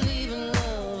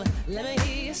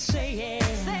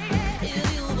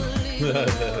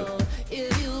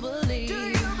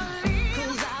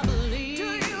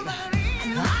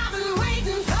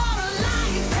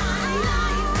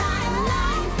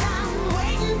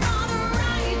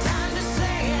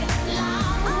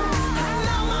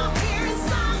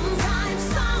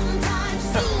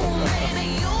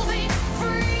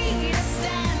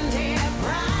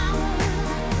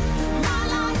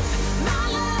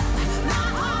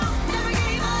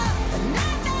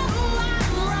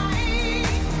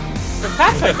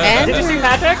 Patrick. Did you see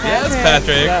Patrick? Yes,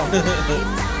 Patrick.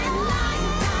 Yeah.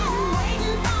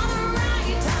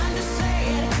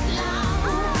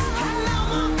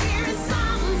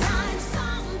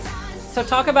 So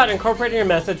talk about incorporating your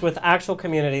message with actual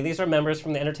community. These are members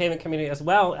from the entertainment community as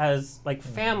well as like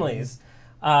families.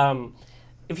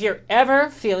 If you're ever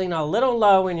feeling a little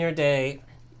low in your day,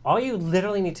 all you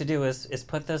literally need to do is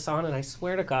put this on, and I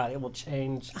swear to God, it will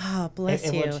change. Oh, bless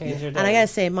it you. will change your day. And I gotta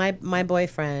say, my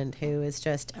boyfriend, who is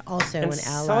just also and an so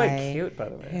ally. cute, by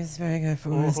the way. He's very good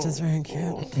for us. Just very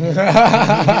cute.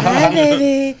 Hi,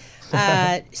 baby.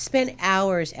 Spent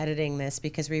hours editing this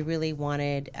because we really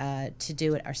wanted to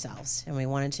do it ourselves, and we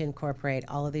wanted to incorporate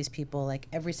all of these people. Like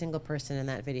every single person in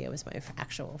that video was my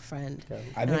actual friend.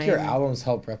 I think your albums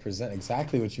help represent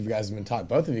exactly what you guys have been talking.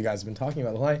 Both of you guys have been talking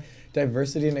about the whole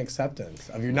diversity and acceptance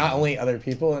of your not only other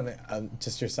people and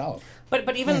just yourself.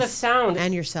 But even the sound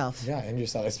and yourself. Yeah, and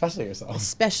yourself, especially yourself.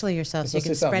 Especially yourself, so you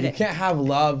can spread You it. can't have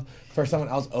love for someone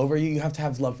else over you. You have to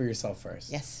have love for yourself first.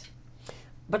 Yes.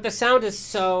 But the sound is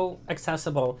so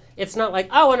accessible. It's not like,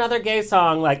 oh, another gay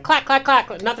song, like clack, clack, clack.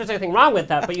 Not that there's anything wrong with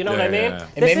that, but you know what I mean? Yeah.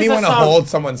 It made me want to hold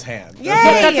someone's hand. Yay!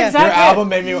 That's exactly Your album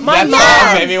made me. My That mom-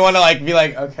 song made me want to be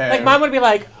like, okay. Like mine would be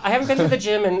like, I haven't been to the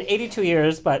gym in 82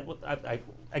 years, but I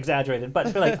exaggerated. But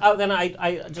it'd be like, oh, then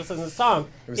I just listen to the song.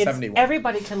 It was 71.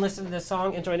 Everybody can listen to this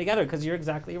song and join together because you're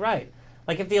exactly right.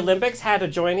 Like if the Olympics had a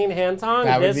joining hands on,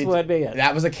 this would be it.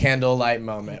 That was a candlelight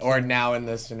moment, or now in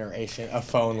this generation, a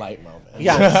phone light moment.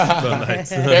 Yes. So nice.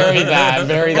 Very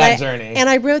that journey. And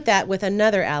I wrote that with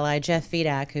another ally, Jeff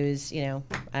Vidak, who's,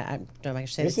 I don't know if I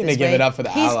should say You this seem this to give way. it up for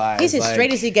the allies, He's as like-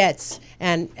 straight as he gets,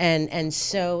 and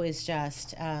so is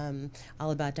just all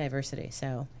about diversity.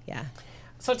 So yeah.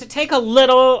 So to take a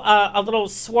little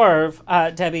swerve,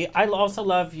 Debbie, I also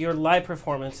love your live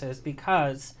performances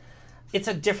because it's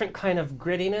a different kind of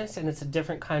grittiness and it's a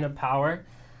different kind of power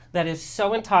that is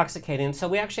so intoxicating. So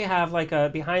we actually have like a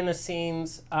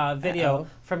behind-the-scenes video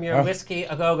from your Whiskey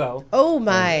A Go-Go. Oh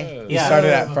my. You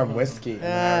started out from whiskey. And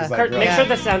then I was like, Kurt, really- make sure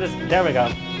the sound is... There we go.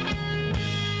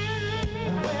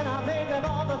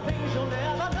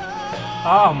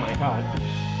 Oh my God.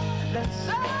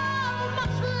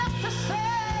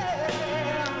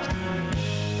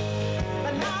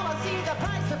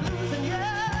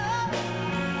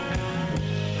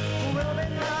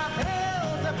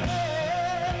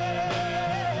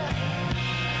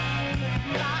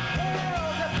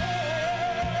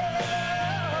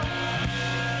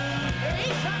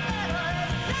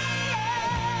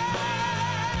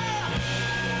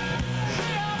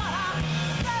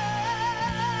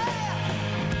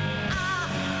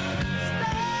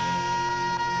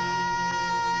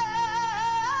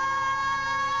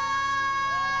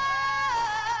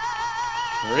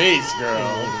 Preach,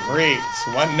 girl.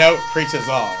 Preach. One note preaches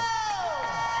all.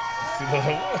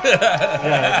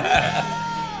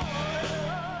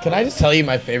 Can I just tell you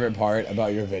my favorite part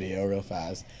about your video real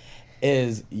fast?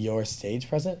 Is your stage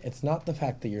presence. It's not the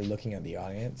fact that you're looking at the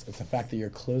audience. It's the fact that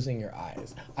you're closing your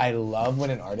eyes. I love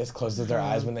when an artist closes their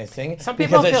eyes when they sing. Some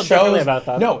people because feel differently about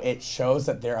that. No, it shows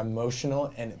that they're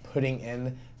emotional and putting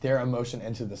in their emotion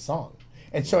into the song.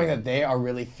 It's showing that they are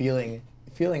really feeling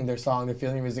their song, they're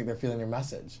feeling your music, they're feeling your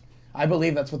message. I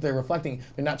believe that's what they're reflecting.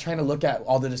 They're not trying to look at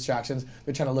all the distractions.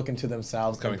 They're trying to look into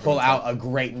themselves and pull out a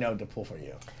great note to pull for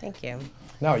you. Thank you.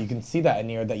 No, you can see that in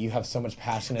your, that you have so much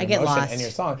passion and I get emotion lost. in your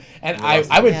song. And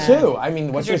I would too. I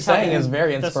mean, what you're you're saying telling is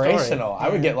very the story. inspirational. I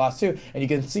would get lost too. And you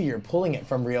can see you're pulling it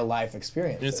from real life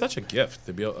experience. It's such a gift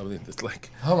to be able. I mean, it's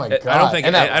like. Oh my I don't God. think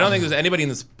And that- I don't think there's anybody in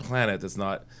this planet that's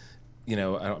not. I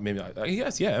don't, maybe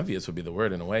yes, yeah, envious would be the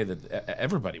word in a way that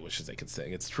everybody wishes they could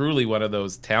sing. It's truly one of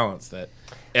those talents that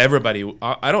everybody.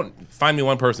 I don't find me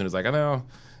one person who's like, I know.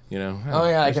 Oh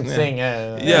yeah, I can sing.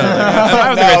 Yeah. Yeah, if I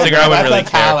was a great singer, I wouldn't really that's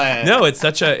a care. talent. No, it's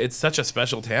such a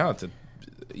special talent.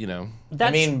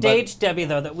 That mean, stage, Debbie,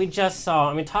 though, that we just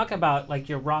saw, talk about like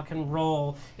your rock and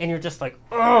roll, and you're just like,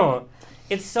 oh.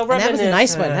 It's so And reminiscent. that was a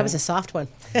nice one. That was a soft one.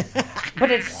 But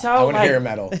it's so I want to like, hear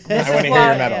metal. I This want is to hear why-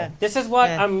 your metal. yeah. This is what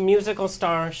Yeah. a musical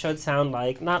star should sound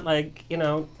like, not like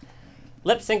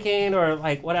lip syncing or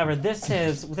like whatever. This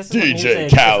is what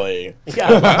music Khaled. is.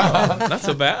 Yeah. Not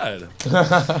so bad.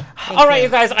 All right, you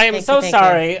guys. I am Thank so you, thank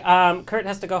sorry. Kurt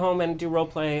has to go home and do role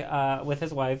play with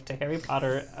his wife to Harry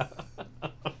Potter.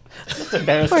 Just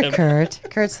embarrassed Poor him. Kurt.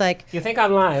 Kurt's like, You think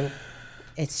I'm lying?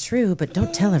 it's true, but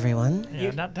don't tell everyone.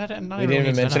 Yeah, not We didn't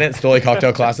even mention it. Stoli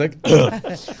Cocktail Classic.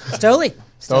 Stoli.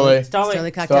 Stoli.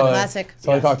 Stoli Cocktail Stoli. Classic.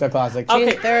 Stoli Cocktail Classic. Okay.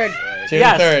 June 3rd. June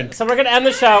Yes. 3rd. So we're gonna end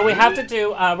the show. We have to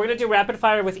do. We're gonna do rapid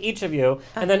fire with each of you,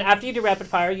 and then after you do rapid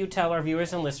fire, you tell our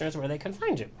viewers and listeners where they can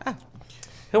find you.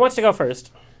 Who wants to go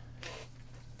first?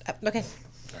 Okay.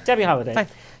 Debbie Holiday. Fine.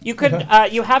 You could.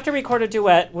 You have to record a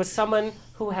duet with someone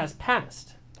who has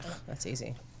passed. That's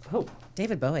easy. Who?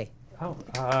 David Bowie. Oh.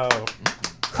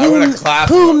 I want to clap.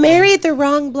 Who married the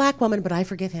wrong black woman, but I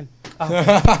forgive him.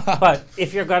 But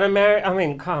if you're gonna marry, I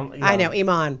mean, come. I know,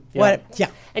 Iman. Yeah. What? Yeah.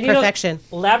 And Perfection.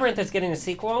 Labyrinth is getting a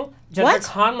sequel. Jennifer What?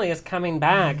 Connelly is coming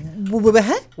back.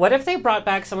 What? What if they brought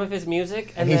back some of his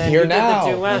music and He's then here you now.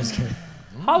 did the duet?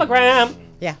 Hologram.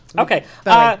 Yeah. Okay.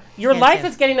 Bowie. Your Hands life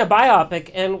down. is getting a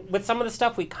biopic, and with some of the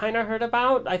stuff we kind of heard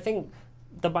about, I think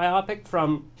the biopic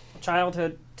from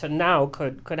childhood to now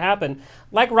could happen,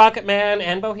 like Rocket Man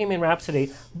and Bohemian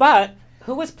Rhapsody. But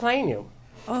who was playing you?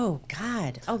 Oh,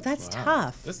 God. Oh, that's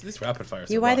tough. This rapid fire.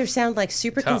 You either sound like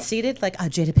super Tough. conceited, like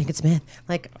Jada Pinkett Smith.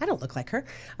 Like, I don't look like her.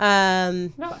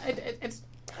 No, it's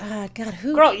God,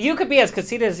 who? girl. You could be as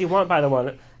conceited as you want, by the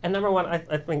one. And number one,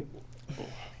 I think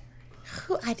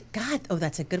God, oh,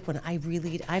 that's a good one.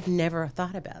 I've never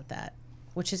thought about that,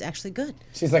 which is actually good.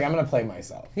 She's like, I'm going to play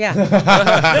myself. Yeah. no,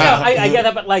 I get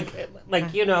that, but like like.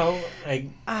 Oh,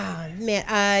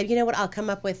 man. You know what? I'll come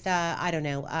up with, I don't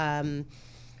know.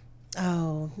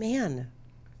 Oh, man.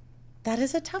 That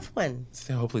is a tough one.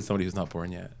 So hopefully somebody who's not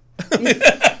born yet.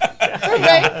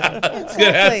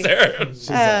 Exactly.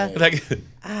 Answer. Like,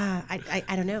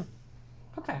 I don't know.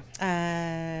 Okay.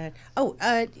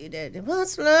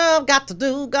 What's love got to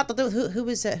do?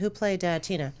 Who played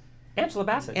Tina? Angela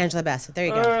Bassett. Angela Bassett. There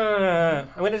you go.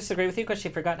 I'm going to disagree with you because she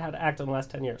forgot how to act in the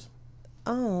last 10 years.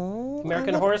 Oh.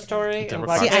 American Horror Story and Deborah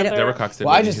Black Cox, Panther. Deborah Cox did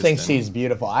Well, I Whitney just think Houston. she's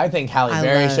beautiful. I think Halle I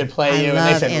Berry love- should play I you, and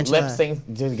love they should Angela. lip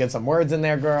sync, to get some words in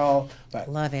there, girl. But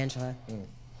Love Angela.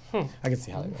 I can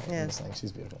see Halle Berry. Yeah. I'm just saying,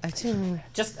 she's beautiful. I do.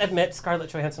 Just admit Scarlett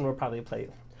Johansson will probably play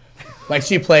you. Like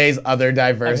she plays other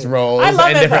diverse roles I love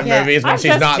in it, different but- Yeah. movies when I'm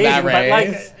she's just not that teasing, but, like,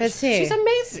 race. Let's see. She's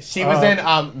amazing. She was in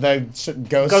the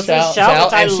Ghost, Ghost in the Shell, Shell,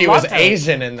 which I and she was loved her.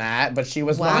 Asian in that, but she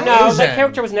was not No, Asian. the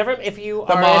character was never. If you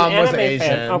are mom an was anime Asian.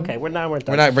 fan, okay, we're done.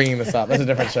 We're not bringing this up. That's a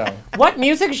different show. What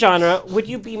music genre would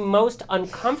you be most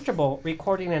uncomfortable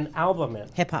recording an album in?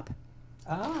 Hip hop.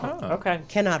 Oh, okay.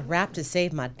 Cannot rap to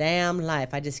save my damn life.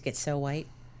 I just get so white.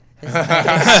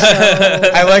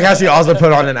 I like how she also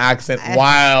put on an accent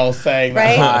while saying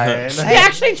Right? that line. He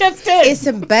actually just did. It's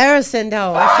embarrassing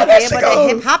though. I should there be she able to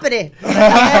goes. hip hop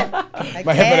it.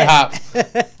 My hip and hop.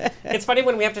 It's funny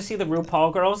when we have to see the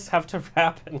RuPaul girls have to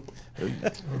rap. And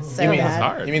So You mean, bad.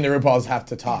 hard. you mean the RuPaul's have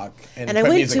to talk? And I put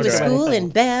went music to a it. school in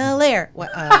Bel Air. What,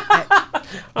 oh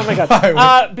my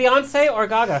God. Beyonce or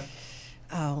Gaga?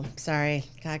 oh, sorry,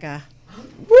 Gaga.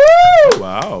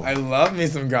 Wow. I love me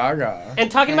some Gaga.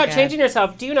 And talking about Gaga. changing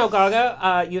yourself, do you know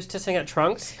Gaga used to sing at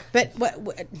Trunks? But what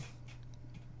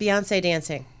Beyonce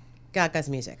dancing, Gaga's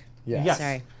music. Yes.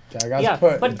 Sorry. Gaga's Yeah,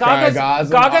 put but Gaga's Gaga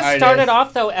an started artist.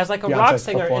 off though as like a rock Beyonce's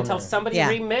singer performer. until somebody Yeah.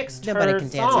 remixed Nobody her can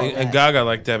dance song. like And Gaga,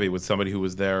 like Debbie, was somebody who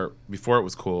was there before it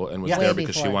was cool and was Yeah. there Way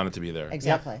because she before. wanted to be there.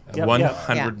 Exactly. Yep.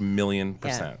 100 million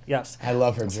percent. Yes. I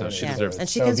love her journey. she too. deserves And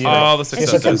It's she so comes from- beautiful. All the It's success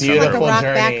such a is beautiful like a rock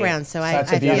journey. background, so I Such a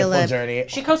feel beautiful a- journey.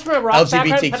 She comes from a rock background,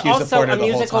 but LGBTQ also supporter a the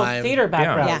whole musical time. theater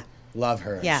background. Yeah. Love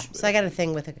her. Yeah. So I got a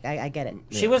thing with it. I get it.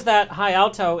 She was that high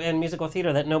alto in musical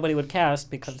theater that nobody would cast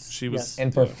because She was-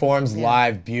 And performs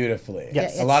live beautifully.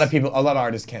 Yes. A lot of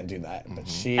artists can't do that, but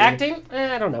she. acting.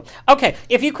 I don't know. Okay,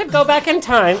 if you could go back in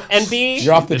time and be.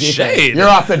 You're off the deep end. shade. You're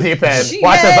off the deep end.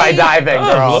 Watch as I dive in,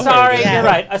 girl. Sorry, Yeah. you're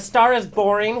right. A Star Is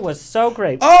Boring was so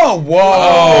great. Oh,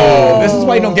 whoa. This is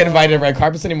why you don't get invited to red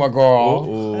carpets anymore,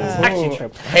 girl. Actually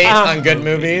true. Hate on good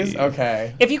movies?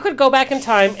 Okay. If you could go back in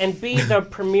time and be the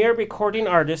premier recording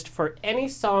artist for any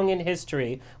song in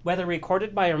history, whether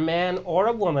recorded by a man or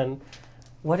a woman,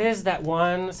 what is that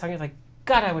one song you're like,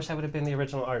 God, I wish I would have been the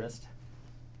original artist?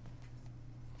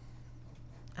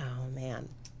 Oh man.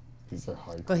 These are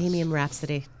hard. Bohemian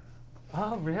Rhapsody.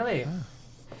 Oh, really?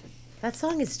 That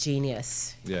song is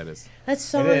genius. Yeah, it is. That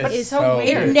song is is so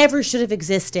it weird. never should have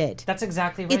existed. That's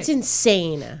exactly right. It's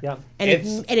insane. Yeah. And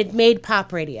It's- it made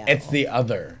pop radio. It's the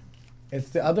other. It's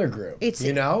the other group. It's-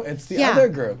 It's the yeah. other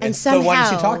group. And It's the one she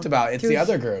somehow, talked about. It's through- the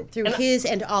other group. Through his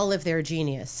and all of their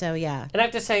genius. So yeah. And I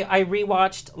have to say, I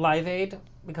rewatched Live Aid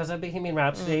because of Bohemian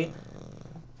Rhapsody.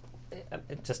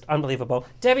 It's just unbelievable.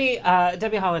 Debbie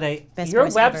Holiday, Best your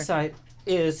voice ever. website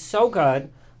is so good,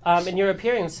 and you're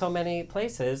appearing in so many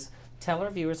places. Tell our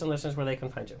viewers and listeners where they can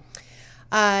find you.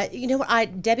 You know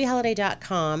what?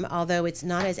 DebbyHoliday.com, although it's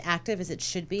not as active as it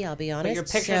should be, I'll be honest. But your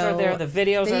pictures are there, the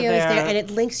videos are there. And it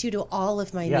links you to all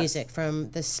of my Yes. music from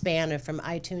the span of from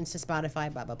iTunes to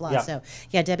Spotify, blah, blah, blah. Yeah. So,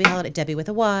 yeah, Debbie Holiday, Debbie with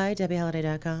a Y,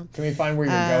 DebbyHoliday.com. Can we find where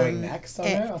you're going next on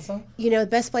there also? You know, the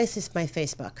best place is my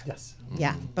Facebook. Yes.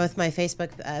 Yeah, both my Facebook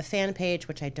fan page,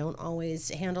 which I don't always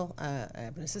handle. I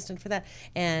have an assistant for that,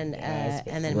 and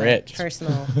then Rich. my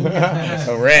personal.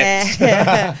 So rich.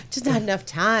 Just not enough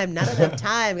time. Not enough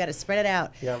time. Got to spread it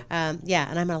out. Yeah.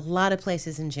 And I'm in a lot of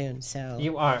places in June. So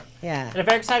You are. Yeah. And I'm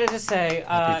very excited to say,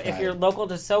 Happy if Pride. you're local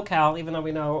to SoCal, even though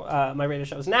we know my radio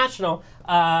show is national,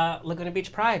 Laguna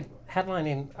Beach Pride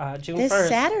headlining June 1st. this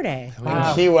Saturday.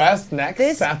 Wow. Key West next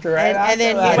This- after right and after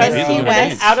then that. West Yeah. Key Yeah.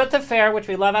 West. Out at the fair, which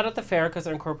we love out at the fair because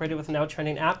they're incorporated with the Now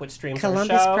Trending app, which streams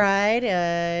Columbus our show.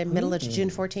 Pride, middle of June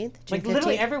 14th. June Like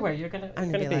literally 15th. everywhere you're gonna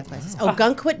I'm be. gonna be a lot of places. Oh,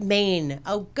 Gunkwit, Maine.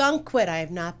 Oh, Gunkwit. I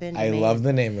have not been to I Maine. love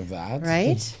the name of that.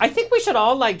 Right? I think we should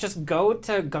all like just go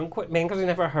to Gunkwit, Maine because we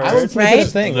never heard. I would make it a Right?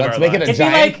 thing. Live Let's our make it a It'd be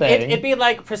giant like thing. it'd be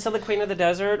like Priscilla, Queen of the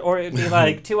Desert, or it'd be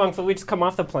like two Uncle. We just come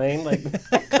off the plane, like,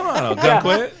 Come on, I'll gun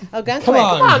quit. Oh, Gunkwit. Come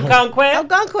on. come on, Gunkwit. Oh,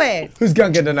 Gunkwit. Who's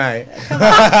gunking tonight?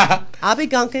 I'll be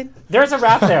gunking. There's a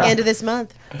wrap there. End of this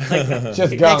month.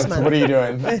 Just Next gunked. month. What are you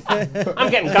doing?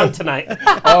 I'm getting gunked tonight.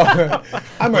 Oh,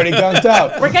 I'm already gunked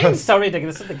out. We're getting so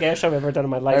ridiculous. This is the gayest show I've ever done in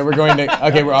my life. All right, we're going to.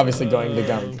 Okay, we're obviously going to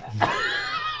gunk.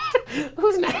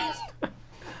 Who's next?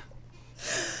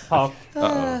 Paul,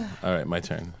 All right, my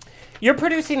turn. you're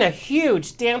producing a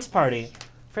huge dance party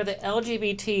for the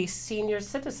LGBT senior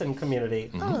citizen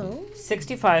community, Oh.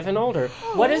 65 and older.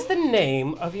 What is the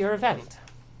name of your event?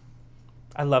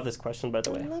 I love this question, by the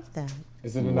I way. love that.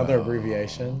 Is it another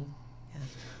abbreviation?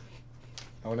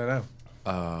 I want to know.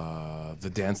 The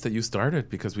dance that you started,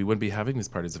 because we wouldn't be having these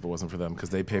parties if it wasn't for them, because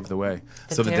they paved the way.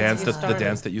 The So the dance dance, that you the started.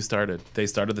 dance that you started, they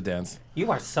started the dance.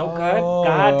 You are so good.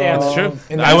 God damn it. It's true.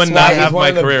 And I would that's not why he's have one my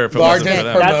of the career if it wasn't largest for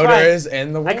them. That's promoters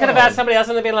in the world. I could have asked somebody else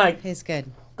and they'd be like, He's good.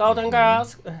 Golden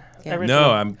Girls. No,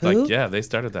 I'm Who? like, yeah, they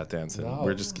started that dance, and No.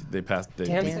 we're just they passed. They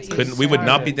Dance that you couldn't. We would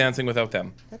not be started. dancing without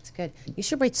them. That's good. You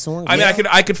should write songs. I mean,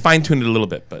 I could fine tune it a little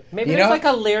bit, but Maybe You there's know- like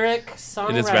a lyric songwriting.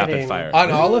 it is rapid fire.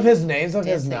 On all of his names of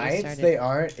Dance his that you nights, started. they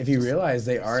aren't. If you realize,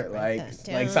 they aren't like that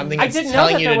down. like something I that's didn't know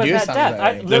telling that you there to was do that something. depth.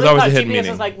 I There's literally always thought a hidden GPS is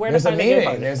meaning. like, where There's to a find a gay meaning.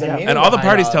 party. There's a Yeah. meaning. and all the behind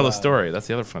parties all tell a that. story. That's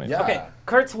the other funny. Yeah. Okay,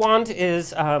 Kurt's wand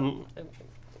is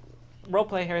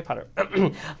roleplay Harry Potter.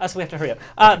 So we have to hurry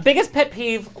up. Biggest pet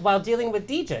peeve while dealing with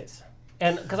DJs?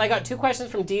 And because I got two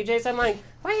questions from DJs, I'm like,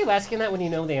 why are you asking that when you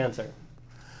know the answer?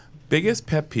 Biggest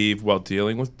pet peeve while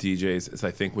dealing with DJs is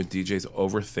I think when DJs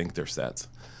overthink their sets.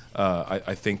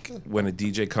 I think when a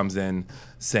DJ comes in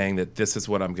saying that this is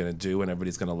what I'm going to do and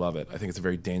everybody's going to love it, I think it's a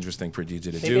very dangerous thing for a DJ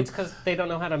to Maybe do. it's because they don't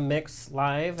know how to mix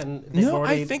live and they've No,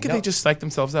 already... I think they just psych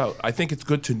themselves out. I think it's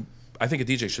good to. I think a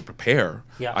DJ should prepare.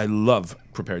 Yeah. I love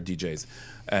prepared DJs,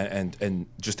 and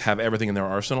just have everything in their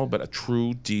arsenal. But a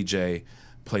true DJ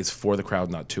plays for the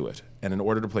crowd, not to it. And in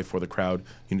order to play for the crowd,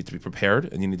 you need to be prepared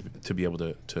and you need to be able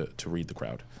to read the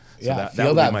crowd. So Yeah, feel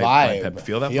would be that my vibe. pet-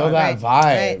 Feel that Feel vibe. that vibe.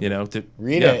 Right. You know,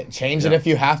 Read yeah, it. Change it yeah. if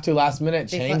you have to last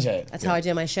minute. Be Change fun. it. That's how I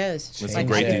do my shows. Change some Like,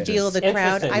 great I can DJs. feel the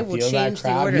crowd. Interesting. I will Feel that change the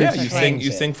crowd. order. Yeah, Change you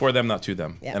it. sing for them, not to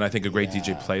them. Yeah. And I think a great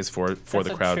DJ plays for That's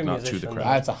the a crowd, true not to the musician.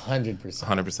 crowd. That's 100%.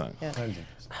 100%.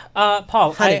 100%.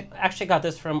 Paul, Honey. I actually got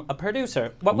this from a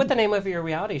producer. What would the name of your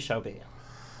reality show be?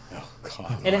 Oh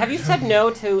God. And have you said no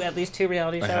to at least 2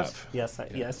 reality shows? I have. Yes,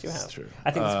 yes, you have. It's true. I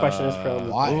think this question is from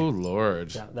Why? Oh Lord.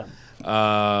 them.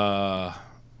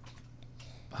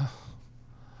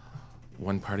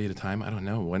 One party at a time. I don't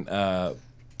know. I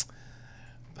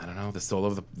don't know. The soul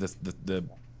of the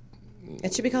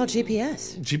It should be called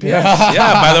GPS. GPS.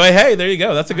 Yeah. By the way, hey, there you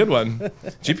go. That's a good one.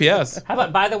 GPS. How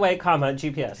about, by the way, comma,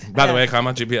 GPS? By the way,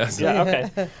 comma GPS. Yeah, okay.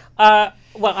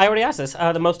 Well, I already asked this.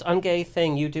 The most ungay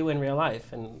thing you do in real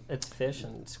life, and it's fish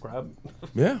and scrub.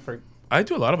 Yeah. For- I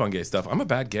do a lot of ungay stuff. I'm a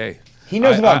bad gay. He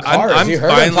knows about I'm cars. You heard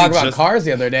him finally talk about just- cars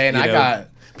the other day, and you I know, got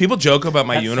People joke about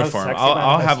my That's so uniform. sexy, I'll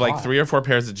man. have That's like hot. 3 or 4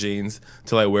 pairs of jeans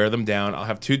till I wear them down. I'll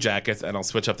have 2 jackets and I'll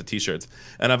switch up the t-shirts.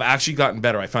 And I've actually gotten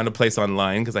better. I found a place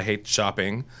online because I hate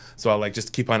shopping, so I'll like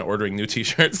just keep on ordering new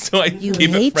t-shirts so I You keep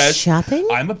it hate fresh. shopping?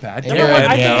 I'm a bad You're guy. a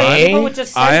I'm gay? People would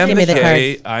just I am Give the me the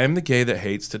gay. card. I am the gay that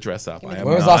hates to dress up. I am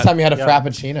When was the not- last time you had a Yeah.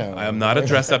 frappuccino? I am not a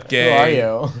dress-up gay. Who are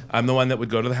you? I'm the one that would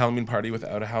go to the Halloween party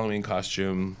without a Halloween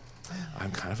costume.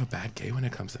 I'm kind of a bad gay when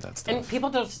it comes to that stuff. And people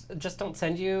just don't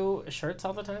send you shirts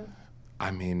all the time?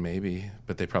 I mean, maybe,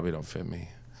 but they probably don't fit me.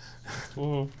 I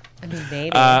mean, maybe.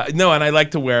 No, and I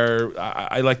like to wear.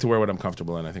 I like to wear what I'm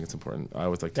comfortable in. I think it's important. I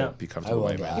always like to Yeah. be comfortable.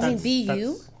 I love in my that. I mean, be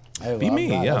you. I Be love me,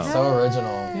 that. yeah. That's so original.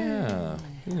 Yeah,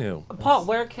 you knew. Paul,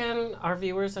 where can our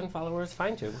viewers and followers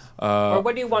find you? Or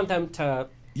what do you want them to...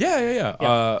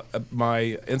 Yeah.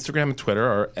 My Instagram and Twitter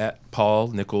are at Paul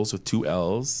NIcholls with 2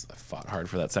 L's. I fought hard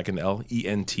for that second L,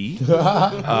 ENT.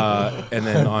 And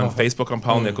then on Facebook, I'm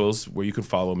Paul NIcholls, where you can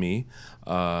follow me,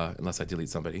 unless I delete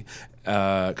somebody.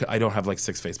 I don't have like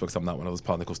 6 Facebooks. I'm not one of those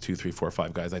Paul NIcholls 2, 3, 4,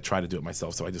 5 guys. I try to do it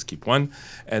myself, so I just keep one.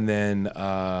 And then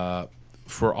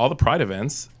for all the Pride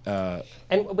events.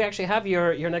 And we actually have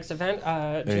your next event,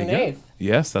 June you go. 8th.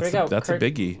 Yes, There that's you go. that's Kurt, a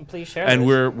biggie. please share And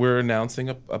this. we're announcing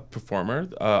a performer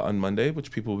on Monday,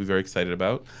 which people will be very excited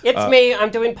about. It's me.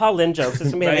 I'm doing Paul Lynn jokes.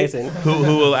 It's going to be amazing.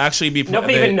 Who will actually be?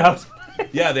 Nobody even knows.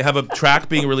 Yeah, they have a track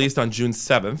being released on June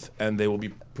 7th, and they will be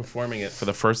performing it for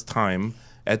the first time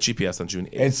at GPS on June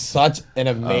 8th. It's such an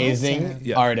amazing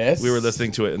Yeah. artist. We were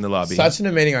listening to it in the lobby. Such an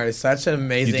amazing artist. Such an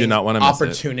amazing do not wanna miss it.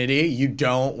 opportunity. You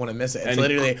don't want to miss it. It's And-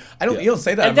 literally. You don't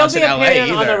say that And there'll much be in a LA pin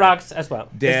on either. the rocks as well.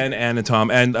 Dan, Ann, and Tom.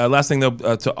 And last thing,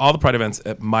 though, to all the Pride events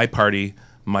at My Party,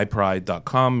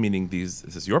 mypride.com, meaning this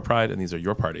is your Pride and these are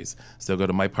your parties. So go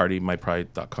to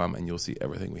mypride.com and you'll see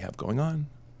everything we have going on.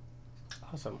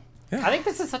 Awesome. Yeah. I think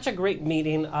this is such a great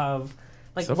meeting of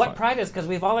like So what fun. Pride is, because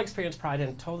we've all experienced Pride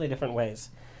in totally different ways.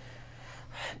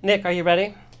 Nick, are you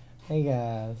ready? Hey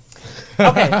guys.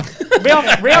 Okay, real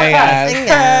Hey fast.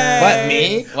 guys. What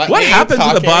me? What me happened to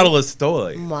the talking? bottle of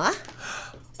Stoli? What?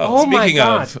 Oh my speaking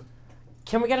God. of,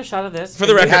 Can we get a shot of this? for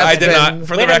the record, has I did been- not.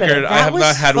 For Wait the a minute, record, I that have was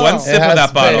not had full. one It sip of has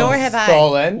that bottle. Nor have I.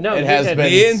 Stolen. No, it you has did. been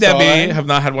Me and Debbie stolen. have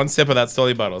not had one sip of that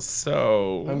Stoli bottle.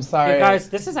 So I'm sorry. You guys,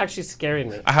 this is actually scaring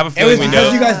me. I have a It feeling was we because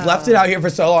know. you guys left it out here for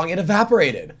so long. It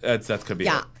evaporated. That could be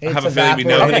Yeah. it. I have a It's feeling we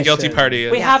know who the evaporation. guilty party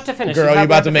is. We have to finish. Girl, We you have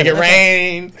about to make it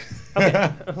finish.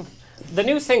 rain. The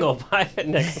new single by Nick.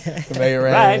 Make it rain.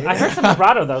 Right. I heard some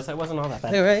vibrato though, so it wasn't all that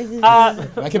bad.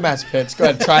 Right. I can match pitch. Go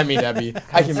ahead, try me, Debbie.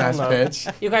 I can match Hello. pitch.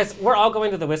 You guys, we're all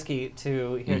going to the whiskey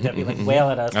to hear Debbie like wail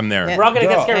at us. I'm there. Yeah. We're all gonna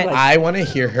get Girl, scared. Like, I want to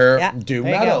hear her Yeah, do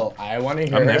there you metal. I want to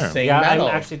hear I'm her there. sing yeah, metal.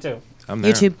 I'm actually too. I'm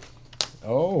there. YouTube.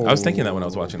 Oh, I was thinking that when I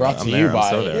was watching Brought that. to I'm you there. I'm by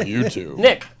so there. YouTube.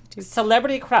 Nick,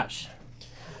 celebrity crush.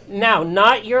 Now,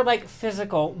 not your like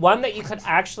physical one that you could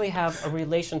actually have a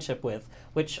relationship with,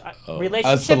 which relationship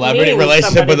A celebrity meaning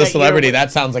relationship somebody with a that celebrity. you're-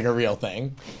 That sounds like a real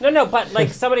thing. No, but like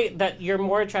somebody that you're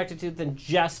more attracted to than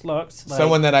just looks. Like,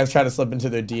 Someone that I've tried to slip into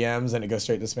their DMs and it goes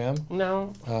straight to spam.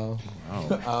 No. Oh.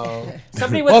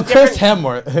 Somebody with Well, Chris different.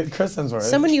 Hemsworth. Chris Hemsworth.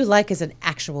 Someone you like is an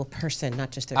actual person,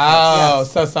 not just a Oh,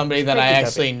 Yes. so somebody that Thank I you, Debbie.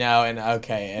 actually know and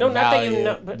okay and No, not value. that you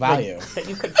know, but value. like, that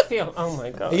you could feel. Oh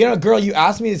my god. You know, girl, you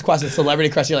asked me these questions, celebrity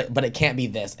crush. You're like, but it can't be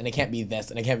this, and it can't be this,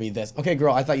 and it can't be this. Okay,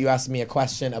 girl, I thought you asked me a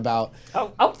question about.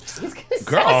 Oh, he's gonna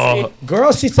Girl. sassy.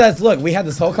 Girl, she says, look, we had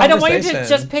this whole I conversation. don't want you to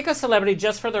just pick a celebrity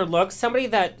just for their looks. Somebody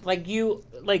that like you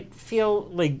like feel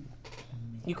like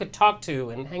you could talk to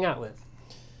and hang out with.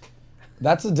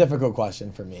 That's a difficult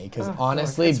question for me because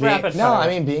honestly, It's being, rapid no, fire. I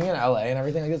mean being in LA and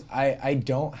everything like this, I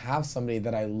don't have somebody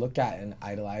that I look at and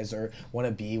idolize or want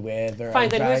to be with. Or Fine, in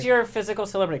then fact- who's your physical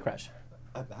celebrity crush?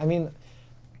 I mean,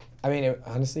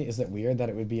 honestly, is it weird that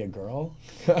it would be a girl?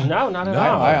 No, not at No.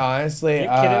 all. I honestly.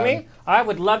 Are you kidding me? I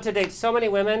would love to date so many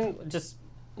women. Just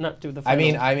not do the. I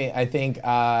mean, final. I think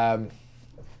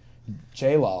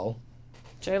J-Lo.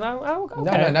 J-Lo? Oh, okay.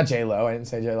 No, not J-Lo. I didn't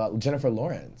say J-Lo. Jennifer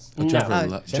Lawrence. No.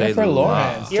 Jennifer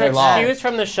Lawrence. You're J-Lo. excused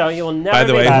from the show. You will never By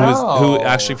the be way, back. who No.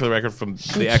 actually, for the record, from the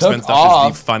took X-Men stuff,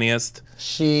 off. is the funniest.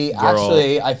 She girl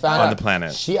actually, I found on out the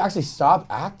planet. She actually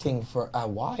stopped acting for a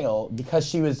while because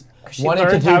she was she wanting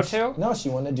learned to how do. to? No, she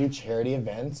wanted to do charity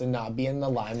events and not be in the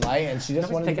limelight, and she just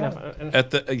I was wanted to. picking go. up.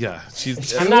 At the she's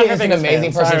She I'm not her is an biggest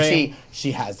amazing fan, person. sorry.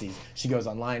 She has these. She goes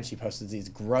online. She posts these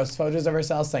gross photos of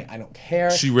herself, saying, "I don't care."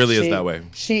 She really is that way.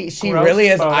 She Gross really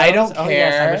is. I don't photos? Oh, care.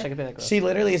 yes, I wish I could be that gross. She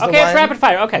literally is. Okay, the it's one. rapid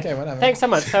fire. Okay. Okay, whatever. Thanks so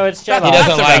much. So it's J-Lo. He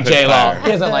doesn't like rapid J Lo. fire. He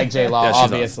doesn't like J Lo. Yeah, she's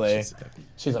Obviously, awesome.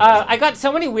 she's. I got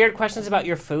so many weird questions about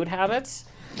your food habits.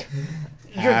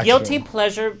 Your Actually. guilty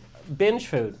pleasure binge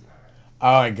food.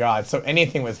 Oh my god! So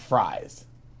anything with fries.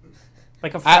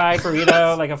 Like a fried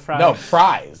burrito, like a fried... No,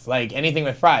 fries. Like anything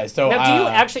with fries. So now, do you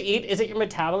actually eat? Is it your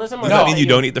metabolism? Or Does that mean you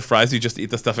don't eat the fries? You just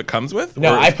eat the stuff it comes with?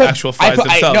 No, or I put actual fries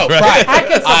themselves. No, right? fries.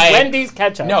 Packets of Wendy's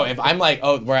ketchup. No, if I'm like,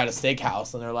 oh, we're at a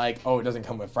steakhouse and they're like, oh, it doesn't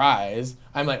come with fries.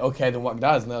 I'm like, okay, then what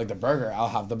does? And they're like, the burger. I'll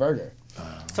have the burger.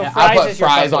 So I'll fries put is your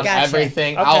fries on Gotcha.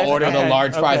 everything. Okay, I'll order the okay,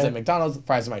 large fries okay. at McDonald's.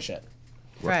 Fries are my shit.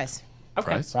 Fries.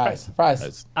 Okay.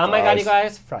 Fries. Oh my god, you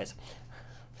guys, fries.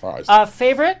 Fries.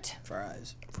 Favorite?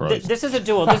 Fries. This is a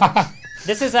duel.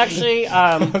 This is actually,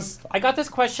 I got this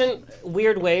question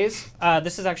weird ways.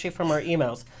 This is actually from our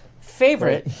emails.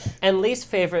 Favorite and least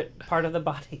favorite part of the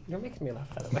body. You're making me laugh,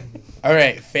 by the way. All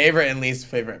right, favorite and least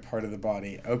favorite part of the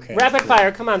body. Okay. Rapid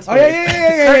fire, come on, Oh, Sweetie.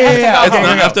 yeah. It's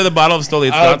not after the bottle of Stoli.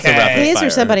 It's not so Okay. rapid His fire. or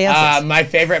somebody else's? My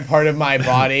favorite part of my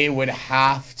body would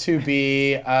have to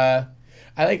be, I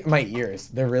like my ears.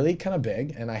 They're really kind of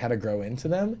big, and I had to grow into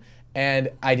them. And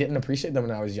I didn't appreciate them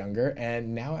when I was younger,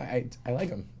 and now I like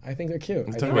them. I think they're cute.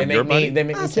 I think about your body? They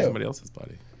make me cute. Somebody else's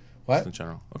body. What? Just in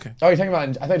general. Okay. Oh, you're talking about?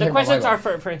 I thought you were The talking questions about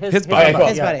my are body. for His body. Okay, cool.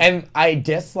 His body. And I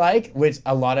dislike, which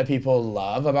a lot of people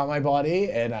love about my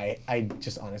body, and I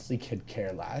just honestly could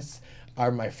care less, are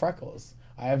my freckles.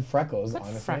 I have freckles,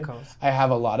 honestly. freckles? I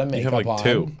have a lot of makeup like on.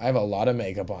 2. I have a lot of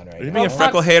makeup on right You now. mean a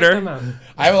freckle hater?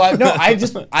 I have a lot.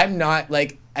 No, I'm not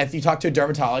like. If you talk to a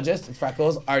dermatologist,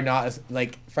 freckles are not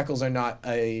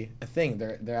a thing.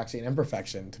 They're actually an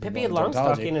imperfection to people Pippi in dermatology.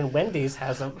 Longstocking and Wendy's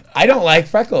has them. I don't like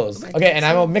freckles. Okay, and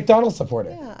I'm a McDonald's supporter.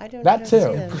 Yeah, I don't. That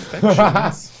too.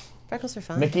 Freckles are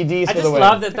fun. Mickey D's I for the just win.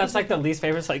 love that that's like the least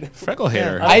favorite. Like Freckle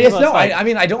hater. Yeah. I just know. Like- I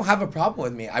mean, I don't have a problem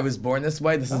with me. I was born this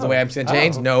way. This is the way I'm going to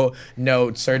change.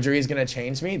 No surgery is going to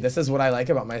change me. This is what I like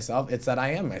about myself. It's that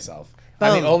I am myself.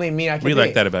 I'm the only me I can be. We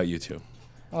like that about you too.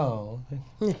 Oh.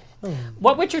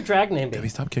 What would your drag name be? Debbie,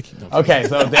 stop kicking them. Okay,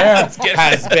 so there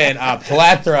has been a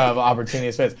plethora of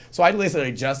opportunities for this. So I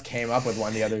literally just came up with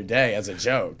one the other day as a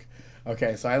joke.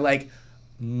 Okay, so I like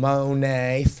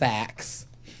Monet Sachs.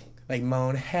 Like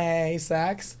Monet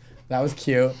Sachs. That was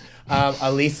cute.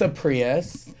 Elisa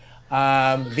Prius.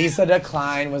 Lisa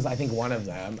Decline was, I think, one of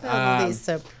them.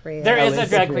 Lisa Prius. There is a Elisa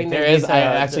drag Prius. queen There named is. Lisa I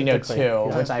actually know Decline. two,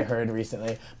 Yeah. which I heard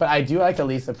recently. But I do like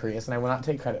Elisa Prius, and I will not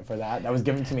take credit for that. That was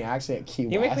given to me actually at Key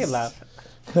West. You make me laugh.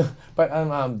 But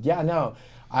yeah, no.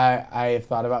 I've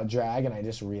thought about drag, and I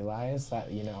just realized that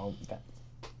that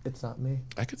it's not me.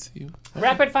 I could see you.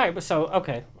 Rapid fire. So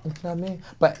okay. It's not me.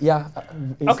 But yeah,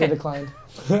 Lisa Okay. declined.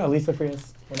 Elisa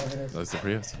Prius, whatever it is. That's the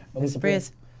Prius. Elisa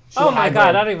Prius. Oh my hybrid.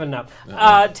 god, I don't even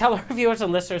know. Tell our viewers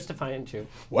and listeners to find you.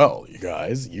 Well, you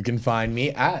guys, you can find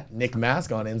me at Nick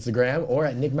Masc on Instagram or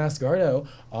at Nick Mascardo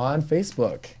on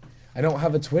Facebook. I don't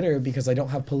have a Twitter because I don't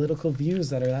have political views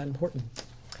that are that important.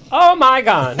 Oh my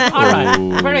god. All right.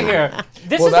 We're going to hear.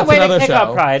 This Well, is a that's way to another kick show.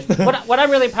 up Pride. What I'm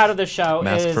really proud of this show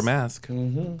Mask is for mask.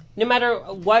 Mm-hmm. no matter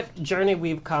what journey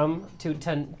we've come to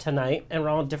tonight, and we're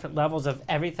all on different levels of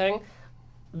everything,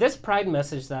 this Pride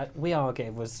message that we all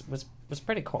gave was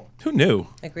pretty cool. Who knew?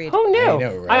 Agreed. Who knew? I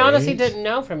know, right? honestly didn't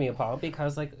know from you, Paul,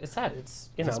 because like I said, it's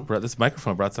This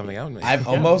microphone brought something out in me. I've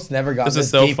almost never gotten This is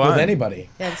this so deep fun. with anybody.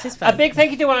 Yeah, this is A fun. big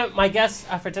thank you to one of my guests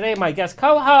for today, my guest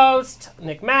co-host,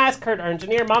 Nick Masc, Kurt, our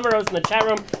engineer, Mama Rose in the chat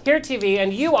room, Here TV,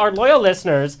 and you, our loyal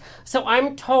listeners. So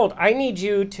I'm told I need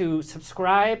you to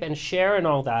subscribe and share and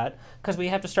all that, because we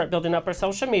have to start building up our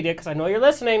social media, because I know you're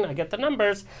listening. I get the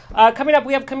numbers. Coming up,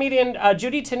 we have comedian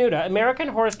Judy Tenuta, American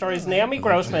Horror Stories, Naomi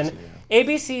Grossman,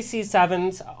 ABC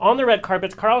C7's On the Red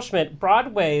Carpets, Carl Schmidt,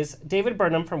 Broadway's David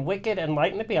Burnham from Wicked and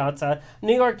Light in the Piazza,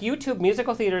 New York YouTube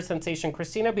musical theater sensation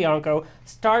Christina Bianco,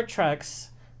 Star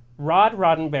Trek's Rod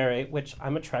Roddenberry, which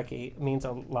I'm a Trekkie, means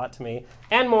a lot to me,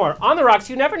 and more. On the Rocks,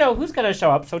 you never know who's going to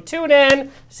show up, so tune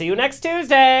in. See you next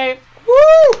Tuesday.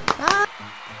 Woo!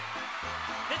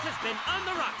 This has been On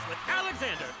the Rocks with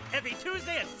Alexander, every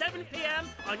Tuesday at 7 p.m.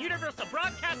 on Universal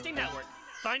Broadcasting Network.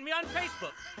 Find me on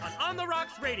Facebook on the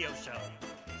Rocks Radio Show.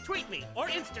 Tweet me or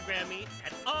Instagram me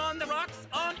at On the Rocks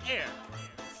On Air.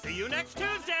 See you next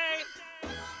Tuesday.